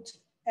put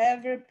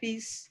every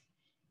piece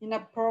in a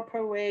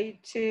proper way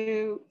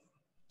to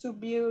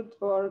build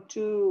or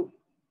to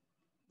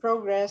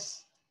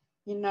progress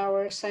in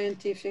our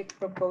scientific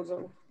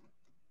proposal.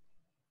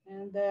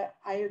 And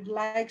I would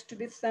like to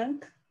be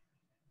thanked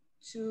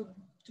to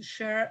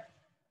share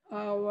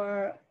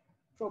our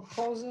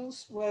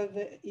proposals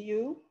with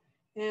you,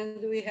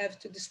 and we have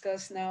to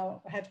discuss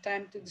now, have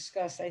time to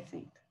discuss, I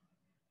think.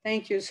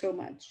 Thank you so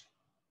much.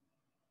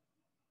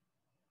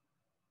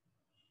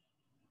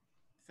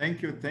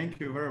 Thank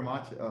you very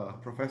much,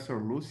 Professor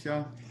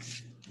Lucia.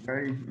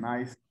 Very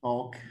nice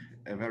talk,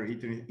 very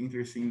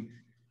interesting,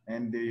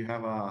 and you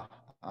have a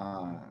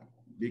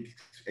big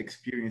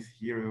experience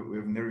here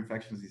with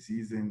neuroinfectious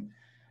disease, and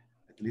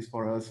at least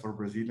for us, for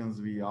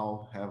Brazilians, we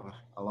all have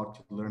a lot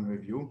to learn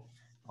with you.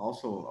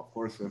 Also, of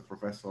course, with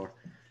Professor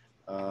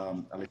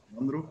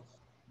Alessandro.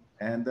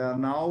 And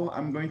now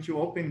I'm going to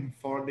open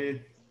for the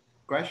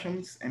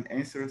questions and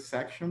answers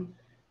section.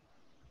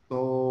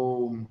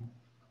 So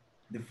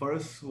the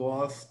first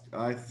was,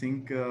 I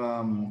think,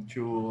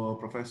 to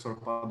Professor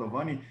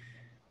Padovani.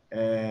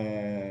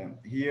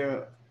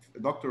 Here,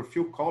 Dr.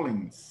 Phil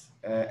Collins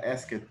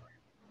asked,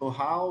 so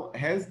how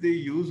has the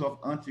use of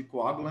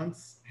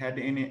anticoagulants had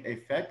any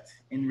effect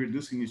in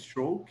reducing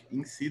stroke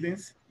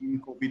incidence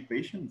in COVID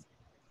patients?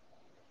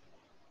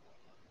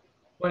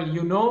 Well,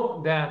 you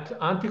know that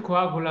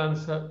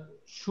anticoagulants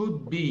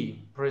should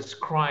be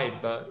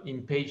prescribed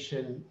in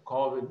patients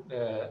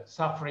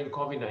suffering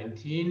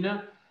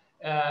COVID-19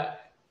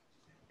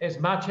 as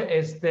much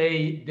as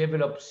they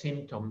develop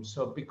symptoms.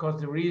 So because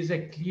there is a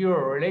clear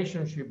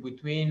relationship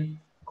between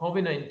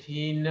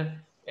COVID-19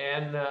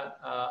 and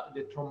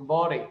the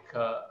thrombotic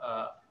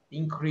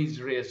increased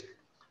risk.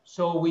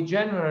 So we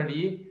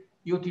generally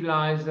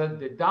utilize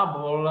the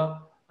double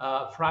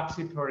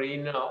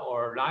fraxiparine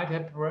or light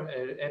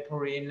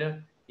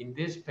heparin in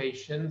these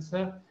patients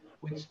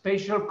with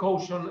special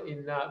caution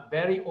in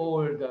very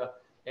old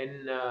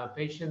and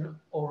patient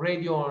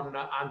already on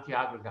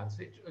antiaggregants.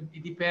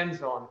 It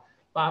depends on,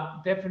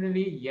 but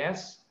definitely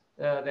yes,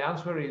 the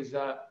answer is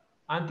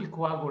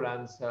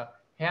anticoagulants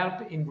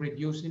help in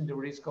reducing the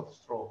risk of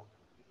stroke.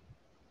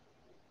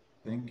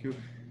 Thank you.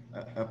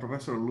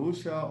 Professor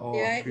Lucia or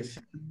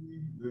Cristiane,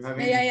 do you have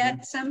May I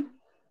add some?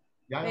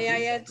 Yeah, may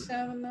I add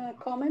some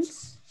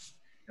comments?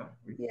 Yeah,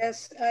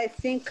 yes, I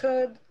think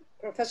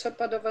Professor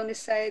Padovani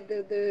said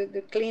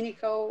the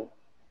clinical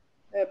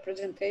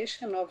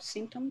presentation of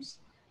symptoms,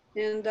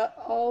 and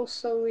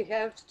also we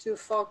have to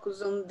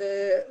focus on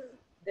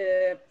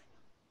the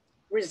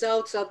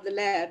results of the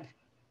lab.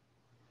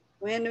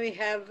 When we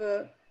have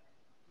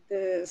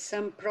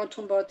some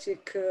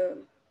prothrombotic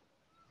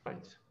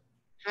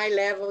high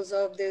levels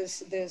of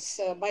this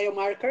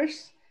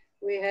biomarkers,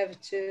 we have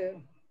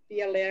to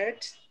be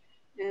alert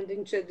and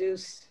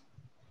introduce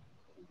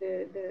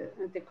the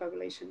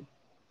anticoagulation.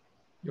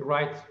 You're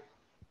right,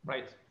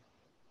 right.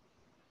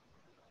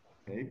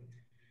 Okay.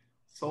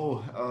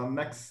 So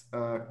next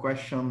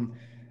question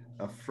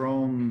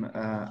from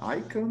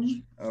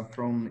Icon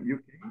from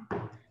UK.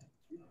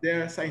 Is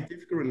there a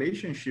scientific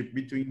relationship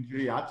between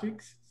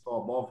geriatrics, so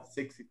above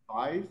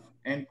 65,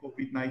 and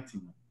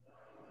COVID-19?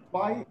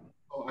 Why?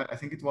 Oh, I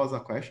think it was a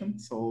question.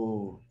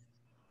 So,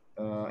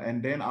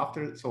 and then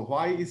after, so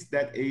why is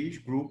that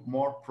age group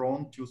more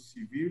prone to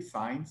severe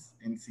signs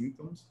and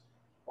symptoms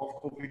of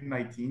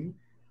COVID-19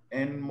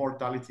 and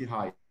mortality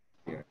higher?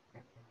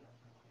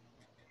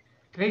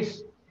 Chris?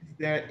 Is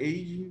there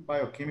aging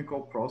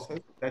biochemical process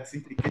that's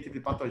implicated in the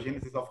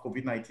pathogenesis of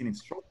COVID-19 in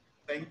stroke?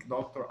 Thank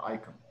Dr.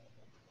 Icon.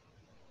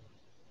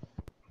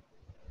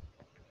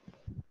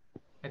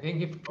 I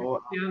think if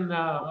Cristiane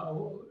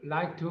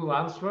like to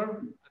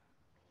answer.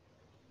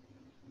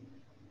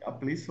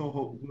 Please, so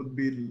who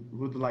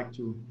would like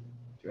to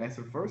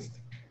answer first?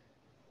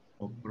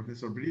 Oh,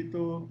 Professor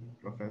Brito,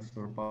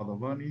 Professor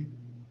Padovani,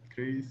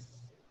 Chris.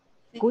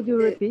 Could you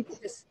repeat?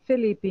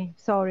 Felipe,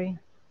 sorry.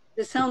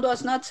 The sound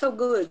was not so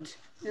good,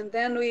 and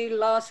then we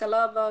lost a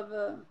lot of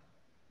the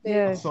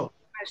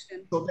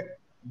question. So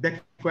the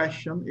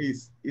question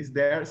is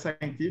there a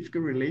scientific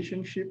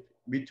relationship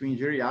between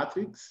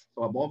geriatrics,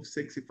 so above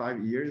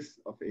 65 years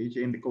of age,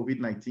 and the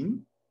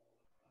COVID-19?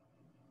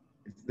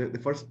 It's the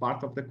first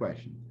part of the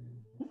question.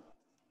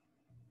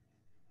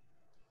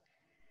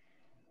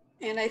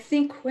 And I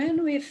think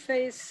when we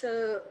face,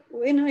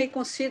 when we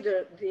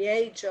consider the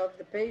age of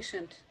the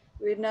patient,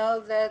 we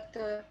know that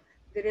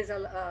there is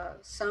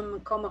some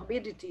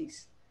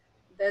comorbidities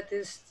that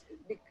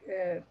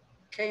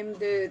became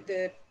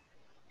the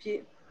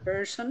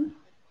person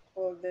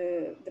or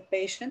the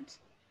patient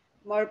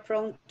more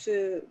prone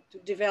to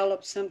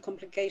develop some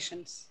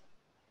complications.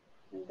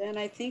 And then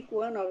I think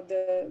one of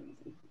the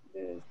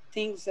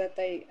things that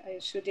I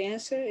should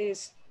answer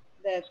is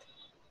that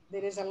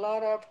there is a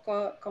lot of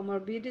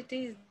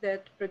comorbidities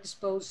that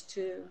predispose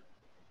to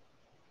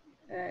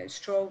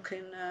stroke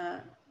in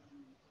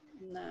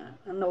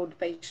an old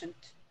patient.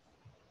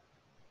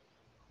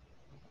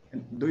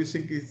 And do you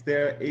think is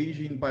there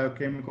aging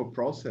biochemical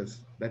process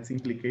that's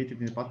implicated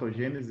in the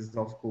pathogenesis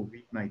of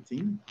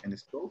COVID-19 and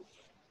stroke?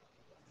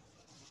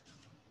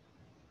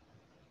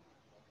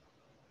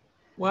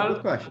 Well,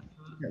 good question.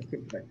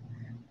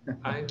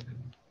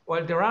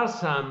 Well, there are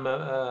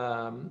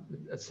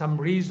some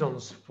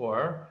reasons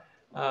for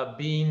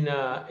being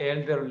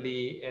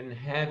elderly and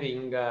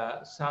having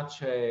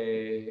such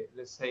a,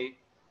 let's say,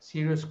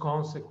 serious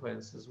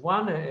consequences.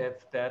 One is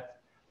that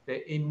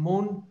the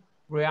immune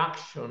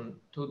reaction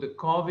to the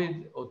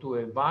COVID or to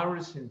a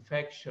virus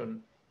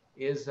infection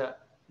is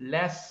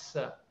less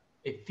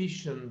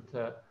efficient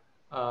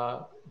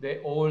the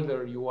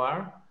older you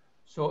are.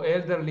 So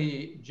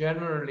elderly,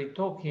 generally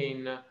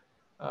talking,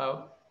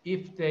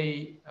 if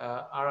they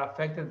are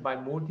affected by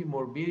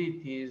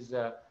multimorbidities,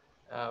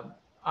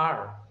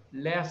 are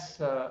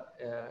less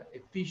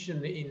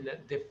efficient in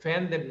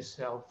defend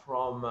themselves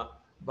from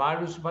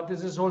virus, but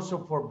this is also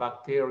for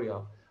bacteria.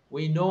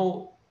 We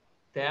know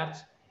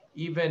that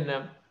even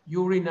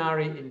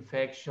urinary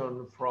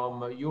infection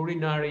from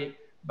urinary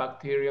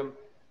bacterium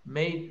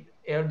made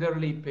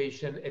elderly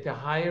patient at a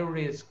higher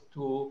risk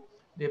to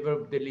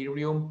develop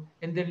delirium,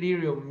 and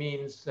delirium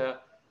means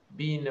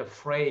being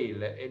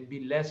frail and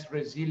be less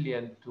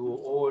resilient to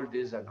all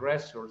these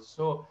aggressors.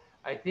 So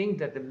I think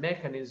that the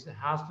mechanism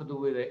has to do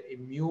with the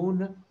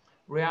immune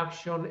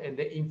reaction and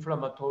the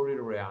inflammatory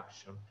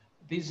reaction.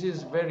 This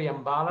is very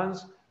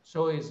unbalanced,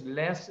 so it's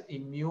less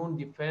immune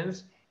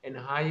defense and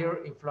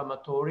higher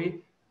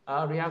inflammatory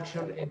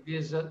reaction, and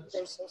this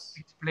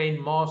explains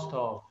most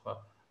of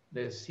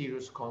the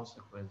serious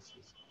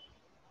consequences.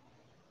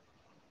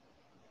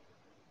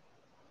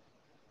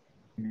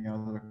 Any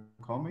other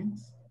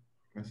comments?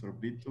 Professor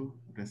Brito,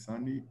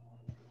 Bresani?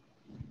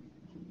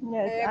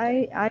 Yes,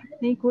 I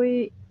think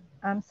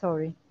I'm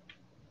sorry.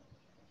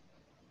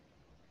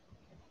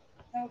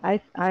 I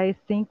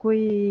think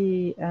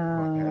we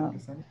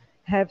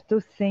have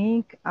to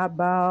think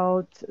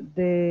about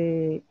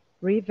the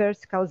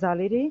reverse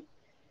causality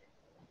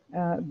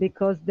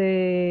because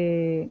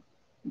the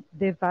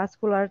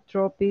vascular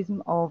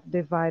tropism of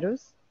the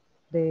virus,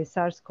 the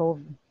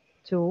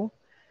SARS-CoV-2,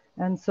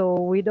 and so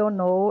we don't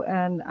know,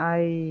 and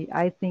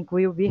I think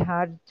will be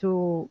hard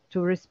to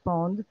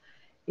respond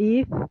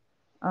if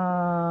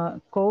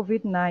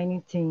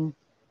COVID-19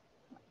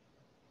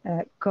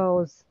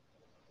 cause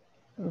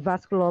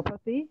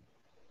vasculopathy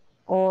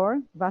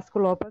or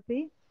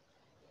vasculopathy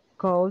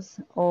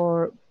cause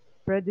or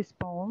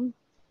predispose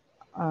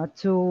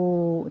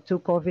to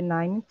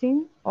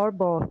COVID-19 or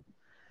both.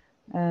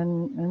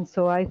 And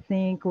so I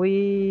think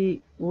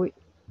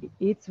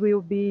it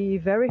will be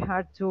very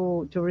hard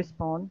to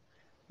respond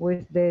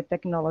with the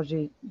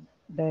technology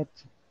that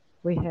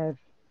we have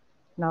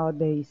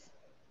nowadays.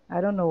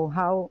 I don't know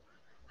how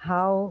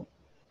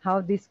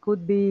this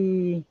could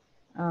be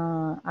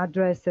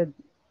addressed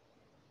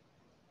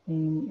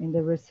in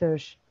the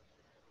research.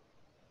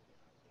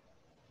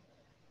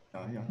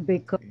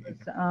 Because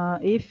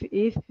if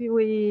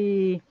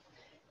we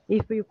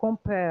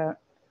compare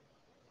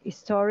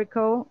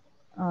historical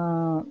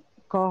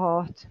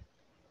cohort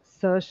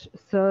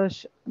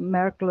such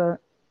Merkel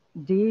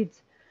did,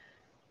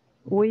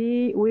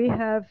 we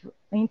have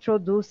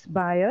introduced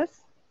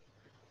bias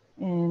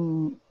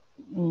in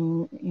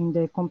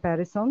the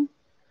comparison,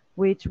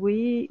 which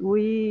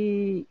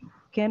we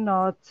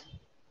cannot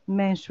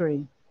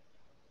measure.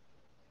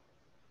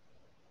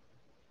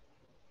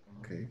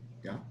 Okay,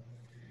 yeah.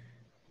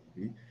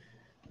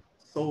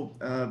 So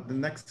the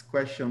next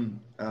question,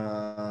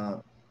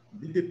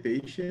 did the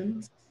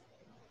patients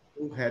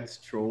who had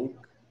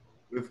stroke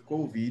with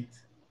COVID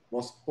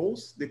was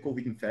post the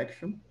COVID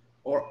infection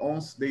or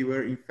once they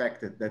were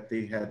infected that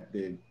they had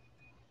the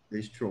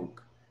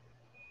stroke?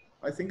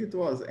 I think it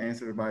was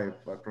answered by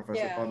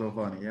Professor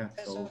Padovani, yeah.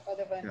 So,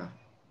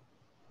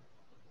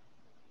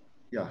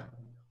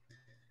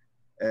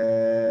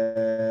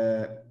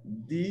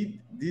 did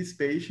these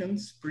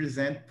patients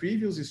present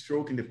previous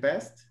stroke in the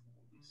past?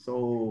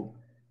 So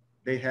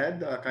they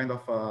had a kind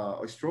of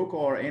a stroke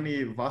or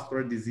any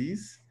vascular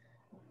disease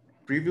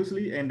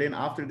previously, and then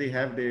after they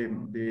have the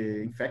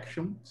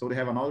infection, so they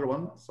have another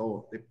one.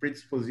 So the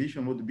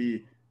predisposition would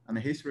be a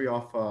history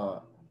of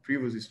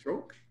previous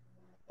stroke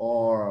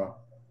or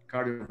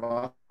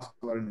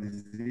cardiovascular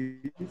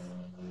disease.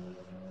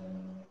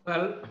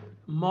 Well,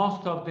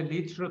 most of the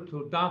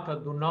literature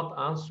data do not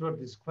answer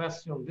this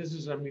question. This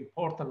is an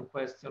important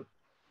question.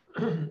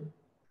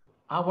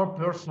 Our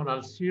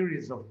personal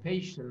series of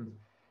patients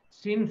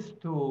seems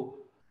to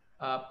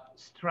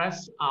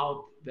stress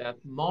out that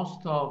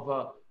most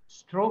of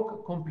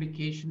stroke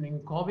complications in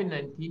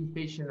COVID-19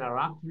 patients are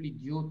actually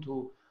due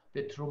to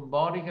the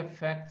thrombotic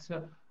effects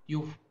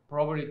due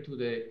probably to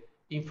the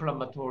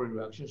inflammatory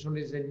reaction. So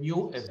it's a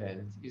new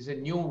event, it's a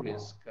new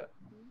risk.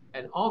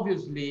 And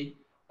obviously,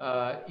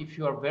 if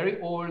you are very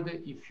old,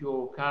 if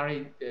you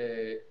carry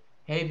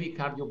heavy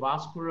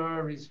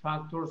cardiovascular risk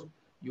factors,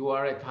 you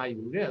are at high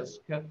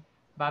risk.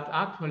 But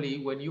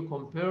actually, when you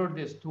compare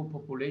these two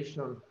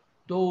populations,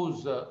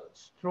 those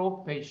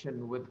stroke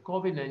patients with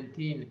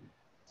COVID-19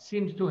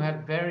 seems to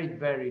have very,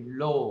 very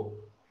low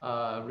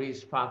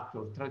risk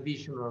factors,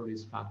 traditional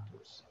risk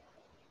factors.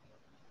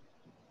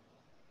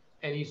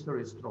 And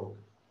history stroke,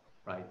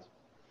 right?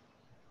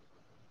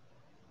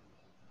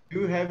 Do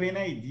you have any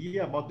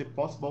idea about the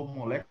possible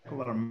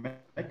molecular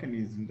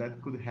mechanism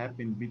that could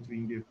happen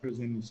between the virus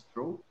and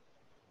stroke?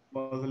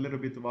 Was a little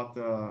bit what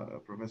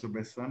Professor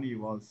Bresani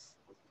was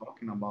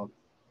talking about.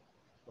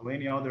 So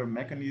any other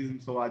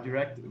mechanism, so a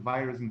direct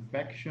virus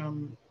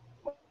infection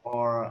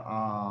or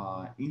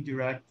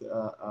indirect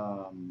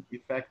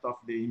effect of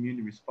the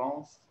immune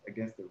response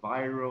against the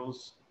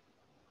virus.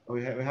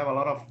 We have a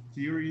lot of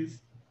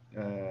theories.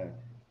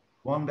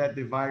 One that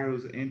the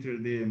virus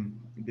entered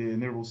the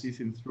nervous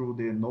system through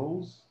the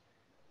nose,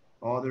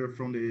 other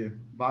from the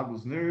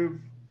vagus nerve,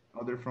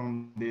 other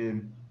from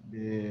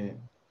the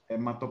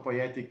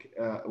hematopoietic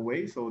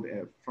way, so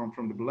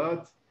from the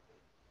blood.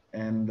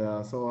 And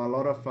so a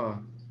lot of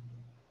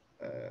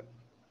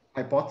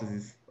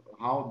hypotheses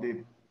how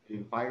the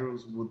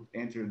virus would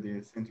enter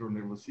the central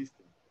nervous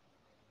system.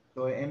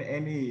 So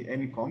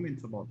any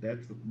comments about that?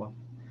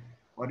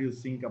 What do you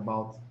think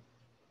about?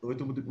 So it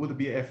would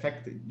be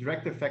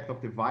direct effect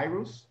of the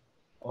virus,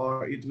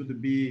 or it would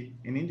be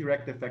an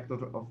indirect effect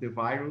of the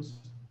virus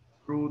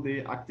through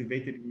the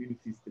activated immune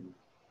system?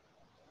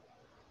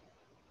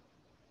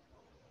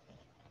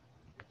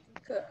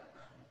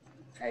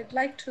 I'd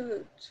like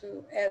to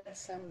add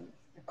some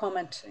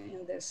comment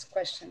in this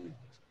question.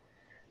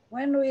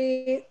 When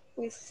we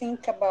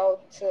think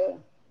about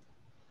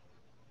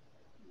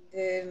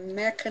the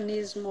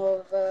mechanism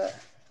of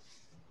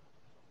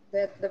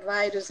that the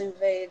virus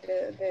invade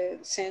the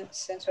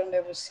central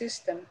nervous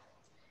system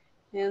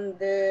and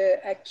the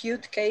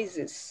acute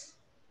cases,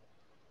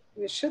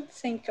 we should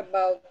think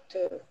about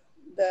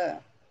the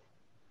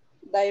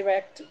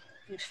direct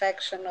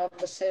infection of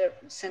the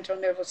central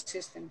nervous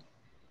system.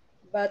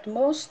 But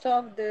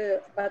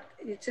but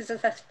it is a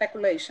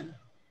speculation.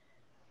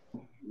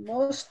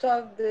 Most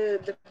of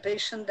the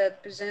patients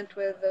that present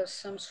with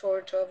some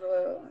sort of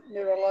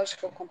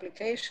neurological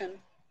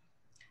complication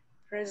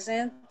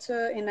present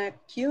in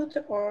acute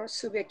or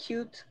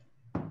subacute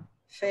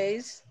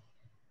phase.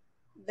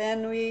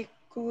 Then we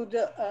could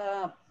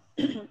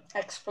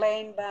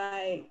explain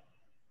by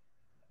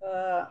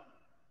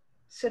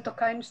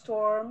cytokine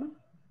storm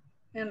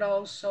and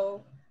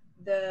also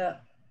the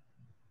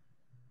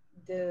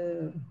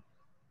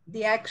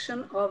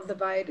action of the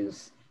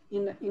virus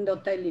in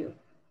endothelium.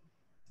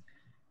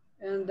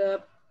 And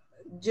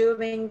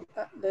during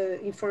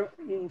the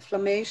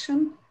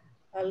inflammation,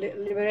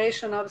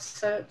 liberation of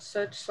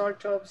such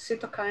sort of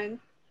cytokine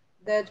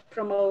that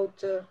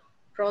promote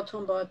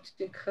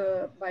prothrombotic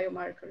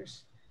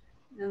biomarkers.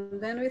 And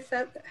then we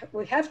thought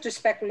we have to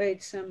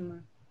speculate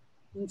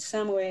in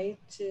some way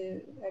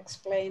to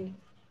explain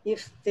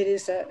if there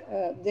is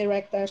a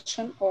direct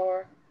action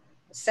or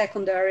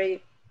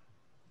secondary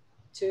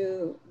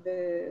to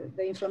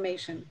the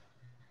inflammation.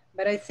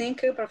 But I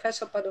think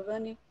Professor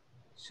Padovani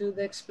should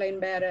explain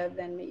better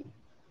than me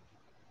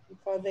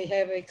because they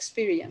have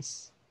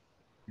experience.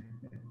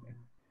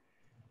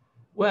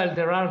 Well,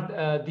 there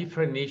are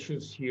different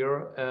issues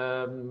here.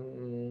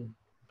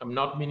 I'm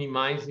not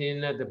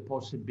minimizing the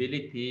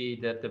possibility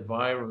that the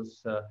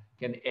virus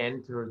can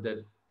enter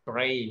the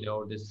brain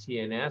or the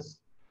CNS.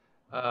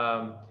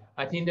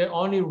 I think the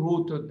only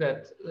route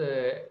that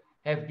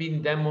have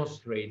been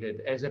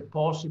demonstrated as a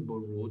possible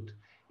route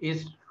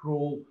is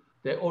through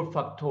the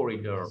olfactory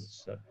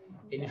nerves.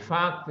 In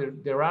fact,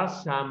 there are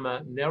some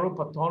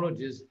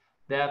neuropathologists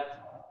that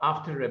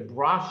after a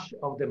brush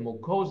of the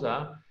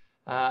mucosa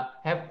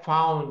have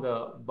found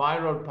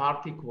viral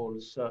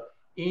particles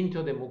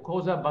into the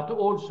mucosa, but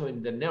also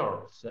in the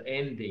nerves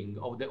ending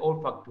of the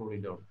olfactory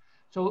nerve.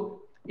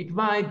 So it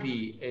might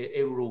be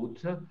a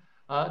route.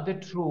 The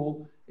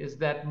truth is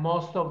that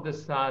most of the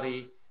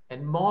study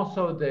and most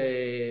of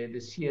the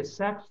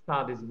CSF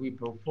studies we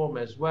perform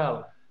as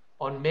well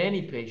on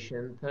many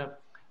patients,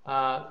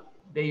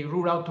 they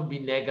rule out to be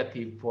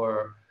negative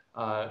for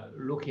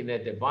looking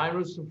at the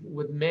virus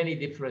with many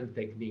different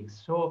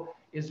techniques. So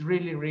it's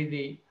really,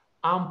 really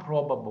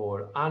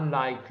improbable,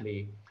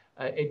 unlikely,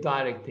 a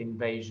direct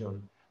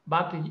invasion.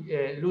 But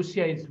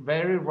Lucia is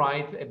very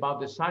right about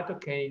the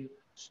cytokine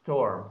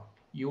storm.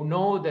 You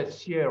know that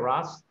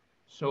CRS,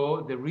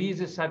 so there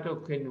is a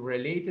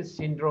cytokine-related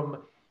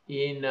syndrome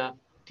in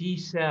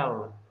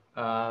T-cell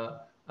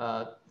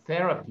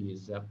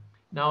therapies.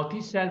 Now,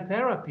 T-cell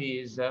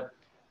therapies,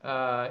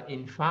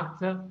 in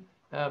fact,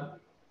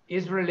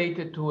 is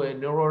related to a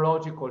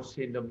neurological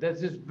syndrome that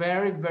is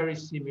very, very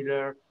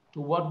similar to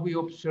what we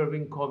observe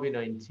in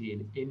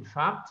COVID-19. In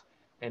fact,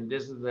 and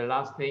this is the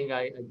last thing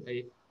I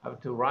have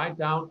to write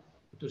down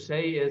to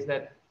say is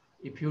that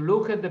if you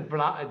look at the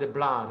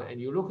blood and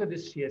you look at the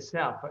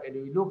CSF and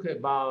you look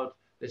about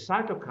the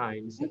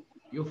cytokines,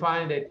 you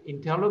find that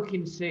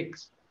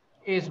interleukin-6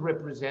 is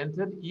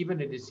represented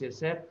even in the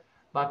CSF,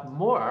 but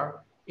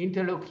more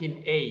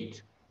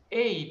interleukin-8.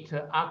 8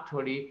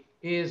 actually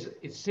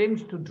it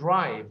seems to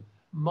drive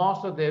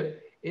most of the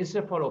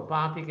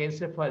encephalopathic,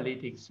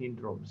 encephalitic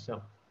syndromes.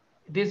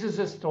 this is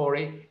a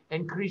story,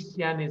 and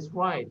Cristiane is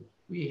right.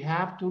 We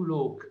have to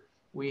look,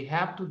 we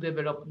have to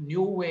develop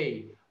new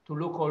way to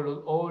look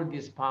all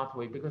these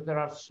pathways, because there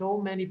are so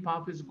many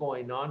pathways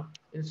going on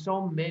in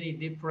so many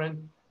different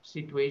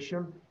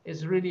situations.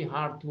 It's really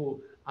hard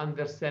to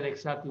understand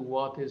exactly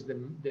what is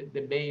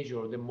the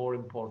major, the more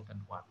important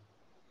one.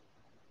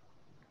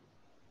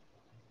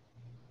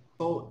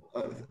 So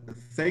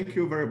thank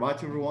you very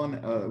much,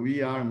 everyone.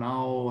 We are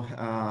now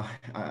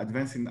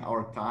advancing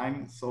our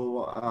time.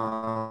 So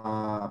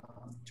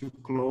to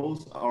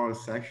close our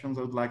sessions,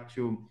 I would like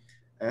to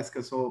ask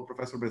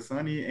Professor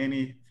Bresani,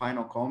 any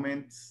final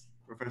comments,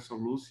 Professor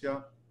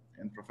Lucia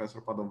and Professor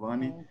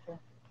Padovani,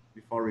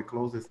 before we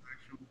close this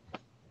section?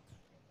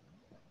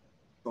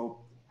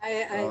 So,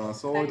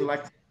 I'd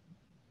like to...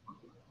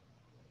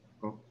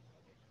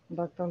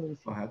 Dr.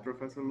 Lucia. Go ahead,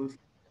 Professor Lucia.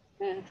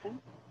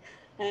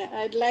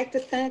 I'd like to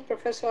thank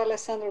Professor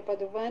Alessandro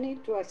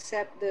Padovani to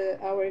accept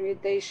our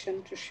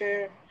invitation to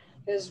share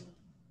his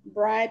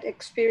bright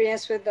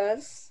experience with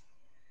us,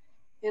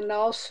 and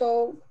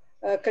also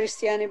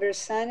Cristiane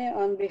Bresani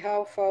on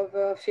behalf of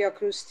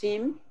Fiocruz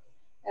team,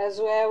 as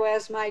well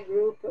as my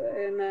group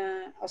in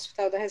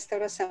Hospital da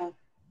Restauração.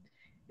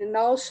 And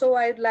also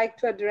I'd like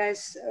to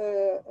address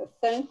a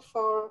thank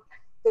for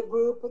the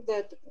group,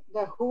 the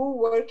WHO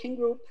working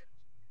group,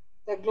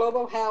 the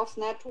Global Health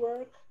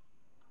Network,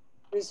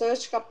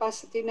 Research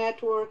Capacity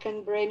Network,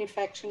 and Brain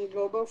Infection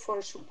Global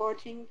for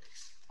supporting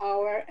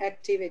our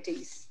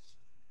activities.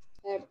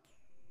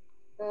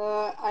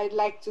 I'd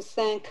like to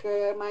thank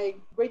my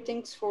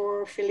greetings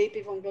for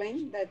Felipe von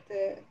Glehn, that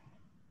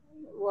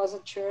was a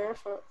chair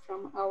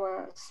from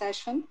our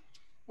session,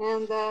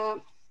 and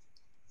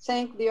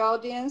thank the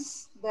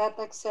audience that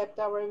accept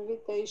our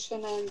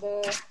invitation and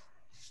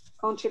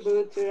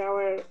contribute to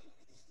our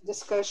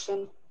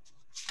discussion.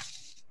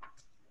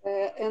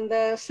 And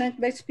thank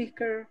the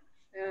speaker,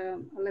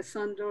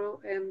 Alessandro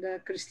and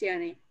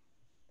Cristiane.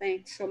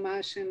 Thanks so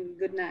much and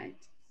good night.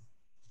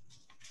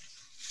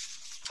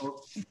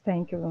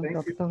 Thank you,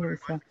 Dr.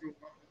 Lucia.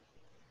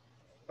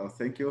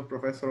 Thank you,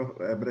 Professor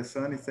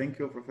Bresani. Thank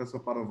you, Professor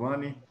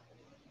Padovani,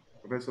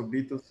 Professor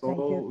Brito. So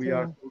we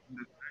are closing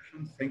the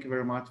session. Thank you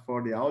very much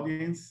for the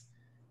audience.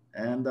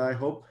 And I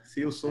hope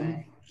see you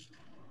soon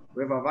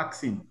with a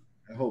vaccine,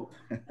 I hope.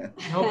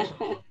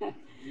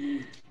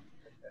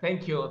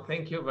 Thank you.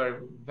 Thank you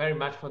very, very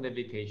much for the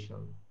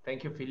invitation.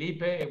 Thank you,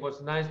 Felipe. It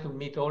was nice to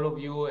meet all of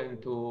you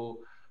and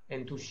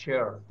to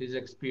share this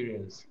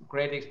experience.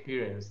 Great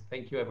experience.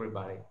 Thank you,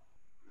 everybody.